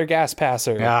 Silent Killer Gas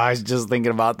Passer. Yeah, I was just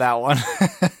thinking about that one.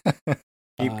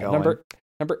 Keep going.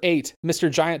 Number 8,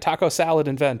 Mr. Giant Taco Salad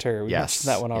Inventor. We mentioned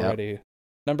that one already. Yep.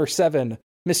 Number 7,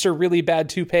 Mr. Really Bad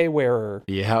Toupee Wearer.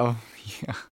 Yeah.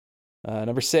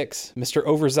 Number 6, Mr.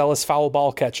 Overzealous Foul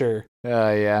Ball Catcher.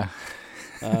 Yeah.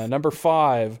 Number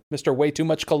 5, Mr. Way Too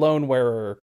Much Cologne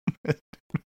Wearer.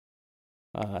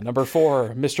 Number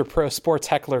 4, Mr. Pro Sports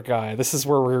Heckler Guy. This is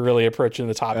where we're really approaching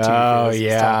the top 2. Oh,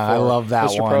 yeah. I love that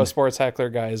Mr. one. Pro Sports Heckler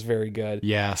Guy is very good.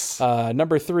 Yes.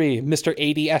 Number 3, Mr.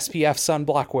 80 SPF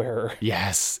Sunblock Wearer.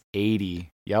 Yes. 80.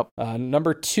 Yep.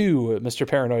 Number 2, Mr.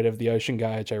 Paranoid of the Ocean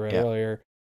Guy, which I read earlier.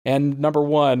 And number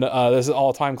 1, this is an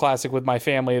all-time classic with my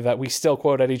family that we still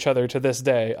quote at each other to this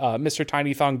day, Mr.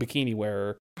 Tiny Thong Bikini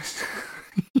Wearer.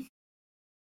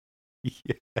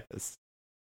 Yes.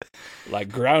 Like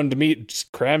ground meat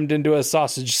crammed into a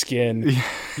sausage skin.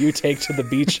 You take to the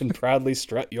beach and proudly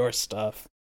strut your stuff.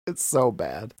 It's so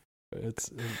bad. It's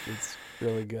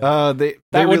really good.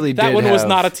 That one was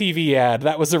not a TV ad.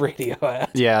 That was a radio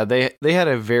ad. Yeah, they had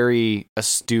a very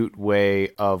astute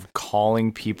way of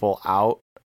calling people out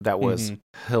that was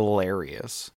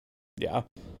hilarious. Yeah.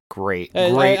 Great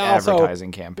Also,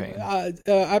 advertising campaign.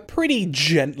 Pretty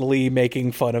gently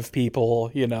making fun of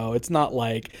people, you know. It's not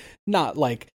like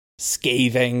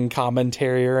scathing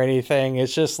commentary or anything.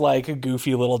 It's just like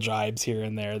goofy little jibes here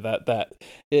and there that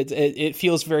it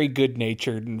feels very good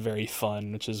natured and very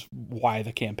fun, which is why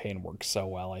the campaign works so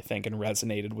well, I think, and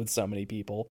resonated with so many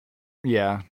people.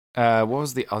 Yeah. What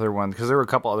was the other one? Because there were a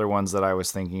couple other ones that I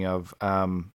was thinking of.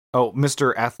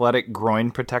 Mr. Athletic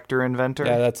Groin Protector Inventor.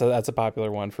 Yeah, that's a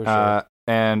popular one for sure.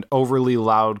 And Overly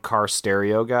Loud Car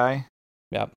Stereo Guy.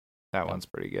 Yep. That one's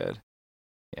pretty good.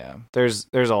 Yeah. There's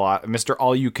a lot. Mr.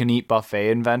 All You Can Eat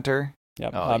Buffet Inventor.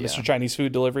 Yep. Mr. Chinese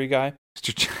Food Delivery Guy.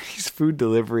 Mr. Chinese Food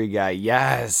Delivery Guy.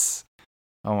 Yes.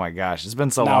 Oh my gosh. It's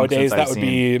been so Nowadays, long since I've that would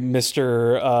be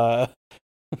Mr.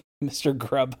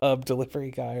 Grubhub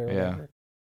Delivery Guy or whatever.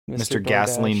 Mr.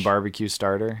 Gasoline Barbecue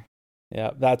Starter.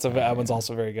 Yeah, that one's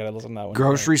also very good. I listened to that one.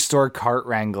 Grocery Store Cart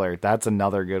Wrangler. That's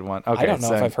another good one. Okay, I don't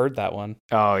know if I've heard that one.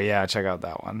 Oh yeah, check out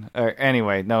that one.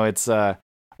 Anyway, no, it's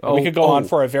we could go on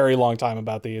for a very long time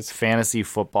about these. Fantasy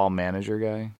Football Manager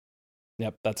Guy.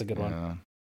 Yep, that's a good one.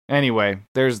 Anyway,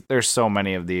 there's so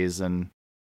many of these, and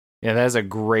yeah, that is a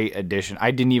great addition.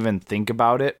 I didn't even think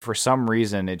about it. For some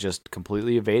reason, it just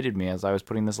completely evaded me as I was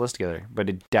putting this list together. But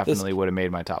it definitely would have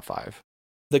made my top 5.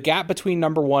 The gap between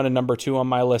number 1 and number 2 on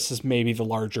my list is maybe the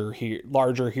larger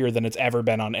here than it's ever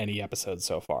been on any episode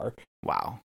so far.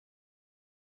 Wow.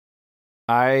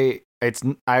 I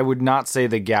would not say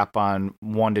the gap on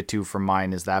 1 to 2 for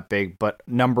mine is that big, but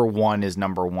number 1 is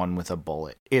number 1 with a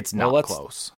bullet. It's not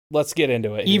close. Let's get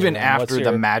into it. Even after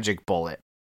the magic bullet.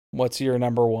 What's your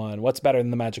number 1? What's better than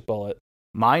the magic bullet?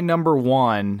 My number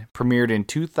 1 premiered in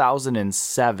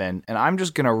 2007, and I'm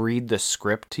just going to read the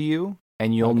script to you.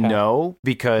 And you'll know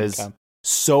because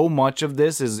so much of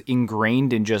this is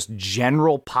ingrained in just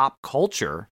general pop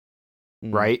culture,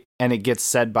 right? And it gets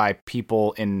said by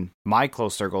people in my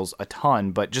close circles a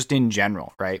ton, but just in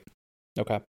general, right?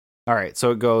 Okay. All right, so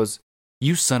it goes,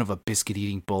 "You son of a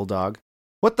biscuit-eating bulldog.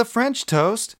 What the French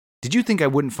toast? Did you think I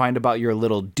wouldn't find about your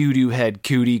little doo-doo head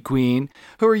cootie queen?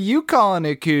 Who are you calling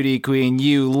a cootie queen,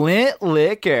 you lint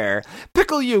licker?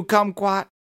 Pickle you, kumquat.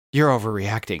 You're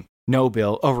overreacting. No,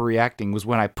 Bill, overreacting was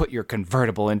when I put your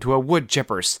convertible into a wood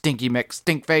chipper, stinky mix,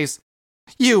 stink face.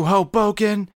 You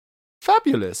Hoboken!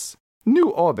 Fabulous! New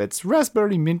Orbit's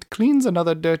raspberry mint cleans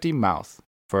another dirty mouth.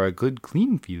 For a good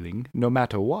clean feeling, no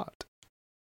matter what.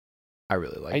 I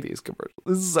really like these commercials.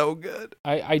 This is so good.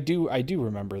 I do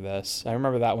remember this. I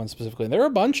remember that one specifically. There are a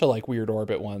bunch of like weird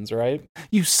Orbit ones, right?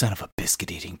 You son of a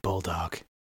biscuit-eating bulldog.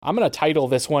 I'm going to title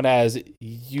this one as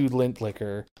You Lint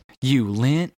Licker. You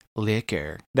lint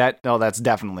licker. That's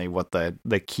definitely what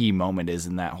the key moment is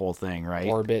in that whole thing, right?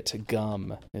 Orbit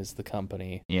Gum is the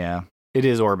company. Yeah, it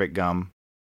is Orbit Gum.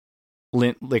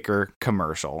 Lint licker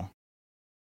commercial.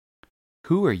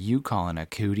 Who are you calling a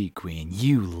cootie queen?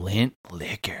 You lint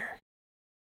licker.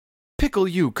 Pickle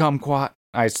you, kumquat.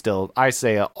 I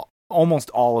say almost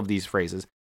all of these phrases.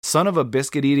 Son of a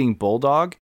biscuit-eating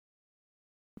bulldog.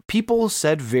 People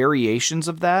said variations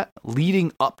of that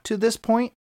leading up to this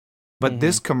point, but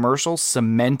this commercial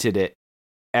cemented it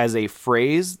as a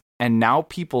phrase, and now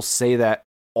people say that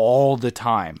all the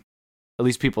time. At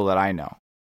least people that I know.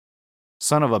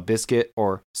 Son of a biscuit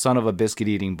or son of a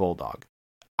biscuit-eating bulldog.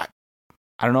 I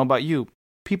don't know about you.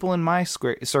 People in my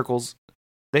circles,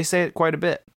 they say it quite a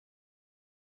bit.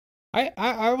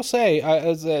 I will say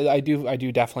I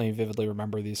do definitely vividly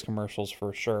remember these commercials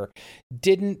for sure.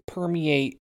 Didn't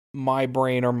permeate my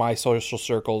brain or my social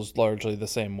circles largely the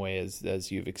same way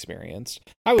as you've experienced.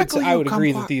 I would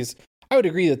agree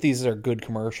that these are good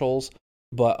commercials,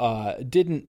 but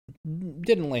didn't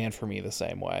land for me the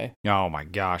same way. Oh my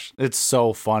gosh, it's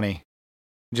so funny.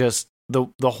 Just the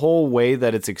whole way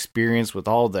that it's experienced with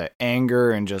all the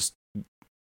anger and just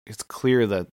it's clear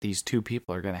that these two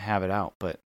people are going to have it out,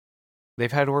 but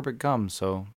they've had Orbit Gum,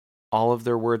 so all of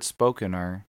their words spoken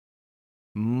are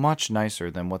much nicer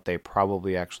than what they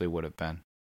probably actually would have been.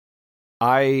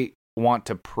 I want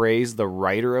to praise the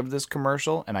writer of this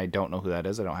commercial, and I don't know who that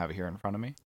is. I don't have it here in front of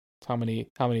me. How many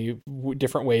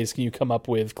different ways can you come up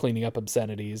with cleaning up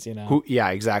obscenities, you know? Yeah,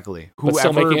 exactly. But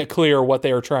still making it clear what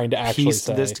they are trying to actually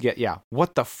say. This to get, yeah.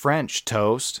 What the French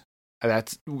toast?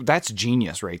 That's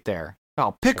genius right there.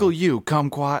 I'll pickle you,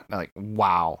 kumquat. Like,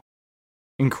 wow.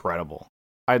 Incredible.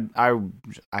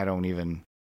 I don't even.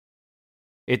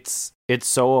 It's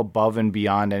so above and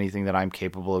beyond anything that I'm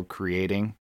capable of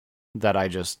creating that I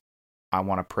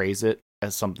want to praise it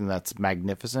as something that's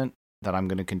magnificent that I'm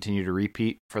going to continue to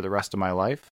repeat for the rest of my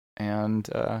life, and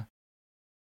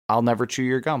I'll never chew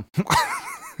your gum.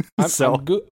 I've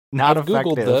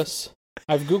Googled this.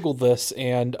 I've Googled this,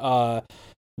 and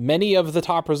many of the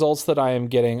top results that I am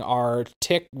getting are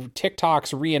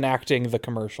TikToks reenacting the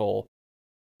commercial.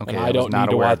 Okay, and I was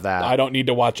not aware of that. I don't need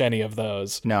to watch any of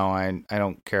those. No, I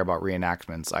don't care about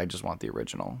reenactments. I just want the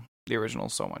original. The original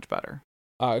is so much better.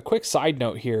 A quick side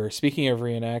note here. Speaking of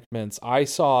reenactments, I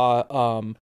saw.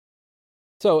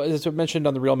 So as I mentioned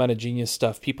on the Real Men of Genius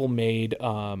stuff, people made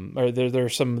or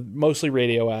there's some mostly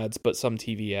radio ads, but some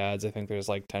TV ads. I think there's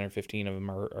like 10 or 15 of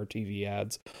them are TV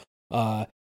ads.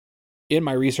 In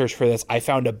my research for this, I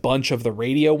found a bunch of the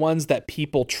radio ones that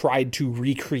people tried to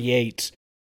recreate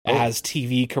as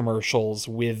TV commercials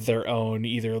with their own,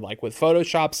 either like with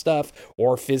Photoshop stuff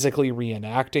or physically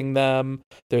reenacting them.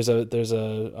 There's a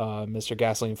Mr.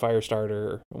 Gasoline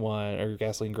Firestarter one, or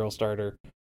Gasoline Girl Starter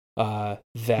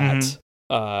that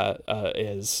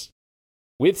is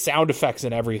with sound effects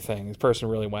and everything. This person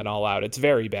really went all out. It's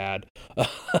very bad,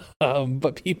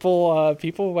 but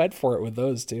people went for it with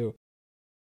those too.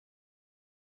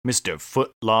 Mr.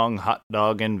 Footlong Hot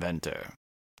Dog Inventor.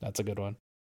 That's a good one.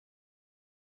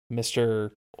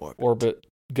 Mr. Orbit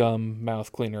Gum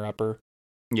Mouth Cleaner Upper.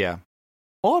 Yeah.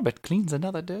 Orbit cleans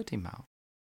another dirty mouth.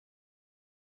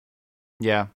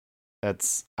 Yeah.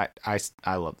 That's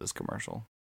I love this commercial.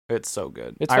 It's so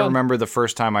good. I remember the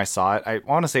first time I saw it. I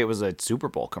want to say it was a Super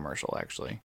Bowl commercial,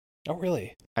 actually. Oh,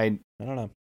 really? I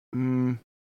don't know.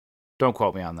 Don't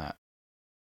quote me on that.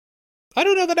 I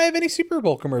don't know that I have any Super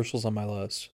Bowl commercials on my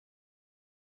list.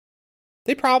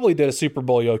 They probably did a Super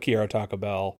Bowl Yo Quiero Taco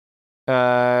Bell.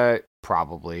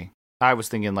 Probably. I was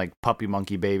thinking like Puppy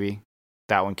Monkey Baby.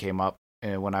 That one came up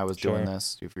when I was doing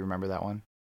this. If you remember that one,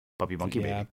 Puppy Monkey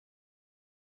Baby.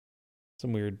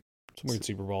 Some weird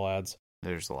Super Bowl ads.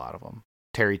 There's a lot of them.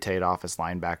 Terry Tate, Office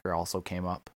Linebacker, also came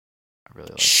up. I really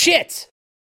like. Shit.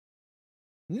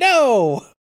 No.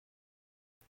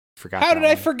 Forgot. How did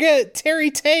I forget Terry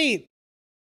Tate?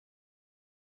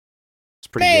 It's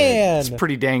pretty good. It's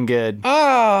pretty dang good.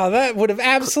 That would have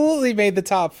absolutely made the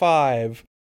top 5.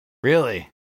 Really?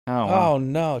 Oh, wow. Oh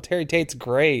no, Terry Tate's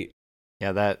great.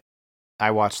 Yeah,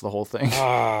 I watched the whole thing.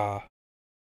 Well,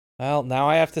 now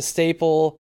I have to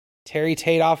staple Terry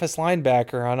Tate Office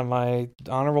Linebacker onto my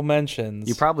honorable mentions.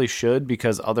 You probably should,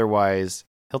 because otherwise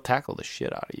he'll tackle the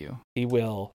shit out of you. He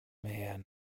will. Man.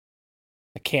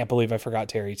 I can't believe I forgot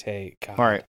Terry Tate. God. All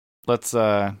right. Let's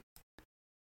call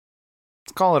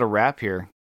it a wrap here.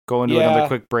 Go into another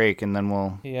quick break, and then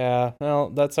we'll... Yeah, well,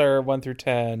 that's our 1 through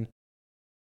 10.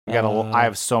 I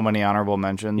have so many honorable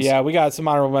mentions. Yeah, we got some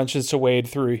honorable mentions to wade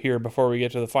through here before we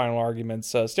get to the final arguments.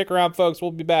 So stick around, folks.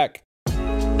 We'll be back.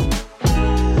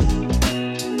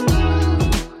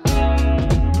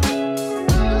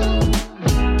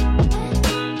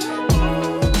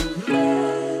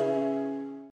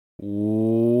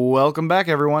 Welcome back,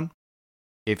 everyone.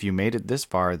 If you made it this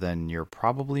far, then you're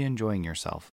probably enjoying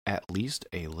yourself, at least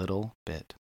a little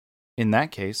bit. In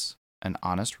that case, an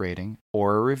honest rating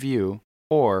or a review,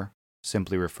 or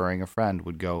simply referring a friend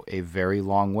would go a very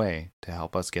long way to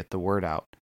help us get the word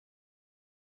out.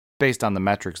 Based on the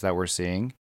metrics that we're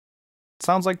seeing, it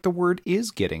sounds like the word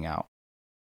is getting out.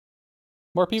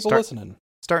 More people listening.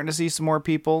 Starting to see some more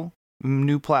people,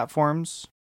 new platforms,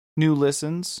 new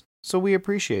listens, so we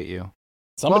appreciate you.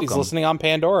 Somebody's listening on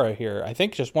Pandora here. I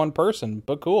think just one person,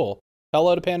 but cool.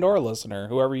 Hello to Pandora listener,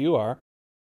 whoever you are.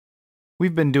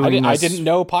 We've been doing I didn't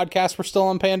know podcasts were still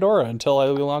on Pandora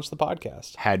until we launched the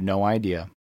podcast. Had no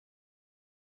idea.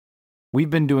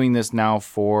 We've been doing this now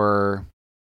for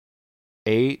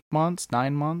 8 months,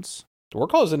 9 months. We're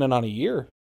closing in on a year.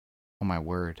 Oh, my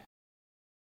word.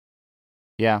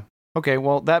 Yeah. Okay,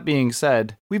 well, that being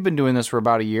said, we've been doing this for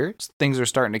about a year. Things are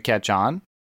starting to catch on.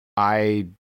 I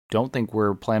don't think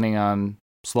we're planning on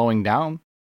slowing down.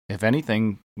 If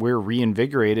anything, we're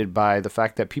reinvigorated by the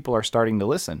fact that people are starting to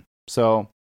listen. So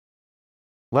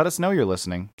let us know you're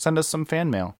listening. Send us some fan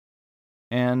mail.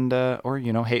 And, or,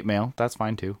 hate mail. That's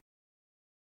fine too.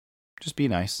 Just be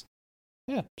nice.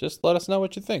 Yeah, just let us know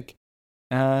what you think.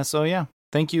 So yeah,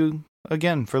 thank you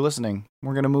again for listening.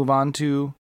 We're going to move on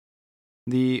to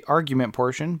the argument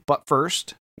portion. But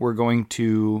first, we're going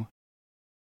to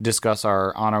discuss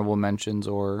our honorable mentions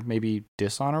or maybe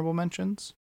dishonorable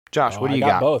mentions. Josh, what do you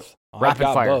got? Both. Rapid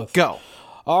fire. Both. Go.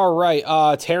 All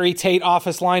right. Terry Tate,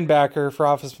 Office Linebacker for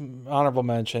Office honorable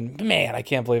mention. Man, I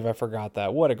can't believe I forgot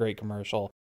that. What a great commercial.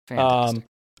 Fantastic.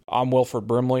 I'm Wilford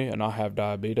Brimley, and I have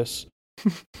diabetes.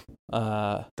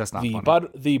 That's not the funny.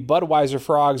 The Budweiser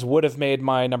Frogs would have made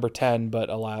my number 10, but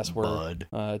alas,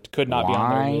 could not be on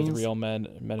there with Real Men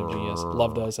of Genius.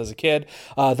 Loved those as a kid.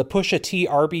 The Pusha T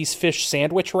Arby's fish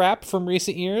sandwich wrap from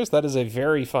recent years. That is a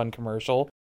very fun commercial.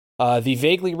 The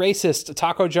vaguely racist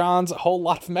Taco John's. A whole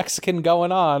lot of Mexican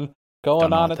going on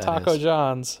at Taco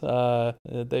John's.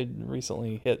 They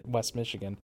recently hit West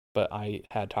Michigan, but I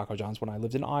had Taco John's when I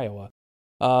lived in Iowa.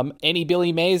 Any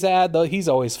Billy Mays ad, though, he's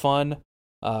always fun.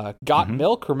 Got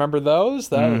Milk, remember those?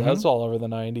 That was all over the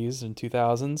 90s and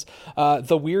 2000s.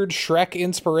 The weird Shrek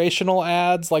inspirational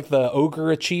ads, like the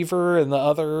Ogre Achiever and the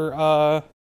other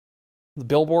the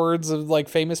billboards of like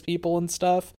famous people and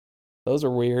stuff. Those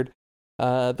are weird.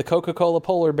 The Coca-Cola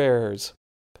Polar Bears.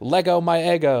 Lego My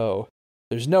Eggo.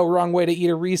 There's no wrong way to eat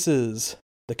a Reese's.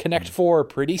 The Connect 4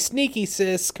 Pretty Sneaky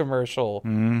Sis commercial.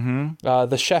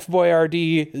 The Chef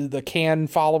Boyardee, the can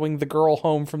following the girl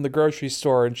home from the grocery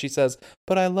store, and she says,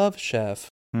 "But I love Chef."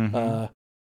 The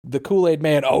Kool-Aid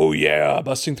Man, oh yeah,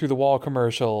 busting through the wall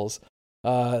commercials.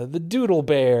 The Doodle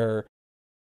Bear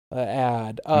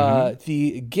ad.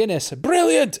 The Guinness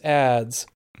Brilliant ads.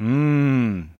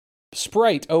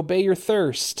 Sprite, Obey Your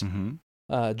Thirst.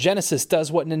 Genesis Does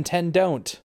What Nintendo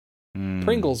Don't.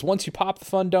 Pringles, Once You Pop, the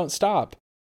Fun Don't Stop.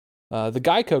 The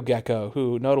Geico Gecko,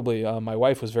 who notably my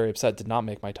wife was very upset did not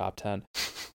make my top 10.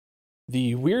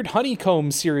 The Weird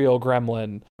Honeycomb Cereal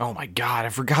Gremlin. Oh my god, I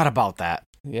forgot about that.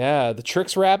 Yeah, the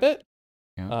Trix Rabbit.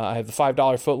 Yeah. I have the $5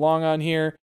 footlong on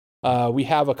here. We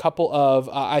have a couple of,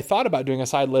 I thought about doing a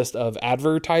side list of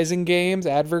advertising games,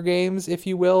 adver games, if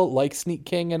you will, like Sneak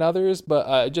King and others, but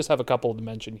I just have a couple to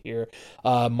mention here.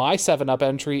 My 7-Up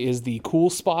entry is the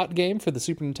Cool Spot game for the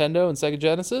Super Nintendo and Sega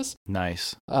Genesis.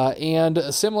 Nice. And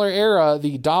a similar era,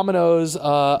 the Domino's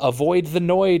Avoid the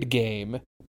Noid game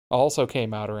also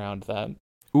came out around then.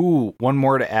 Ooh, one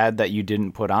more to add that you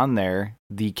didn't put on there.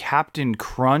 The Captain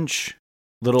Crunch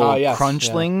little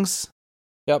Crunchlings.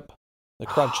 Yeah. Yep. The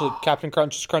Captain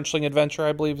Crunch's Crunchling Adventure,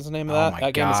 I believe is the name of that. Oh my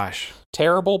that game gosh. is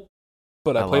terrible,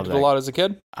 but I played it a lot as a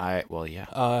kid.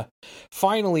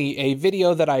 Finally, a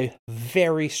video that I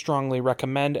very strongly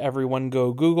recommend everyone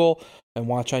go Google and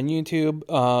watch on YouTube.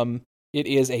 It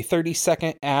is a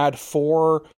 30-second ad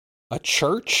for a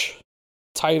church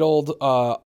titled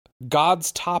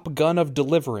God's Top Gun of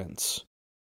Deliverance.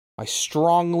 I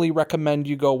strongly recommend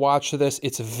you go watch this.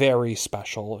 It's very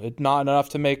special. It's not enough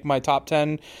to make my top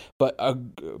 10, but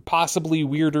possibly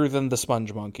weirder than the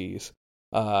Sponge Monkeys.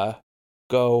 Go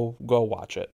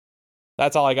watch it.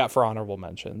 That's all I got for honorable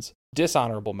mentions.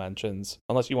 Dishonorable mentions,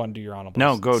 unless you want to do your honorable.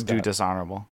 No, go do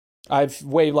dishonorable. I've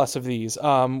way less of these.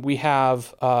 We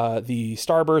have the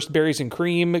Starburst Berries and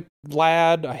Cream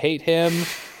lad. I hate him.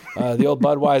 The old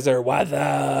Budweiser "What's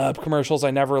up" commercials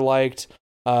I never liked.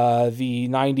 The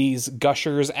 90s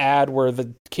Gushers ad where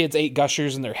the kids ate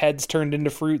Gushers and their heads turned into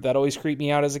fruit. That always creeped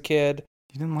me out as a kid.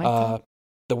 You didn't like that?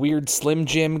 The weird Slim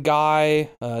Jim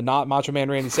guy, not Macho Man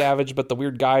Randy Savage, but the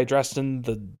weird guy dressed in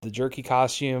the jerky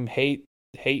costume. Hate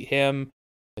him.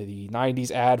 The 90s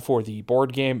ad for the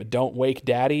board game Don't Wake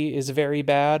Daddy is very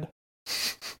bad.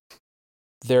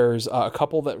 There's a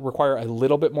couple that require a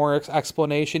little bit more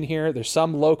explanation here. There's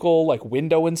some local like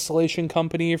window installation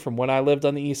company from when I lived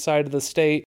on the east side of the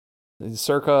state,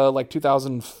 circa like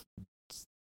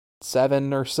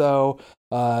 2007 or so,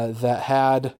 that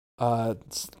had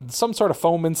some sort of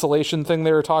foam insulation thing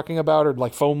they were talking about, or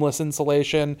like foamless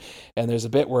insulation. And there's a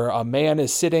bit where a man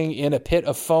is sitting in a pit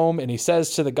of foam and he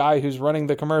says to the guy who's running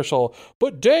the commercial,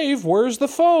 "But Dave, where's the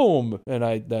foam?" And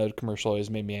that commercial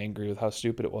always made me angry with how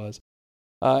stupid it was.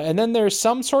 And then there's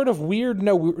some sort of weird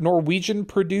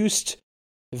Norwegian-produced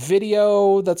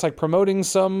video that's like promoting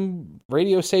some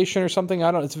radio station or something.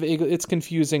 I don't know. It's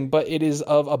confusing, but it is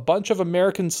of a bunch of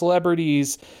American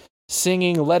celebrities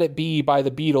singing "Let It Be" by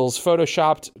the Beatles,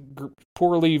 photoshopped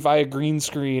poorly via green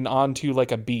screen onto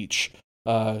like a beach.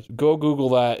 Go Google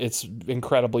that. It's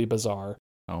incredibly bizarre.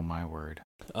 Oh, my word.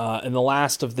 And the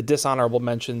last of the dishonorable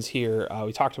mentions here,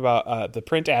 we talked about the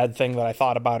print ad thing that I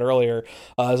thought about earlier.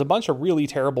 There's a bunch of really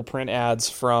terrible print ads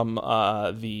from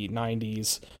the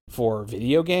 90s for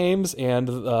video games, and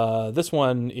this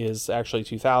one is actually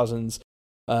 2000s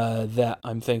that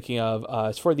I'm thinking of.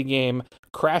 It's for the game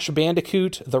Crash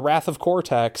Bandicoot: The Wrath of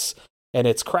Cortex, and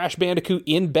it's Crash Bandicoot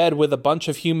in bed with a bunch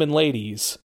of human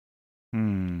ladies.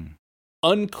 Unclear.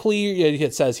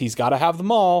 It says he's got to have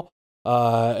them all.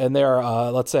 And they're,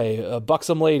 let's say,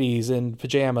 buxom ladies in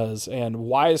pajamas. And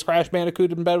why is Crash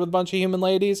Bandicoot in bed with a bunch of human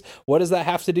ladies? What does that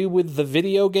have to do with the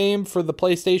video game for the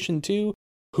PlayStation 2?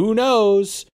 Who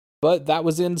knows? but that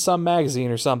was in some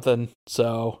magazine or something.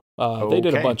 So they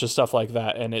did a Okay. bunch of stuff like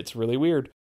that, and it's really weird.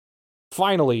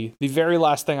 Finally, the very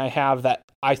last thing I have that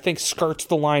I think skirts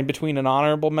the line between an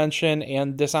honorable mention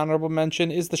and dishonorable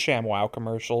mention is the ShamWow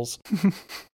commercials.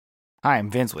 Hi, I'm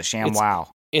Vince with ShamWow.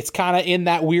 It's kind of in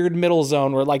that weird middle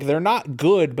zone where like they're not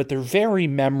good, but they're very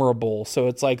memorable. So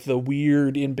it's like the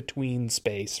weird in between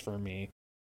space for me.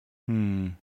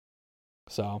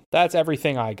 So that's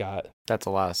everything I got. That's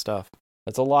a lot of stuff.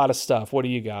 That's a lot of stuff. What do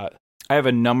you got? I have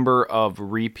a number of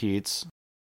repeats,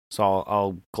 so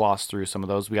I'll gloss through some of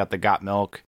those. We got the Got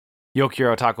Milk,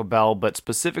 Yokiro Taco Bell, but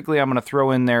specifically I'm going to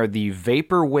throw in there the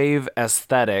Vaporwave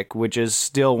aesthetic, which is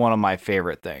still one of my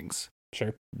favorite things.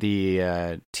 Sure.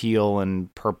 The teal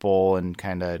and purple and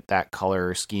kind of that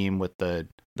color scheme with the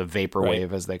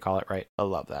Vaporwave, as they call it, right? I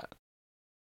love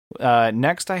that.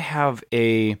 Next, I have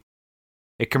a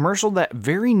commercial that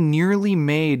very nearly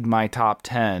made my top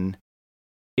 10.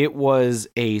 It was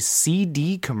a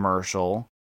CD commercial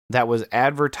that was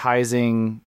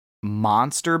advertising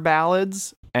monster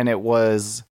ballads, and it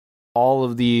was all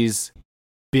of these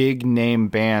big name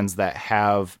bands that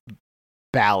have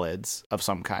ballads of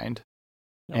some kind.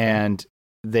 Okay. And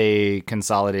they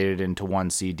consolidated into one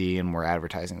CD and were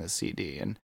advertising this CD.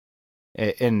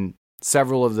 And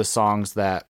several of the songs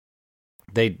that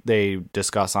they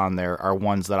discuss on there are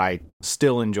ones that I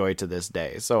still enjoy to this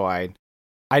day. So I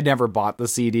never bought the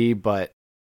CD, but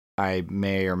I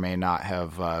may or may not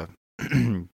have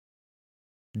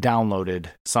downloaded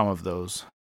some of those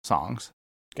songs.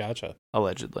 Gotcha.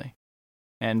 Allegedly.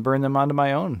 And burned them onto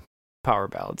my own power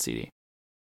ballad CD.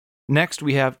 Next,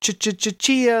 we have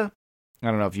Chia. I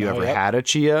don't know if you ever had a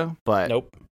Chia, but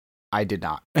nope, I did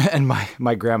not. And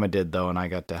my grandma did, though, and I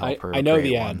got to help her. I know create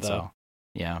the ad, one, though. So,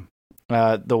 yeah.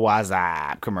 The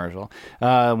WhatsApp commercial.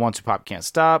 Once You Pop Can't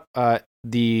Stop.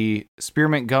 The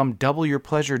Spearmint Gum, Double Your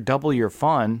Pleasure, Double Your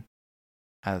Fun.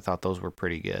 I thought those were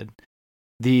pretty good.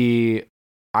 The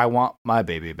I Want My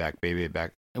Baby Back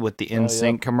with the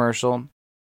NSYNC commercial.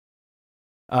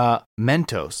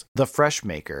 Mentos, the Fresh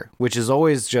Maker, which is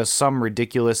always just some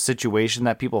ridiculous situation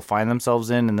that people find themselves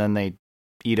in, and then they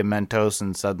eat a Mentos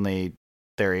and suddenly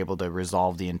they're able to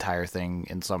resolve the entire thing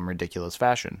in some ridiculous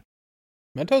fashion.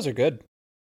 Mentos are good.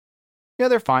 Yeah,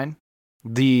 they're fine.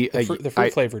 The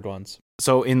fruit flavored ones.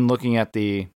 So in looking at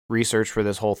the research for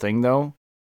this whole thing, though,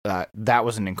 that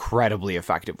was an incredibly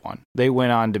effective one. They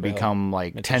went on to become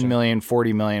like 10 million,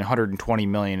 40 million, 120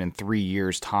 million in 3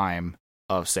 years' time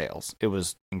of sales. It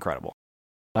was incredible.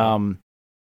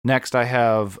 Next I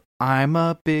have I'm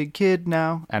a big kid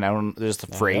now, and I don't just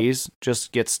the phrase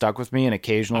just gets stuck with me, and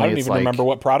occasionally I don't even remember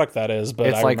what product that is, but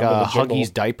it's I like remember a the jingle.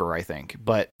 Huggies diaper, I think.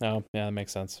 But oh yeah, that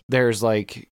makes sense. There's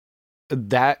like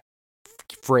that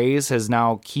phrase has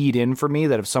now keyed in for me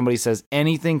that if somebody says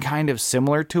anything kind of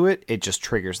similar to it, it just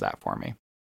triggers that for me.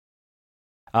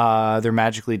 They're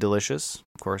magically delicious,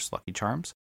 of course, Lucky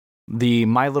Charms. The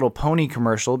My Little Pony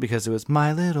commercial, because it was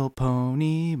My Little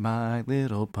Pony, My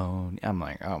Little Pony. I'm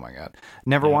like, oh my God.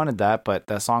 Never wanted that, but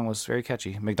that song was very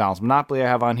catchy. McDonald's Monopoly I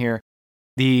have on here.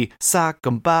 The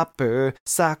Sock'em Bopper,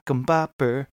 Sock'em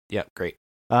Bopper. Yep, great.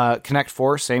 Connect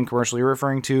 4, same commercial you're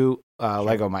referring to.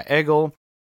 Lego My Eggle.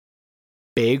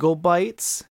 Bagel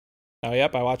Bites. Oh,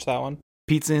 yep, I watched that one.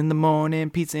 Pizza in the morning,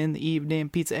 pizza in the evening,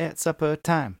 pizza at supper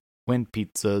time. When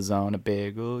pizza's on a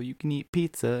bagel, you can eat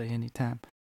pizza anytime.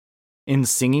 In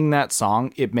singing that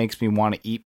song, it makes me want to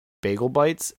eat bagel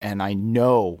bites, and I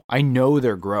know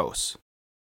they're gross,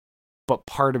 but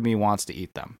part of me wants to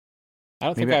eat them. I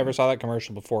don't think I ever saw that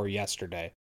commercial before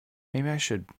yesterday. Maybe I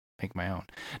should make my own.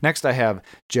 Next, I have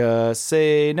Just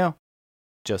Say No.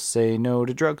 Just Say No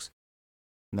to Drugs.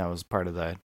 And that was part of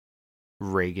the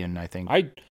Reagan, I think.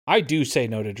 I do say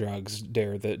no to drugs,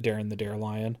 Darren the Dare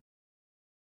Lion.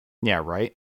 Yeah,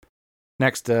 right?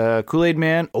 Next, Kool-Aid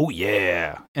Man. Oh,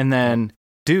 yeah. And then,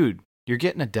 dude, you're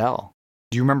getting Adele.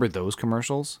 Do you remember those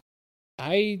commercials?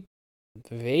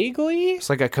 Vaguely? It's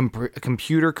like a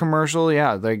computer commercial.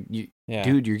 Yeah,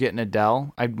 dude, you're getting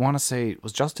Adele. I want to say,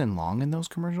 was Justin Long in those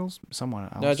commercials? Someone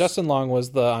else? No, Justin Long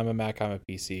was the I'm a Mac, I'm a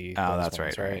PC. Oh, that's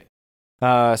right.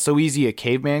 So Easy a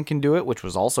Caveman Can Do It, which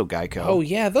was also Geico. Oh,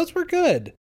 yeah, those were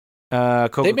good.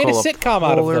 Coca-Cola they made a sitcom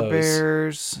out of those.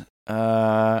 Bears.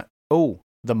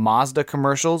 The Mazda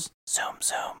commercials. Zoom,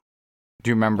 zoom. Do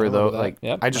you remember though? Like,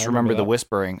 yep, I just remember the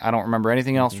whispering. I don't remember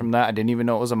anything else from that. I didn't even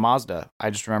know it was a Mazda.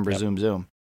 I just remember zoom, zoom.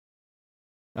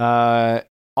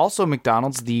 Also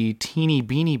McDonald's, the Teeny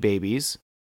Beanie Babies.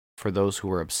 For those who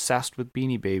were obsessed with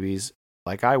Beanie Babies,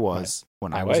 like I was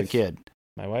when I was a kid.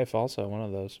 My wife also, one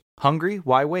of those. Hungry?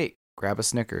 Why wait? Grab a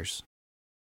Snickers.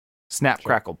 Snap,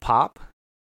 Crackle, Pop.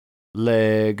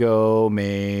 Lego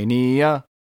Mania.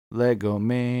 Lego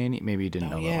Mania. Maybe you didn't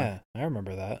know that yeah, I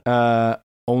remember that.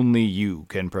 Only you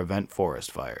can prevent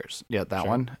forest fires. Yeah, that Sure.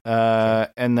 one.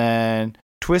 And then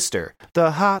Twister,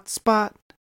 the hot spot.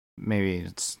 Maybe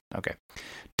it's okay.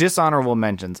 Dishonorable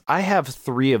mentions. I have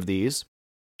 3 of these.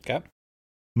 Okay.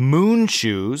 Moon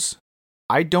shoes.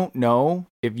 I don't know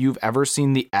if you've ever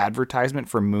seen the advertisement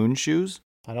for moon shoes.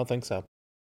 I don't think so.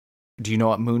 Do you know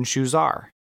what moon shoes are?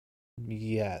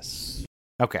 Yes.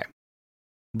 Okay.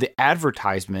 The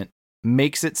advertisement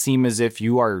makes it seem as if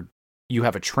you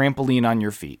have a trampoline on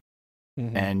your feet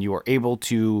Mhm. and you are able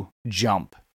to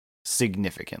jump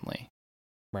significantly.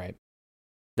 Right.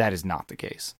 That is not the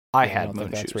case. I Yeah, I had don't moon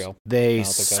think that's shoes. real. I They don't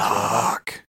think that's real at all.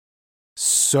 suck.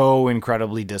 So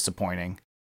incredibly disappointing.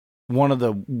 One of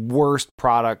the worst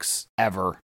products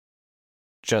ever.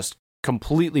 Just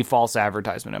completely false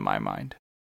advertisement in my mind.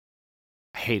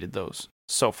 I hated those.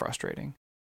 So frustrating.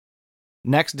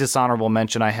 Next dishonorable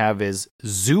mention I have is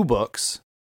Zoo Books.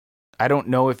 I don't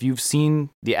know if you've seen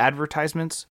the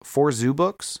advertisements for Zoo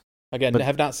Books. Again, But- I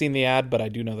have not seen the ad, but I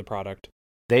do know the product.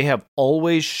 They have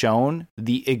always shown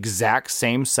the exact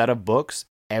same set of books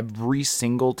every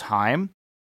single time.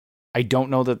 I don't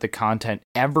know that the content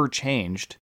ever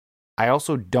changed. I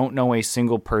also don't know a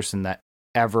single person that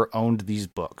ever owned these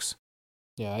books.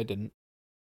 Yeah, I didn't.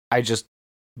 I just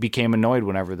became annoyed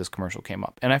whenever this commercial came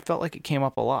up. And I felt like it came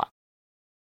up a lot.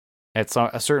 At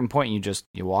a certain point,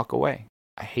 you walk away.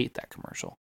 I hate that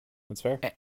commercial. That's fair.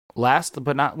 Last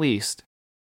but not least,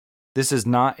 this is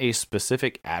not a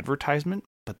specific advertisement,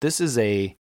 but this is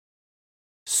a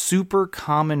super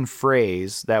common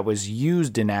phrase that was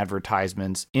used in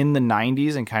advertisements in the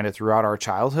 90s and kind of throughout our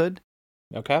childhood.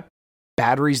 Okay.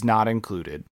 Batteries not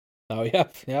included. Oh,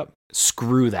 yep. Yep.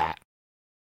 Screw that.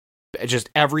 Just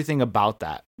everything about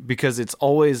that. Because it's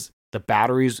always the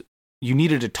batteries. You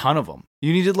needed a ton of them.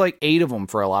 You needed like 8 of them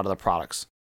for a lot of the products.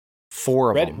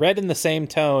 4 of them. Read in the same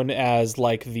tone as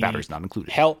like the Batteries not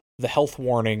included. the health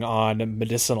warning on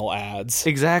medicinal ads.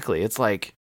 Exactly. It's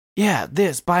like, yeah,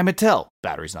 this by Mattel.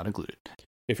 Batteries not included.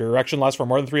 If your erection lasts for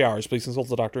more than 3 hours, please consult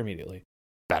the doctor immediately.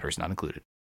 Batteries not included.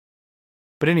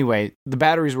 But anyway, the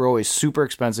batteries were always super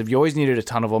expensive. You always needed a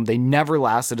ton of them. They never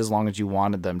lasted as long as you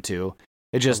wanted them to.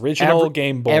 It just Original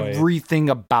Game Boy. Everything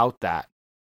about that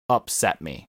upset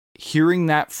me. Hearing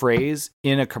that phrase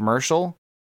in a commercial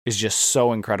is just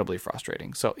so incredibly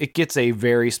frustrating. So it gets a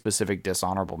very specific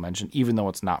dishonorable mention, even though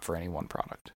it's not for any one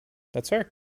product. That's fair.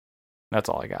 That's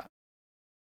all I got.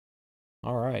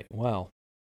 All right. Well,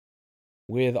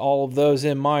 with all of those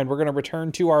in mind, we're going to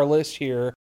return to our list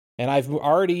here. And I've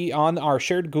already on our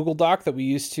shared Google Doc that we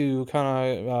used to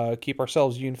kind of keep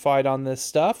ourselves unified on this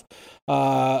stuff.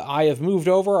 I have moved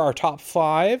over our top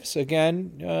 5s.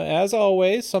 Again, as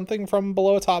always, something from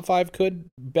below a top 5 could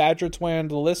badger its way onto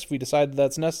the list if we decide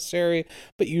that's necessary.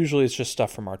 But usually it's just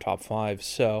stuff from our top 5.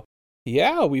 So,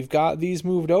 yeah, we've got these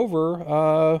moved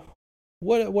over.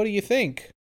 What do you think?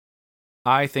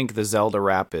 I think the Zelda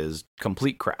rap is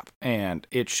complete crap, and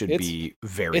it should be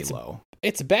very low.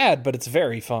 It's bad, but it's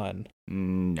very fun.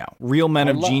 No. Real Men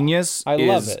of Genius I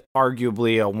love is it.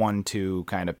 arguably a 1-2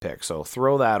 kind of pick, so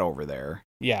throw that over there.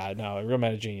 Yeah, no, Real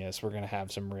Men of Genius. We're going to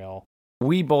have some real...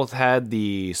 We both had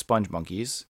the Sponge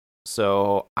Monkeys,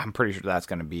 so I'm pretty sure that's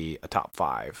going to be a top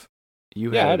 5.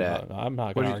 You had it at... I'm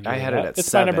not going to argue I with had that. it at It's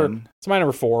 7. It's my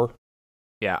number 4.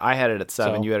 Yeah, I had it at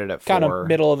 7. So, you had it at 4. Kind of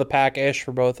middle of the pack-ish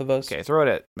for both of us. Okay, throw it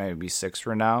at maybe 6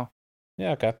 for now.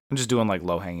 Yeah, okay. I'm just doing like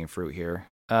low-hanging fruit here.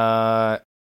 I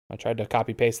tried to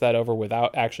copy-paste that over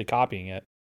without actually copying it.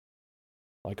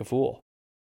 Like a fool.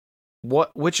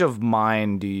 Which of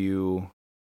mine do you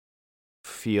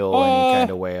feel any kind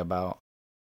of way about?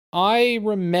 I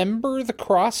remember the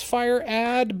Crossfire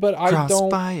ad, but I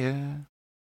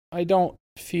don't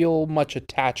feel much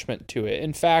attachment to it.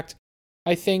 In fact,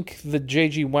 I think the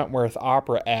J.G. Wentworth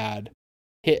opera ad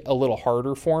hit a little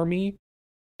harder for me,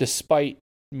 despite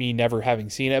me never having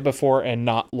seen it before and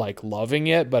not like loving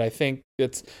it. But I think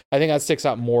that sticks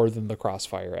out more than the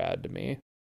Crossfire ad to me.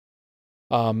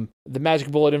 The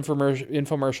Magic Bullet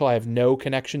infomercial I have no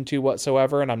connection to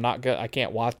whatsoever, and I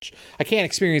can't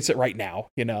experience it right now.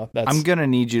 You know, I'm gonna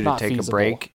need you to not take feasible. a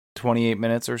break, 28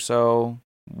 minutes or so,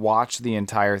 watch the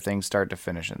entire thing start to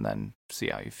finish, and then see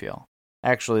how you feel.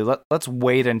 Actually, let's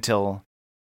wait until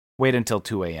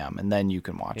 2 a.m. and then you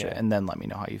can watch it, and then let me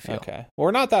know how you feel. Okay. Well,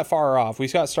 we're not that far off. We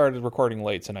got started recording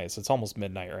late tonight, so it's almost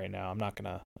midnight right now. I'm not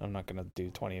gonna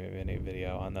do 20-minute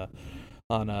video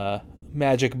on a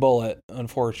Magic Bullet,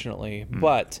 unfortunately.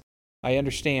 But I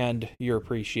understand your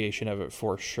appreciation of it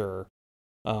for sure.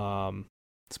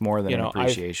 It's more than an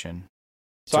appreciation.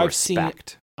 So it's a I've seen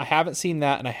respect. I haven't seen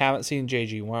that, and I haven't seen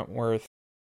J.G. Wentworth.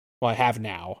 Well, I have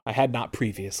now. I had not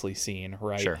previously seen,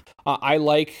 right? Sure. I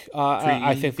like,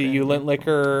 I think the Ulint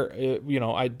Liquor,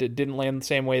 I didn't land the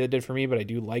same way that did for me, but I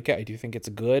do like it. I do think it's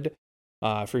good.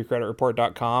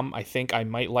 Freecreditreport.com. I think I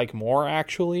might like more,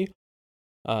 actually.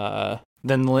 Then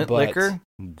Lint Liquor?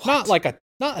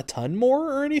 Not a ton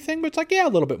more or anything, but it's like, yeah, a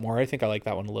little bit more. I think I like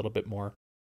that one a little bit more.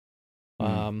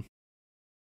 So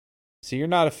you're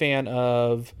not a fan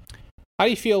of... How do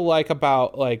you feel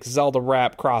about Zelda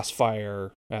Wrap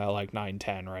Crossfire,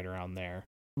 9-10, right around there?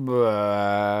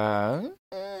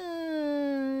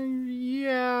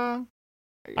 Yeah.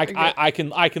 I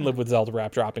can live with Zelda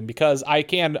Wrap dropping because I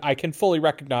can fully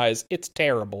recognize it's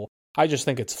terrible. I just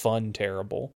think it's fun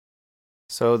terrible.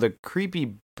 So the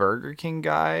creepy Burger King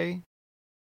guy,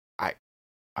 I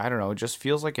don't know, just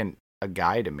feels like a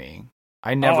guy to me.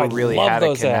 I never really had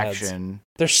a connection. Ads.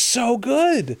 They're so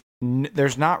good.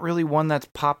 There's not really one that's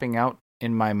popping out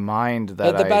in my mind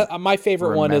that my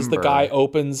favorite one is the guy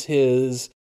opens his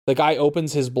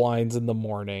blinds in the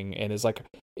morning and is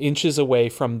inches away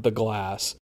from the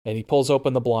glass, and he pulls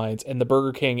open the blinds, and the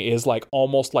Burger King is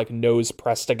almost nose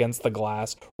pressed against the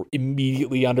glass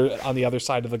immediately on the other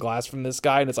side of the glass from this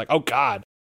guy, and it's oh God,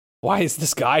 why is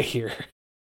this guy here?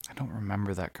 I don't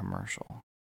remember that commercial.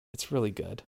 It's really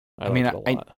good. I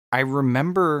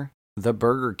remember the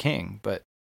Burger King, but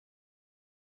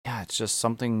yeah, it's just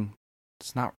something.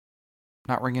 It's not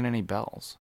ringing any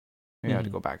bells. Maybe I have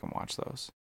to go back and watch those.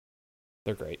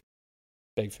 They're great.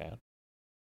 Big fan.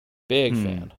 Big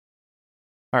fan.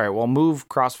 All right, well, move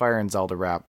Crossfire and Zelda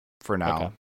Wrap for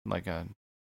now. Okay.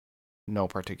 No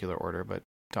particular order, but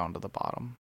down to the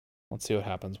bottom. Let's see what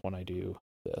happens when I do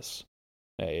this.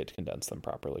 Hey, it condensed them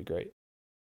properly. Great.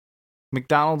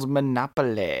 McDonald's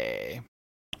Monopoly.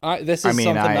 This is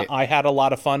something that I had a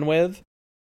lot of fun with.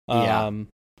 Yeah.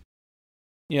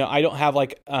 I don't have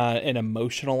an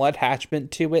emotional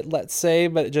attachment to it, let's say,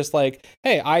 but just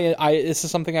hey, I this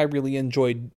is something I really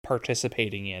enjoyed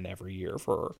participating in every year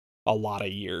for a lot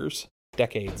of years,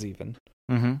 decades even.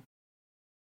 Mm-hmm.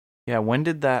 Yeah, when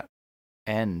did that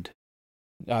end?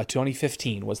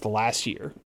 2015 was the last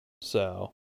year.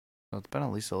 So it's been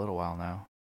at least a little while now.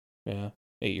 Yeah,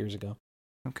 8 years ago.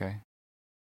 Okay.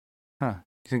 Huh.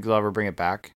 You think they'll ever bring it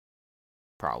back?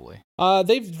 Probably.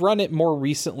 They've run it more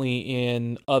recently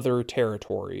in other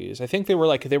territories. I think they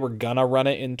were gonna run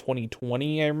it in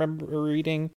 2020, I remember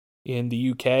reading, in the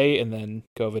UK, and then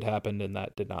COVID happened and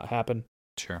that did not happen.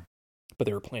 Sure. But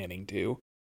they were planning to.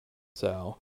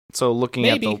 So looking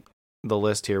at the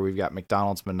list here, we've got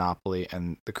McDonald's Monopoly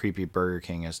and the creepy Burger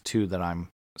King as two that I'm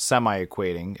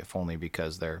semi-equating, if only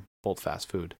because they're both fast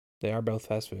food. They are both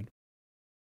fast food.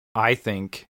 I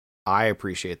think I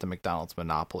appreciate the McDonald's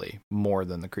Monopoly more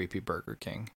than the creepy Burger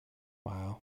King.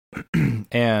 Wow.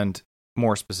 And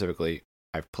more specifically,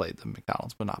 I've played the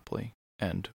McDonald's Monopoly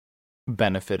and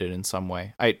benefited in some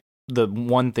way. The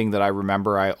one thing that I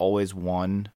remember I always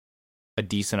won a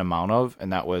decent amount of,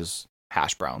 and that was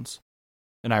hash browns.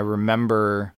 And I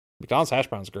remember McDonald's hash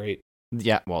browns great.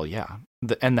 Yeah, well, yeah.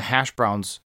 The hash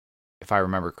browns, if I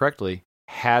remember correctly,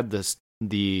 had the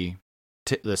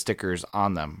stickers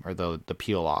on them, or the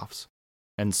peel offs.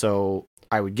 And so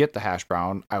I would get the hash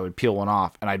brown, I would peel one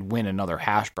off, and I'd win another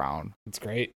hash brown. That's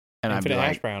great. And Infinite I'd be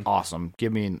hash brown. Awesome.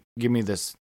 Give me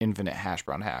this infinite hash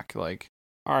brown hack.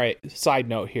 All right, side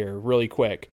note here, really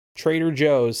quick. Trader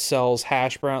Joe's sells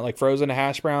hash brown, frozen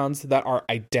hash browns that are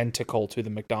identical to the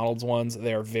McDonald's ones.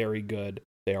 They are very good.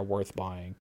 They are worth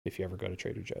buying if you ever go to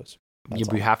Trader Joe's. You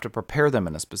have to prepare them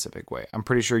in a specific way. I'm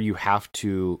pretty sure you have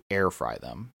to air fry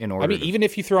them in order. Even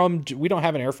if you throw them, we don't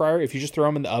have an air fryer. If you just throw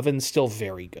them in the oven, still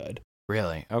very good.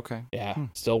 Really? Okay. Yeah,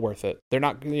 still worth it. They're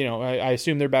not, I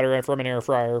assume they're better from an air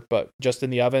fryer, but just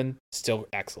in the oven, still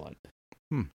excellent.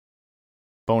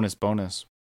 Bonus.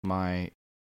 My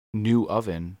new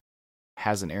oven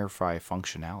has an air fry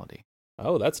functionality.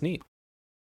 Oh, that's neat.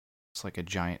 It's like a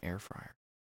giant air fryer.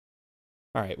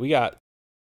 All right, we got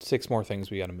 6 more things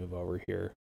we got to move over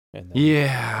here, and then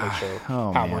make sure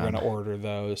how we're going to order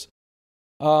those.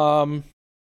 I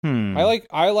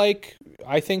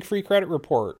think Free Credit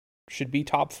Report should be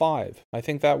top 5. I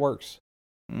think that works.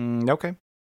 Okay.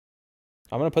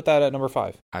 I'm going to put that at number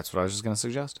 5. That's what I was just going to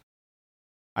suggest.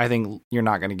 I think you're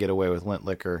not going to get away with Lint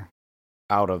Liquor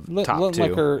out of top 2.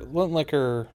 Lint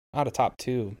Liquor out of top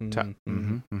 2.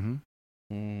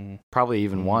 Probably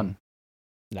even 1.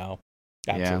 No.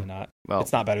 Absolutely not. Well,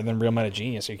 it's not better than Real Men of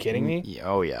Genius. Are you kidding me? Yeah,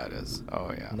 oh, yeah, it is.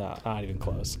 Oh, yeah. No, not even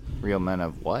close. Real Men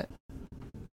of what?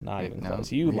 Not even No,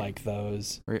 close. You like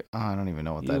those. I don't even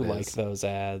know what You that is. like those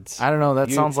ads. I don't know.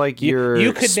 That sounds like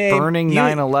you're could spurning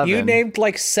name, 9/11. You named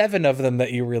like 7 of them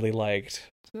that you really liked.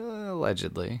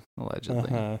 Allegedly.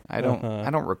 Uh-huh, I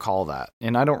don't recall that,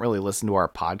 and I don't really listen to our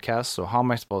podcast. So how am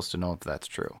I supposed to know if that's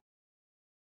true?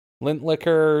 Lint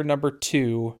Liquor number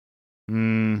 2.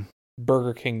 Mm,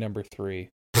 Burger King number 3.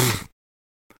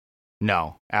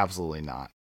 no, absolutely not.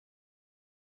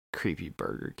 Creepy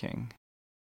Burger King.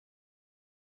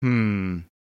 I'm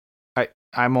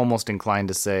almost inclined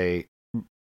to say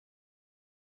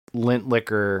Lint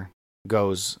Liquor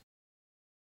goes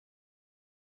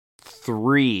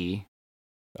 3.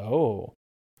 Oh.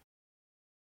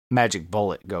 Magic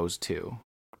Bullet goes 2.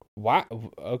 Wow.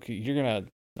 Okay, you're gonna.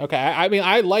 Okay, I mean,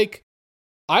 I like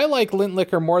Lint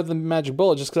Liquor more than Magic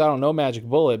Bullet just because I don't know Magic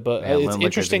Bullet, but Man, it's Lint Liquor's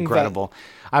interesting. incredible.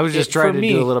 I was just trying to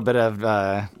do a little bit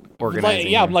of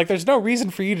organizing. I'm like, there's no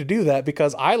reason for you to do that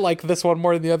because I like this one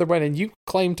more than the other one, and you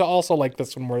claim to also like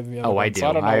this one more than the other one. I do. So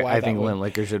I don't know why I think Lint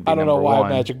Liquor should be I don't know number why 1.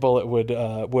 Magic Bullet would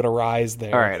arise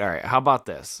there. All right. How about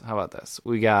this?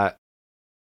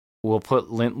 We'll put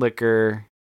Lint Liquor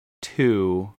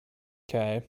 2,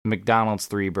 Okay. McDonald's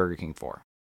 3, Burger King 4.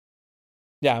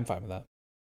 Yeah, I'm fine with that.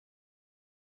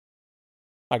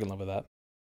 I can live with that.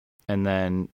 And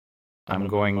then I'm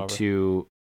going to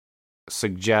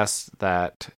suggest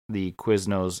that the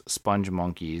Quiznos Sponge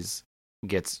Monkeys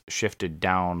gets shifted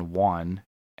down 1,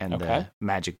 and the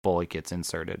Magic Bullet gets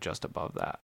inserted just above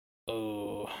that.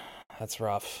 Oh, that's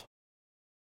rough.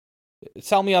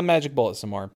 Tell me on Magic Bullet some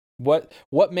more. What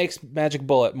makes Magic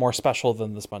Bullet more special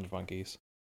than the Sponge Monkeys?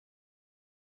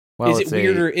 Well, is it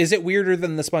weirder? Is it weirder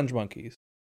than the Sponge Monkeys?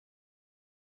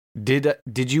 Did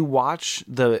you watch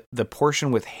the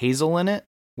portion with Hazel in it?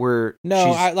 Where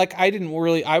no, I didn't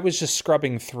really. I was just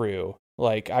scrubbing through.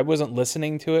 Like I wasn't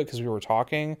listening to it because we were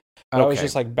talking. But I was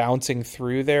just like bouncing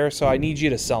through there. So I need you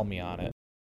to sell me on it.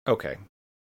 Okay.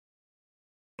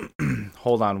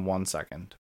 Hold on 1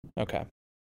 second. Okay.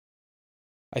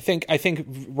 I think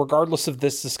regardless of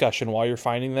this discussion, while you're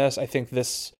finding this, I think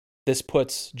this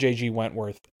puts J.G.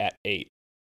 Wentworth at 8,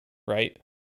 right?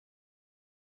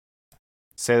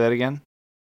 Say that again.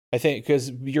 I think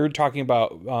because you're talking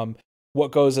about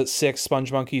what goes at 6,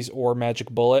 Sponge Monkeys or Magic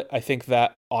Bullet. I think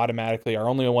that automatically, our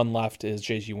only one left is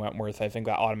J.G. Wentworth. I think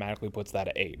that automatically puts that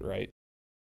at 8, right?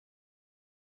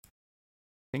 I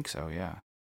think so, yeah.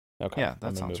 Okay. Yeah,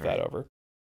 that sounds right. That over.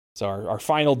 So our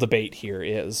final debate here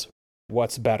is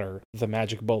what's better, the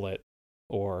Magic Bullet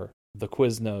or the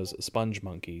Quiznos Sponge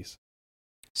Monkeys?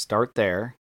 Start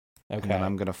there. Okay. And then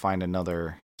I'm going to find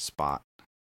another spot.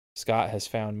 Scott has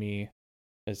sent me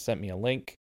a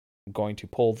link. I'm going to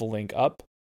pull the link up.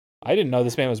 I didn't know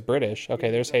this man was British. Okay,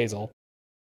 there's Hazel.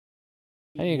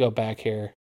 I need to go back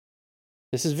here.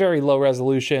 This is very low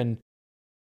resolution.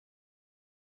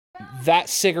 That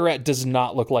cigarette does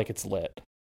not look like it's lit.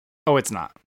 Oh, it's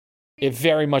not. It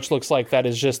very much looks like that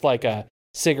is just like a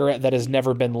cigarette that has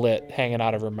never been lit hanging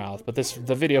out of her mouth. But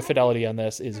the video fidelity on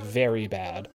this is very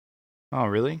bad. Oh,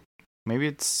 really? Maybe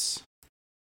it's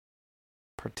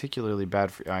particularly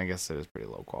bad for... I guess it is pretty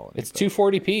low quality. It's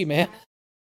 240p, man.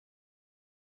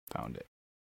 Found it.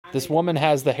 This woman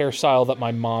has the hairstyle that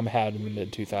my mom had in the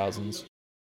mid-2000s.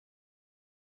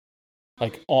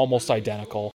 Like, almost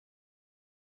identical.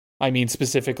 I mean,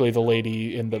 specifically the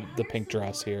lady in the pink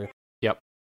dress here. Yep.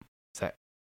 Is that...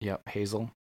 Yep,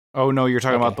 Hazel. Oh, no, you're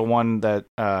talking about the one that...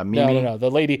 Mimi? No. The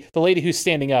lady who's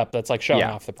standing up that's, like, showing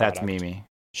off the product. That's Mimi.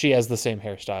 She has the same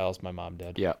hairstyle as my mom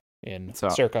did. Yep. In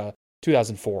circa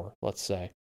 2004, let's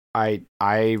say. I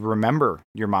remember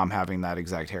your mom having that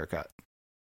exact haircut.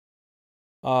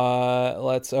 We've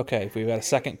got a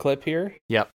second clip here.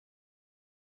 Yep.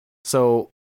 So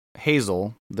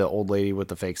Hazel, the old lady with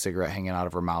the fake cigarette hanging out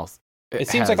of her mouth. It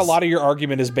seems like a lot of your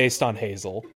argument is based on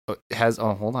Hazel. Has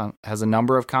a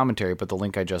number of commentary, but the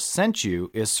link I just sent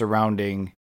you is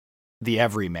surrounding the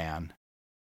everyman.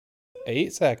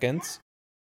 8 seconds.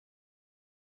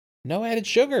 No added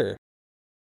sugar.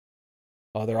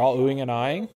 Oh, they're all oohing and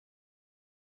eyeing.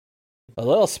 A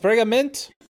little sprig of mint.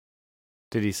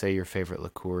 Did he say your favorite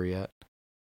liqueur yet?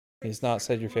 He's not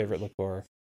said your favorite liqueur.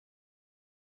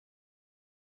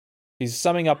 He's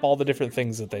summing up all the different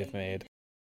things that they've made.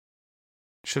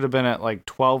 Should have been at like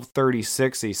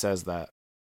 12:36. He says that.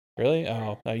 Really?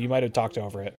 Oh, no, you might have talked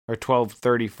over it. Or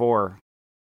 12:34.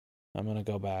 I'm gonna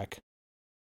go back.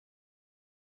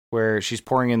 Where she's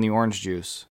pouring in the orange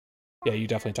juice. Yeah, you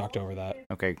definitely talked over that.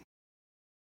 Okay.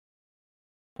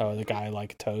 Oh, the guy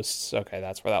like toasts. Okay,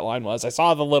 that's where that line was. I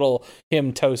saw the little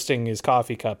him toasting his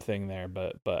coffee cup thing there,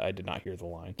 but I did not hear the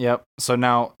line. Yep. So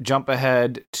now jump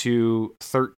ahead to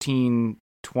 13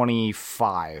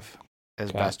 1325 as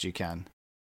Okay. best you can.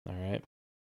 All right.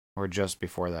 Or just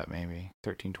before that, maybe.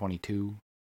 1322.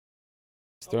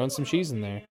 He's throwing some cheese in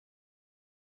there.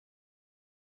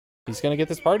 He's going to get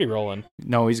this party rolling.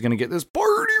 No, he's going to get this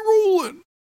party rolling.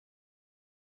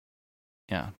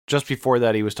 Yeah. Just before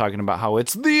that, he was talking about how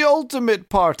it's the ultimate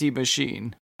party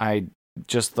machine.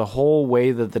 Just the whole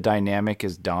way that the dynamic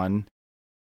is done,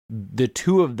 the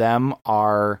two of them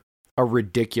are a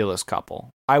ridiculous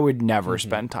couple. I would never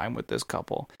spend time with this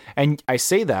couple. And I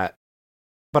say that,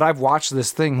 but I've watched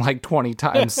this thing like 20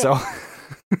 times, so...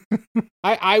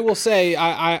 I will say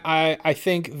I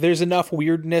think there's enough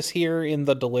weirdness here in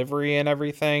the delivery and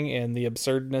everything and the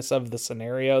absurdness of the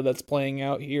scenario that's playing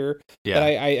out here that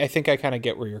I think I kind of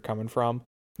get where you're coming from.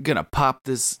 Gonna pop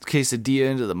this quesadilla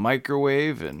into the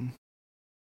microwave and...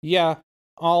 Yeah,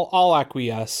 I'll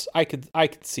acquiesce. I could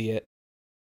see it.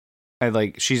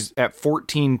 She's at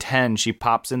 14:10, she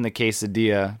pops in the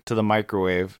quesadilla to the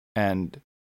microwave and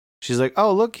she's like,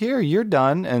 "Oh, look here, you're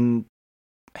done," and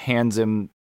hands him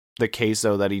the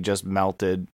queso that he just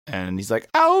melted, and he's like,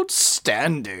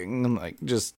 "Outstanding!" And like,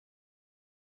 just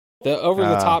The over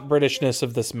the top Britishness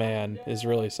of this man is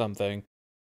really something.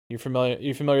 You're familiar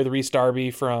with Rhys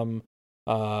Darby from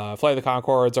Flight of the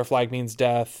Conchords, Our Flag Means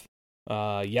Death.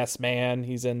 Yes Man,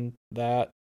 he's in that.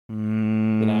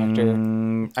 An actor.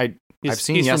 I've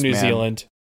seen he's Yes from New Man. Zealand.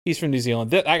 He's from New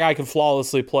Zealand. That guy can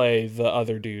flawlessly play the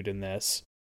other dude in this.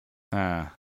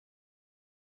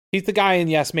 He's the guy in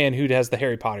Yes Man who has the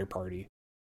Harry Potter party.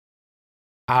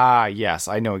 Yes,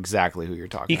 I know exactly who you're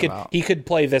talking about. He could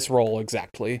play this role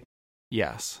exactly.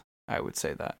 Yes, I would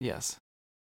say that. Yes.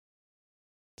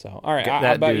 So, all right.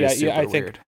 That dude is super I think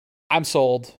weird. I'm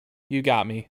sold. You got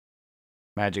me.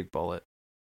 Magic Bullet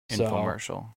So,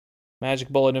 infomercial. Magic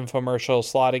Bullet infomercial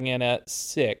slotting in at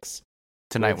 6.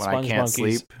 Tonight with when I Sponge can't Monkeys.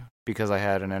 sleep because I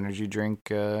had an energy drink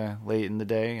late in the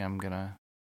day, I'm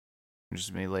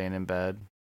just be laying in bed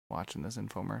watching this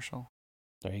infomercial.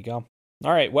 There you go.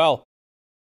 All right. Well,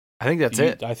 I think that's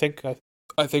it. I think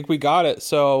we got it.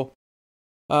 So,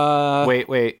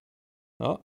 Wait.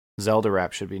 Oh. Zelda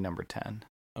Rap should be number 10.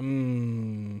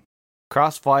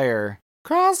 Crossfire.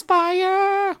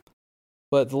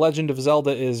 But The Legend of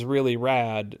Zelda is really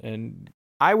rad, and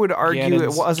I would argue Ganon's-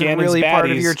 it wasn't Ganon's really part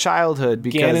of baddies- your childhood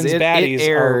because Ganon's it baddies are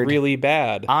aired really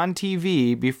bad. on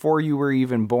TV before you were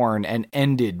even born and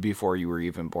ended before you were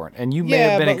even born. And you may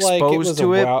Yeah, have been but, like, it exposed was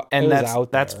to it, it and was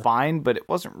out that's there. fine, but it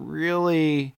wasn't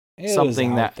really It was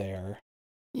something out that there.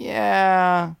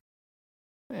 Yeah.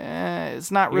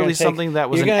 It's not really something that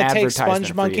was You're an gonna take advertisement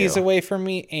Sponge Monkeys for you. away from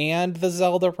me and the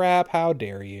Zelda rap? How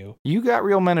dare you? You got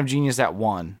Real Men of Genius at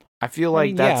 1. I feel like I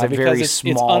mean, that's yeah, a because very it's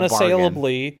small bargain.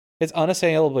 It's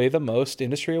unassailably the most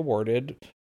industry awarded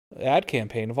ad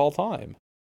campaign of all time.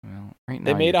 Well, right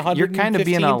They now, made you're kind of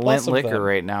being a 115 lint plus of liquor them.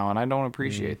 right now, and I don't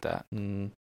appreciate that.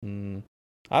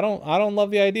 I don't love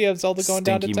the idea of Zelda going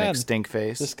down to Stinky 10. McStink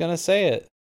face. Just gonna say it.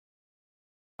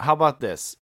 How about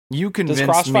this? You Does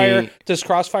convinced me.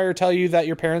 Crossfire tell you that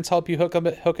your parents help you hook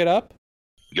it up?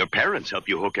 Your parents help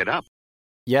you hook it up.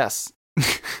 Yes.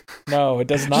 No, it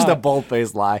does not. Just a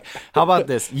bold-faced lie. How about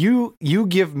this? You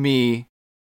give me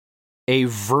a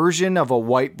version of a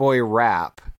white boy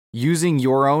rap using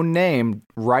your own name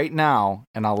right now,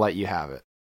 and I'll let you have it.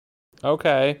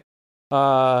 Okay.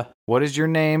 What is your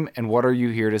name, and what are you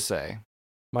here to say?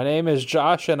 My name is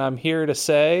Josh, and I'm here to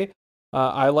say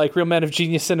I like Real Men of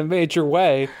Genius in a major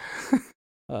way.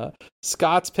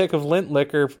 Scott's pick of lint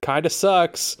liquor kind of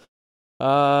sucks.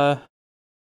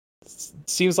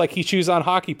 Seems like he chews on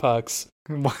hockey pucks.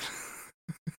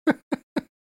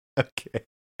 Okay,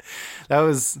 that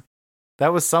was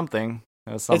something.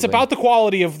 It's about the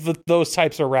quality of those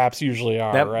types of raps usually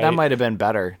are, right? That might have been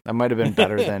better. That might have been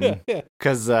better than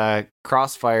because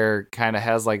Crossfire kind of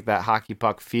has like that hockey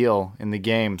puck feel in the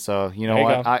game. So you know There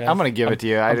you what? go. I'm going to give it to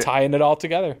you. I'm tying it all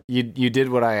together. You did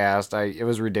what I asked. It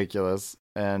was ridiculous,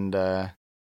 and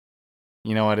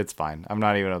you know what? It's fine. I'm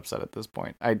not even upset at this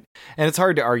point. And it's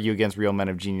hard to argue against Real Men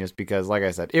of Genius because, like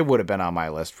I said, it would have been on my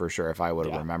list for sure if I would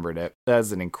have remembered it.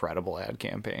 That's an incredible ad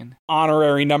campaign.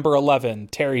 Honorary number 11,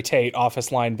 Terry Tate, office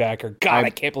linebacker. God,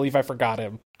 I can't believe I forgot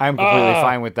him. I'm completely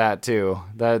fine with that too.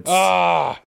 That's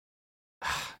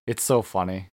it's so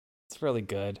funny. It's really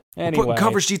good. We're Anyway, putting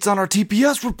cover sheets on our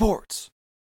TPS reports.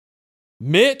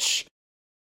 Mitch.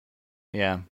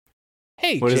 Yeah.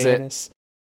 Hey, what Janice. Is it?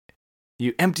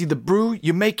 You empty the brew,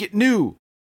 you make it new.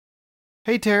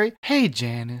 Hey, Terry. Hey,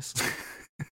 Janice.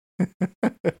 All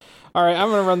right, I'm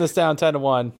going to run this down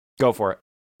 10-1. Go for it.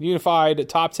 Unified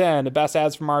top 10, the best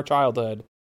ads from our childhood.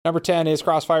 Number 10 is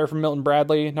Crossfire from Milton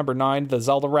Bradley. Number 9, the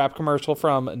Zelda rap commercial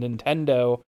from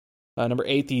Nintendo. Number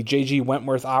 8, the J.G.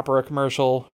 Wentworth opera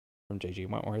commercial from J.G.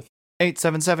 Wentworth.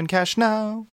 877 cash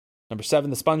now. Number 7,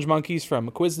 the Sponge Monkeys from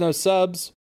Quiznos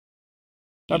Subs.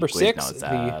 Number 6,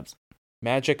 the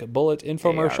Magic Bullet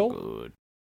infomercial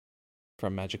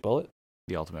from Magic Bullet.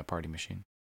 The ultimate party machine.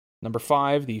 Number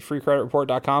 5, the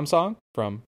freecreditreport.com song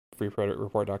from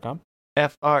freecreditreport.com.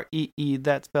 FREE,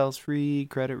 that spells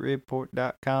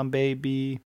freecreditreport.com,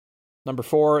 baby. Number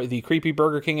 4, the creepy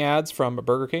Burger King ads from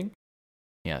Burger King.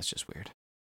 Yeah, it's just weird.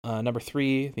 Number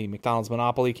 3, the McDonald's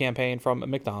Monopoly campaign from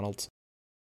McDonald's.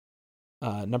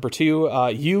 Number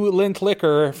 2, You Lint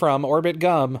Liquor from Orbit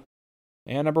Gum.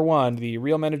 And number 1, the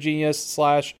Real Men of Genius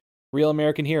 / Real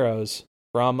American Heroes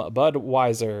from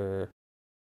Budweiser.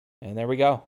 And there we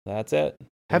go. That's it.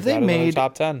 Have they made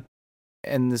top 10?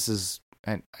 And this is,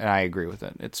 and I agree with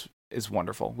it. It's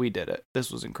wonderful. We did it.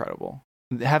 This was incredible.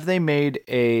 Have they made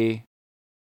a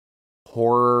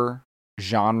horror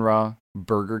genre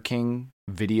Burger King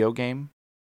video game?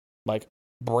 Like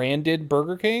branded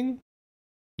Burger King?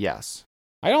 Yes.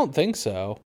 I don't think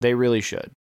so. They really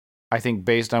should. I think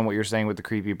based on what you're saying with the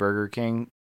creepy Burger King,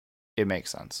 it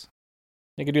makes sense.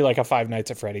 They could do like a Five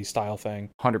Nights at Freddy's style thing.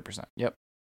 100%. Yep.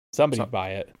 Somebody would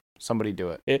buy it. Somebody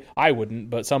do it. I wouldn't,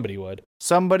 but somebody would.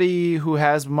 Somebody who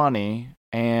has money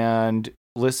and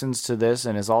listens to this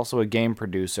and is also a game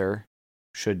producer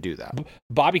should do that.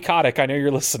 Bobby Kotick, I know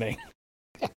you're listening.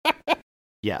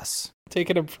 Yes.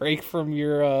 Taking a break from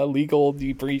your legal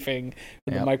debriefing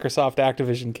in the Microsoft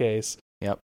Activision case.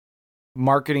 Yep.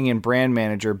 Marketing and brand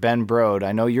manager Ben Brode,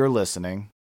 I know you're listening.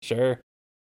 Sure.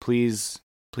 Please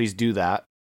do that.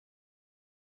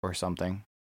 Or something.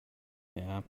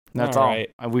 Yeah. That's all. Right.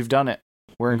 We've done it.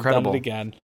 We're incredible.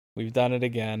 We've done it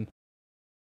again.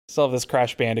 Still have this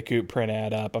Crash Bandicoot print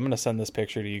ad up. I'm going to send this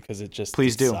picture to you because it just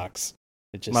sucks.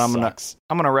 It just sucks.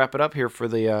 I'm going to wrap it up here for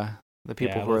the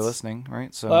people who are listening,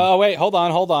 right? So. Oh, wait. Hold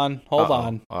on.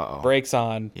 Uh-oh. Brakes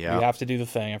on. Yeah. We have to do the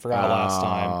thing. I forgot last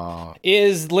time.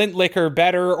 Is Lint Liquor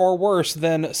better or worse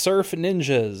than Surf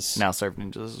Ninjas? Now Surf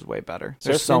Ninjas is way better.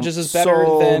 Surf Ninjas is better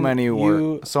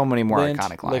than so many more Lint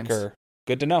iconic lines. Liquor.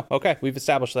 Good to know. Okay, we've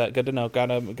established that. Good to know.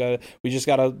 We just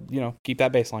gotta, keep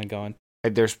that baseline going.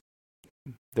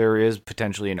 There is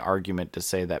potentially an argument to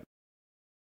say that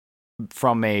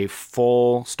from a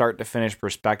full start to finish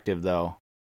perspective, though,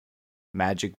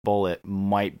 Magic Bullet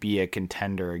might be a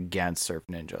contender against Surf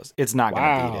Ninjas. It's not going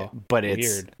to beat it, but it's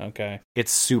weird. Okay,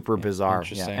 it's super bizarre.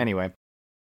 Yeah. Anyway,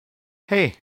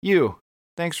 hey, you.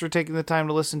 Thanks for taking the time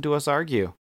to listen to us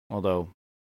argue. Although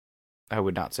I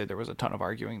would not say there was a ton of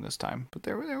arguing this time, but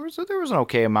there was an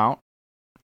okay amount.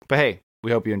 But hey,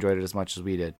 we hope you enjoyed it as much as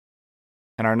we did.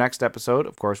 And our next episode,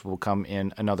 of course, will come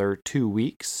in another 2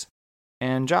 weeks.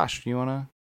 And Josh, you want to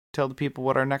tell the people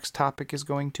what our next topic is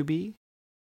going to be?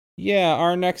 Yeah,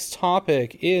 our next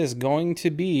topic is going to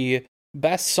be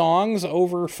best songs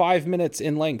over 5 minutes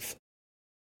in length.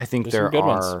 I think there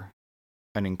are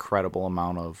an incredible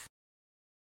amount of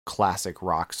classic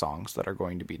rock songs that are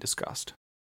going to be discussed.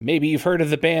 Maybe you've heard of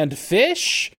the band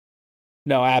Fish?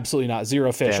 No, absolutely not.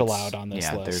 Zero Fish allowed on this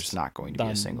list. Yeah, there's not going to be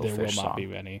a single Fish song. There will not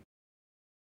be any.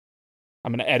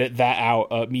 I'm going to edit that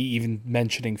out, me even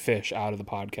mentioning Fish out of the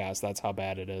podcast. That's how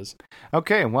bad it is.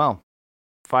 Okay, well,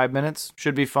 5 minutes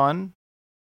should be fun.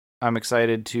 I'm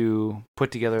excited to put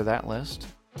together that list.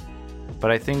 But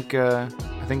I think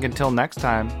until next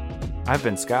time, I've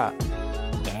been Scott.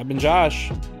 And I've been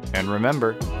Josh. And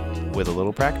remember, with a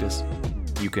little practice,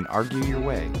 you can argue your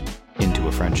way into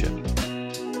a friendship.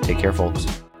 Take care, folks.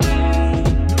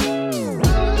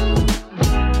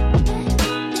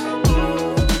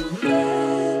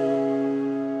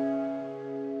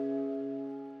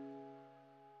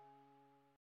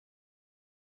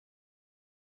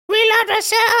 We love the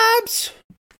subs!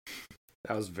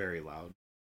 That was very loud.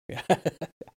 Yeah.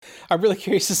 I'm really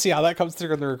curious to see how that comes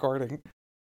through in the recording.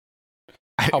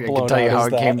 I can tell you how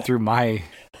it came through my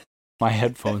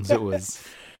headphones. It was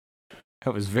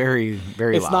very,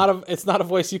 very loud. It's not a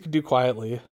voice you can do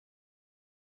quietly.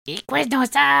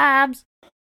 Quiznos subs.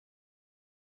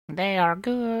 They are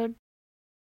good.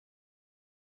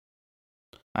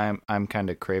 I'm kind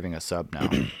of craving a sub now.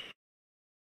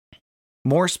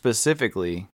 More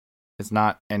specifically, it's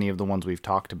not any of the ones we've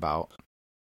talked about.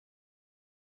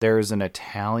 There's an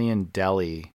Italian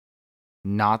deli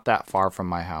not that far from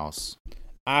my house.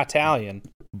 Italian.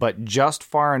 But just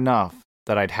far enough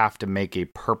that I'd have to make a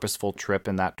purposeful trip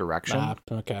in that direction.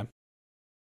 Okay.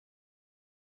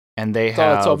 And they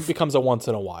have... So it becomes a once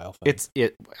in a while thing.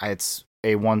 It's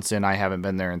a once in I haven't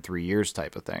been there in 3 years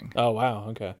type of thing. Oh, wow.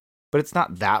 Okay. But it's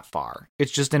not that far.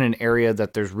 It's just in an area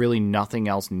that there's really nothing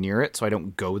else near it, so I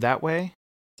don't go that way.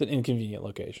 It's an inconvenient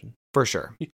location. For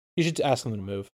sure. You You should ask them to move.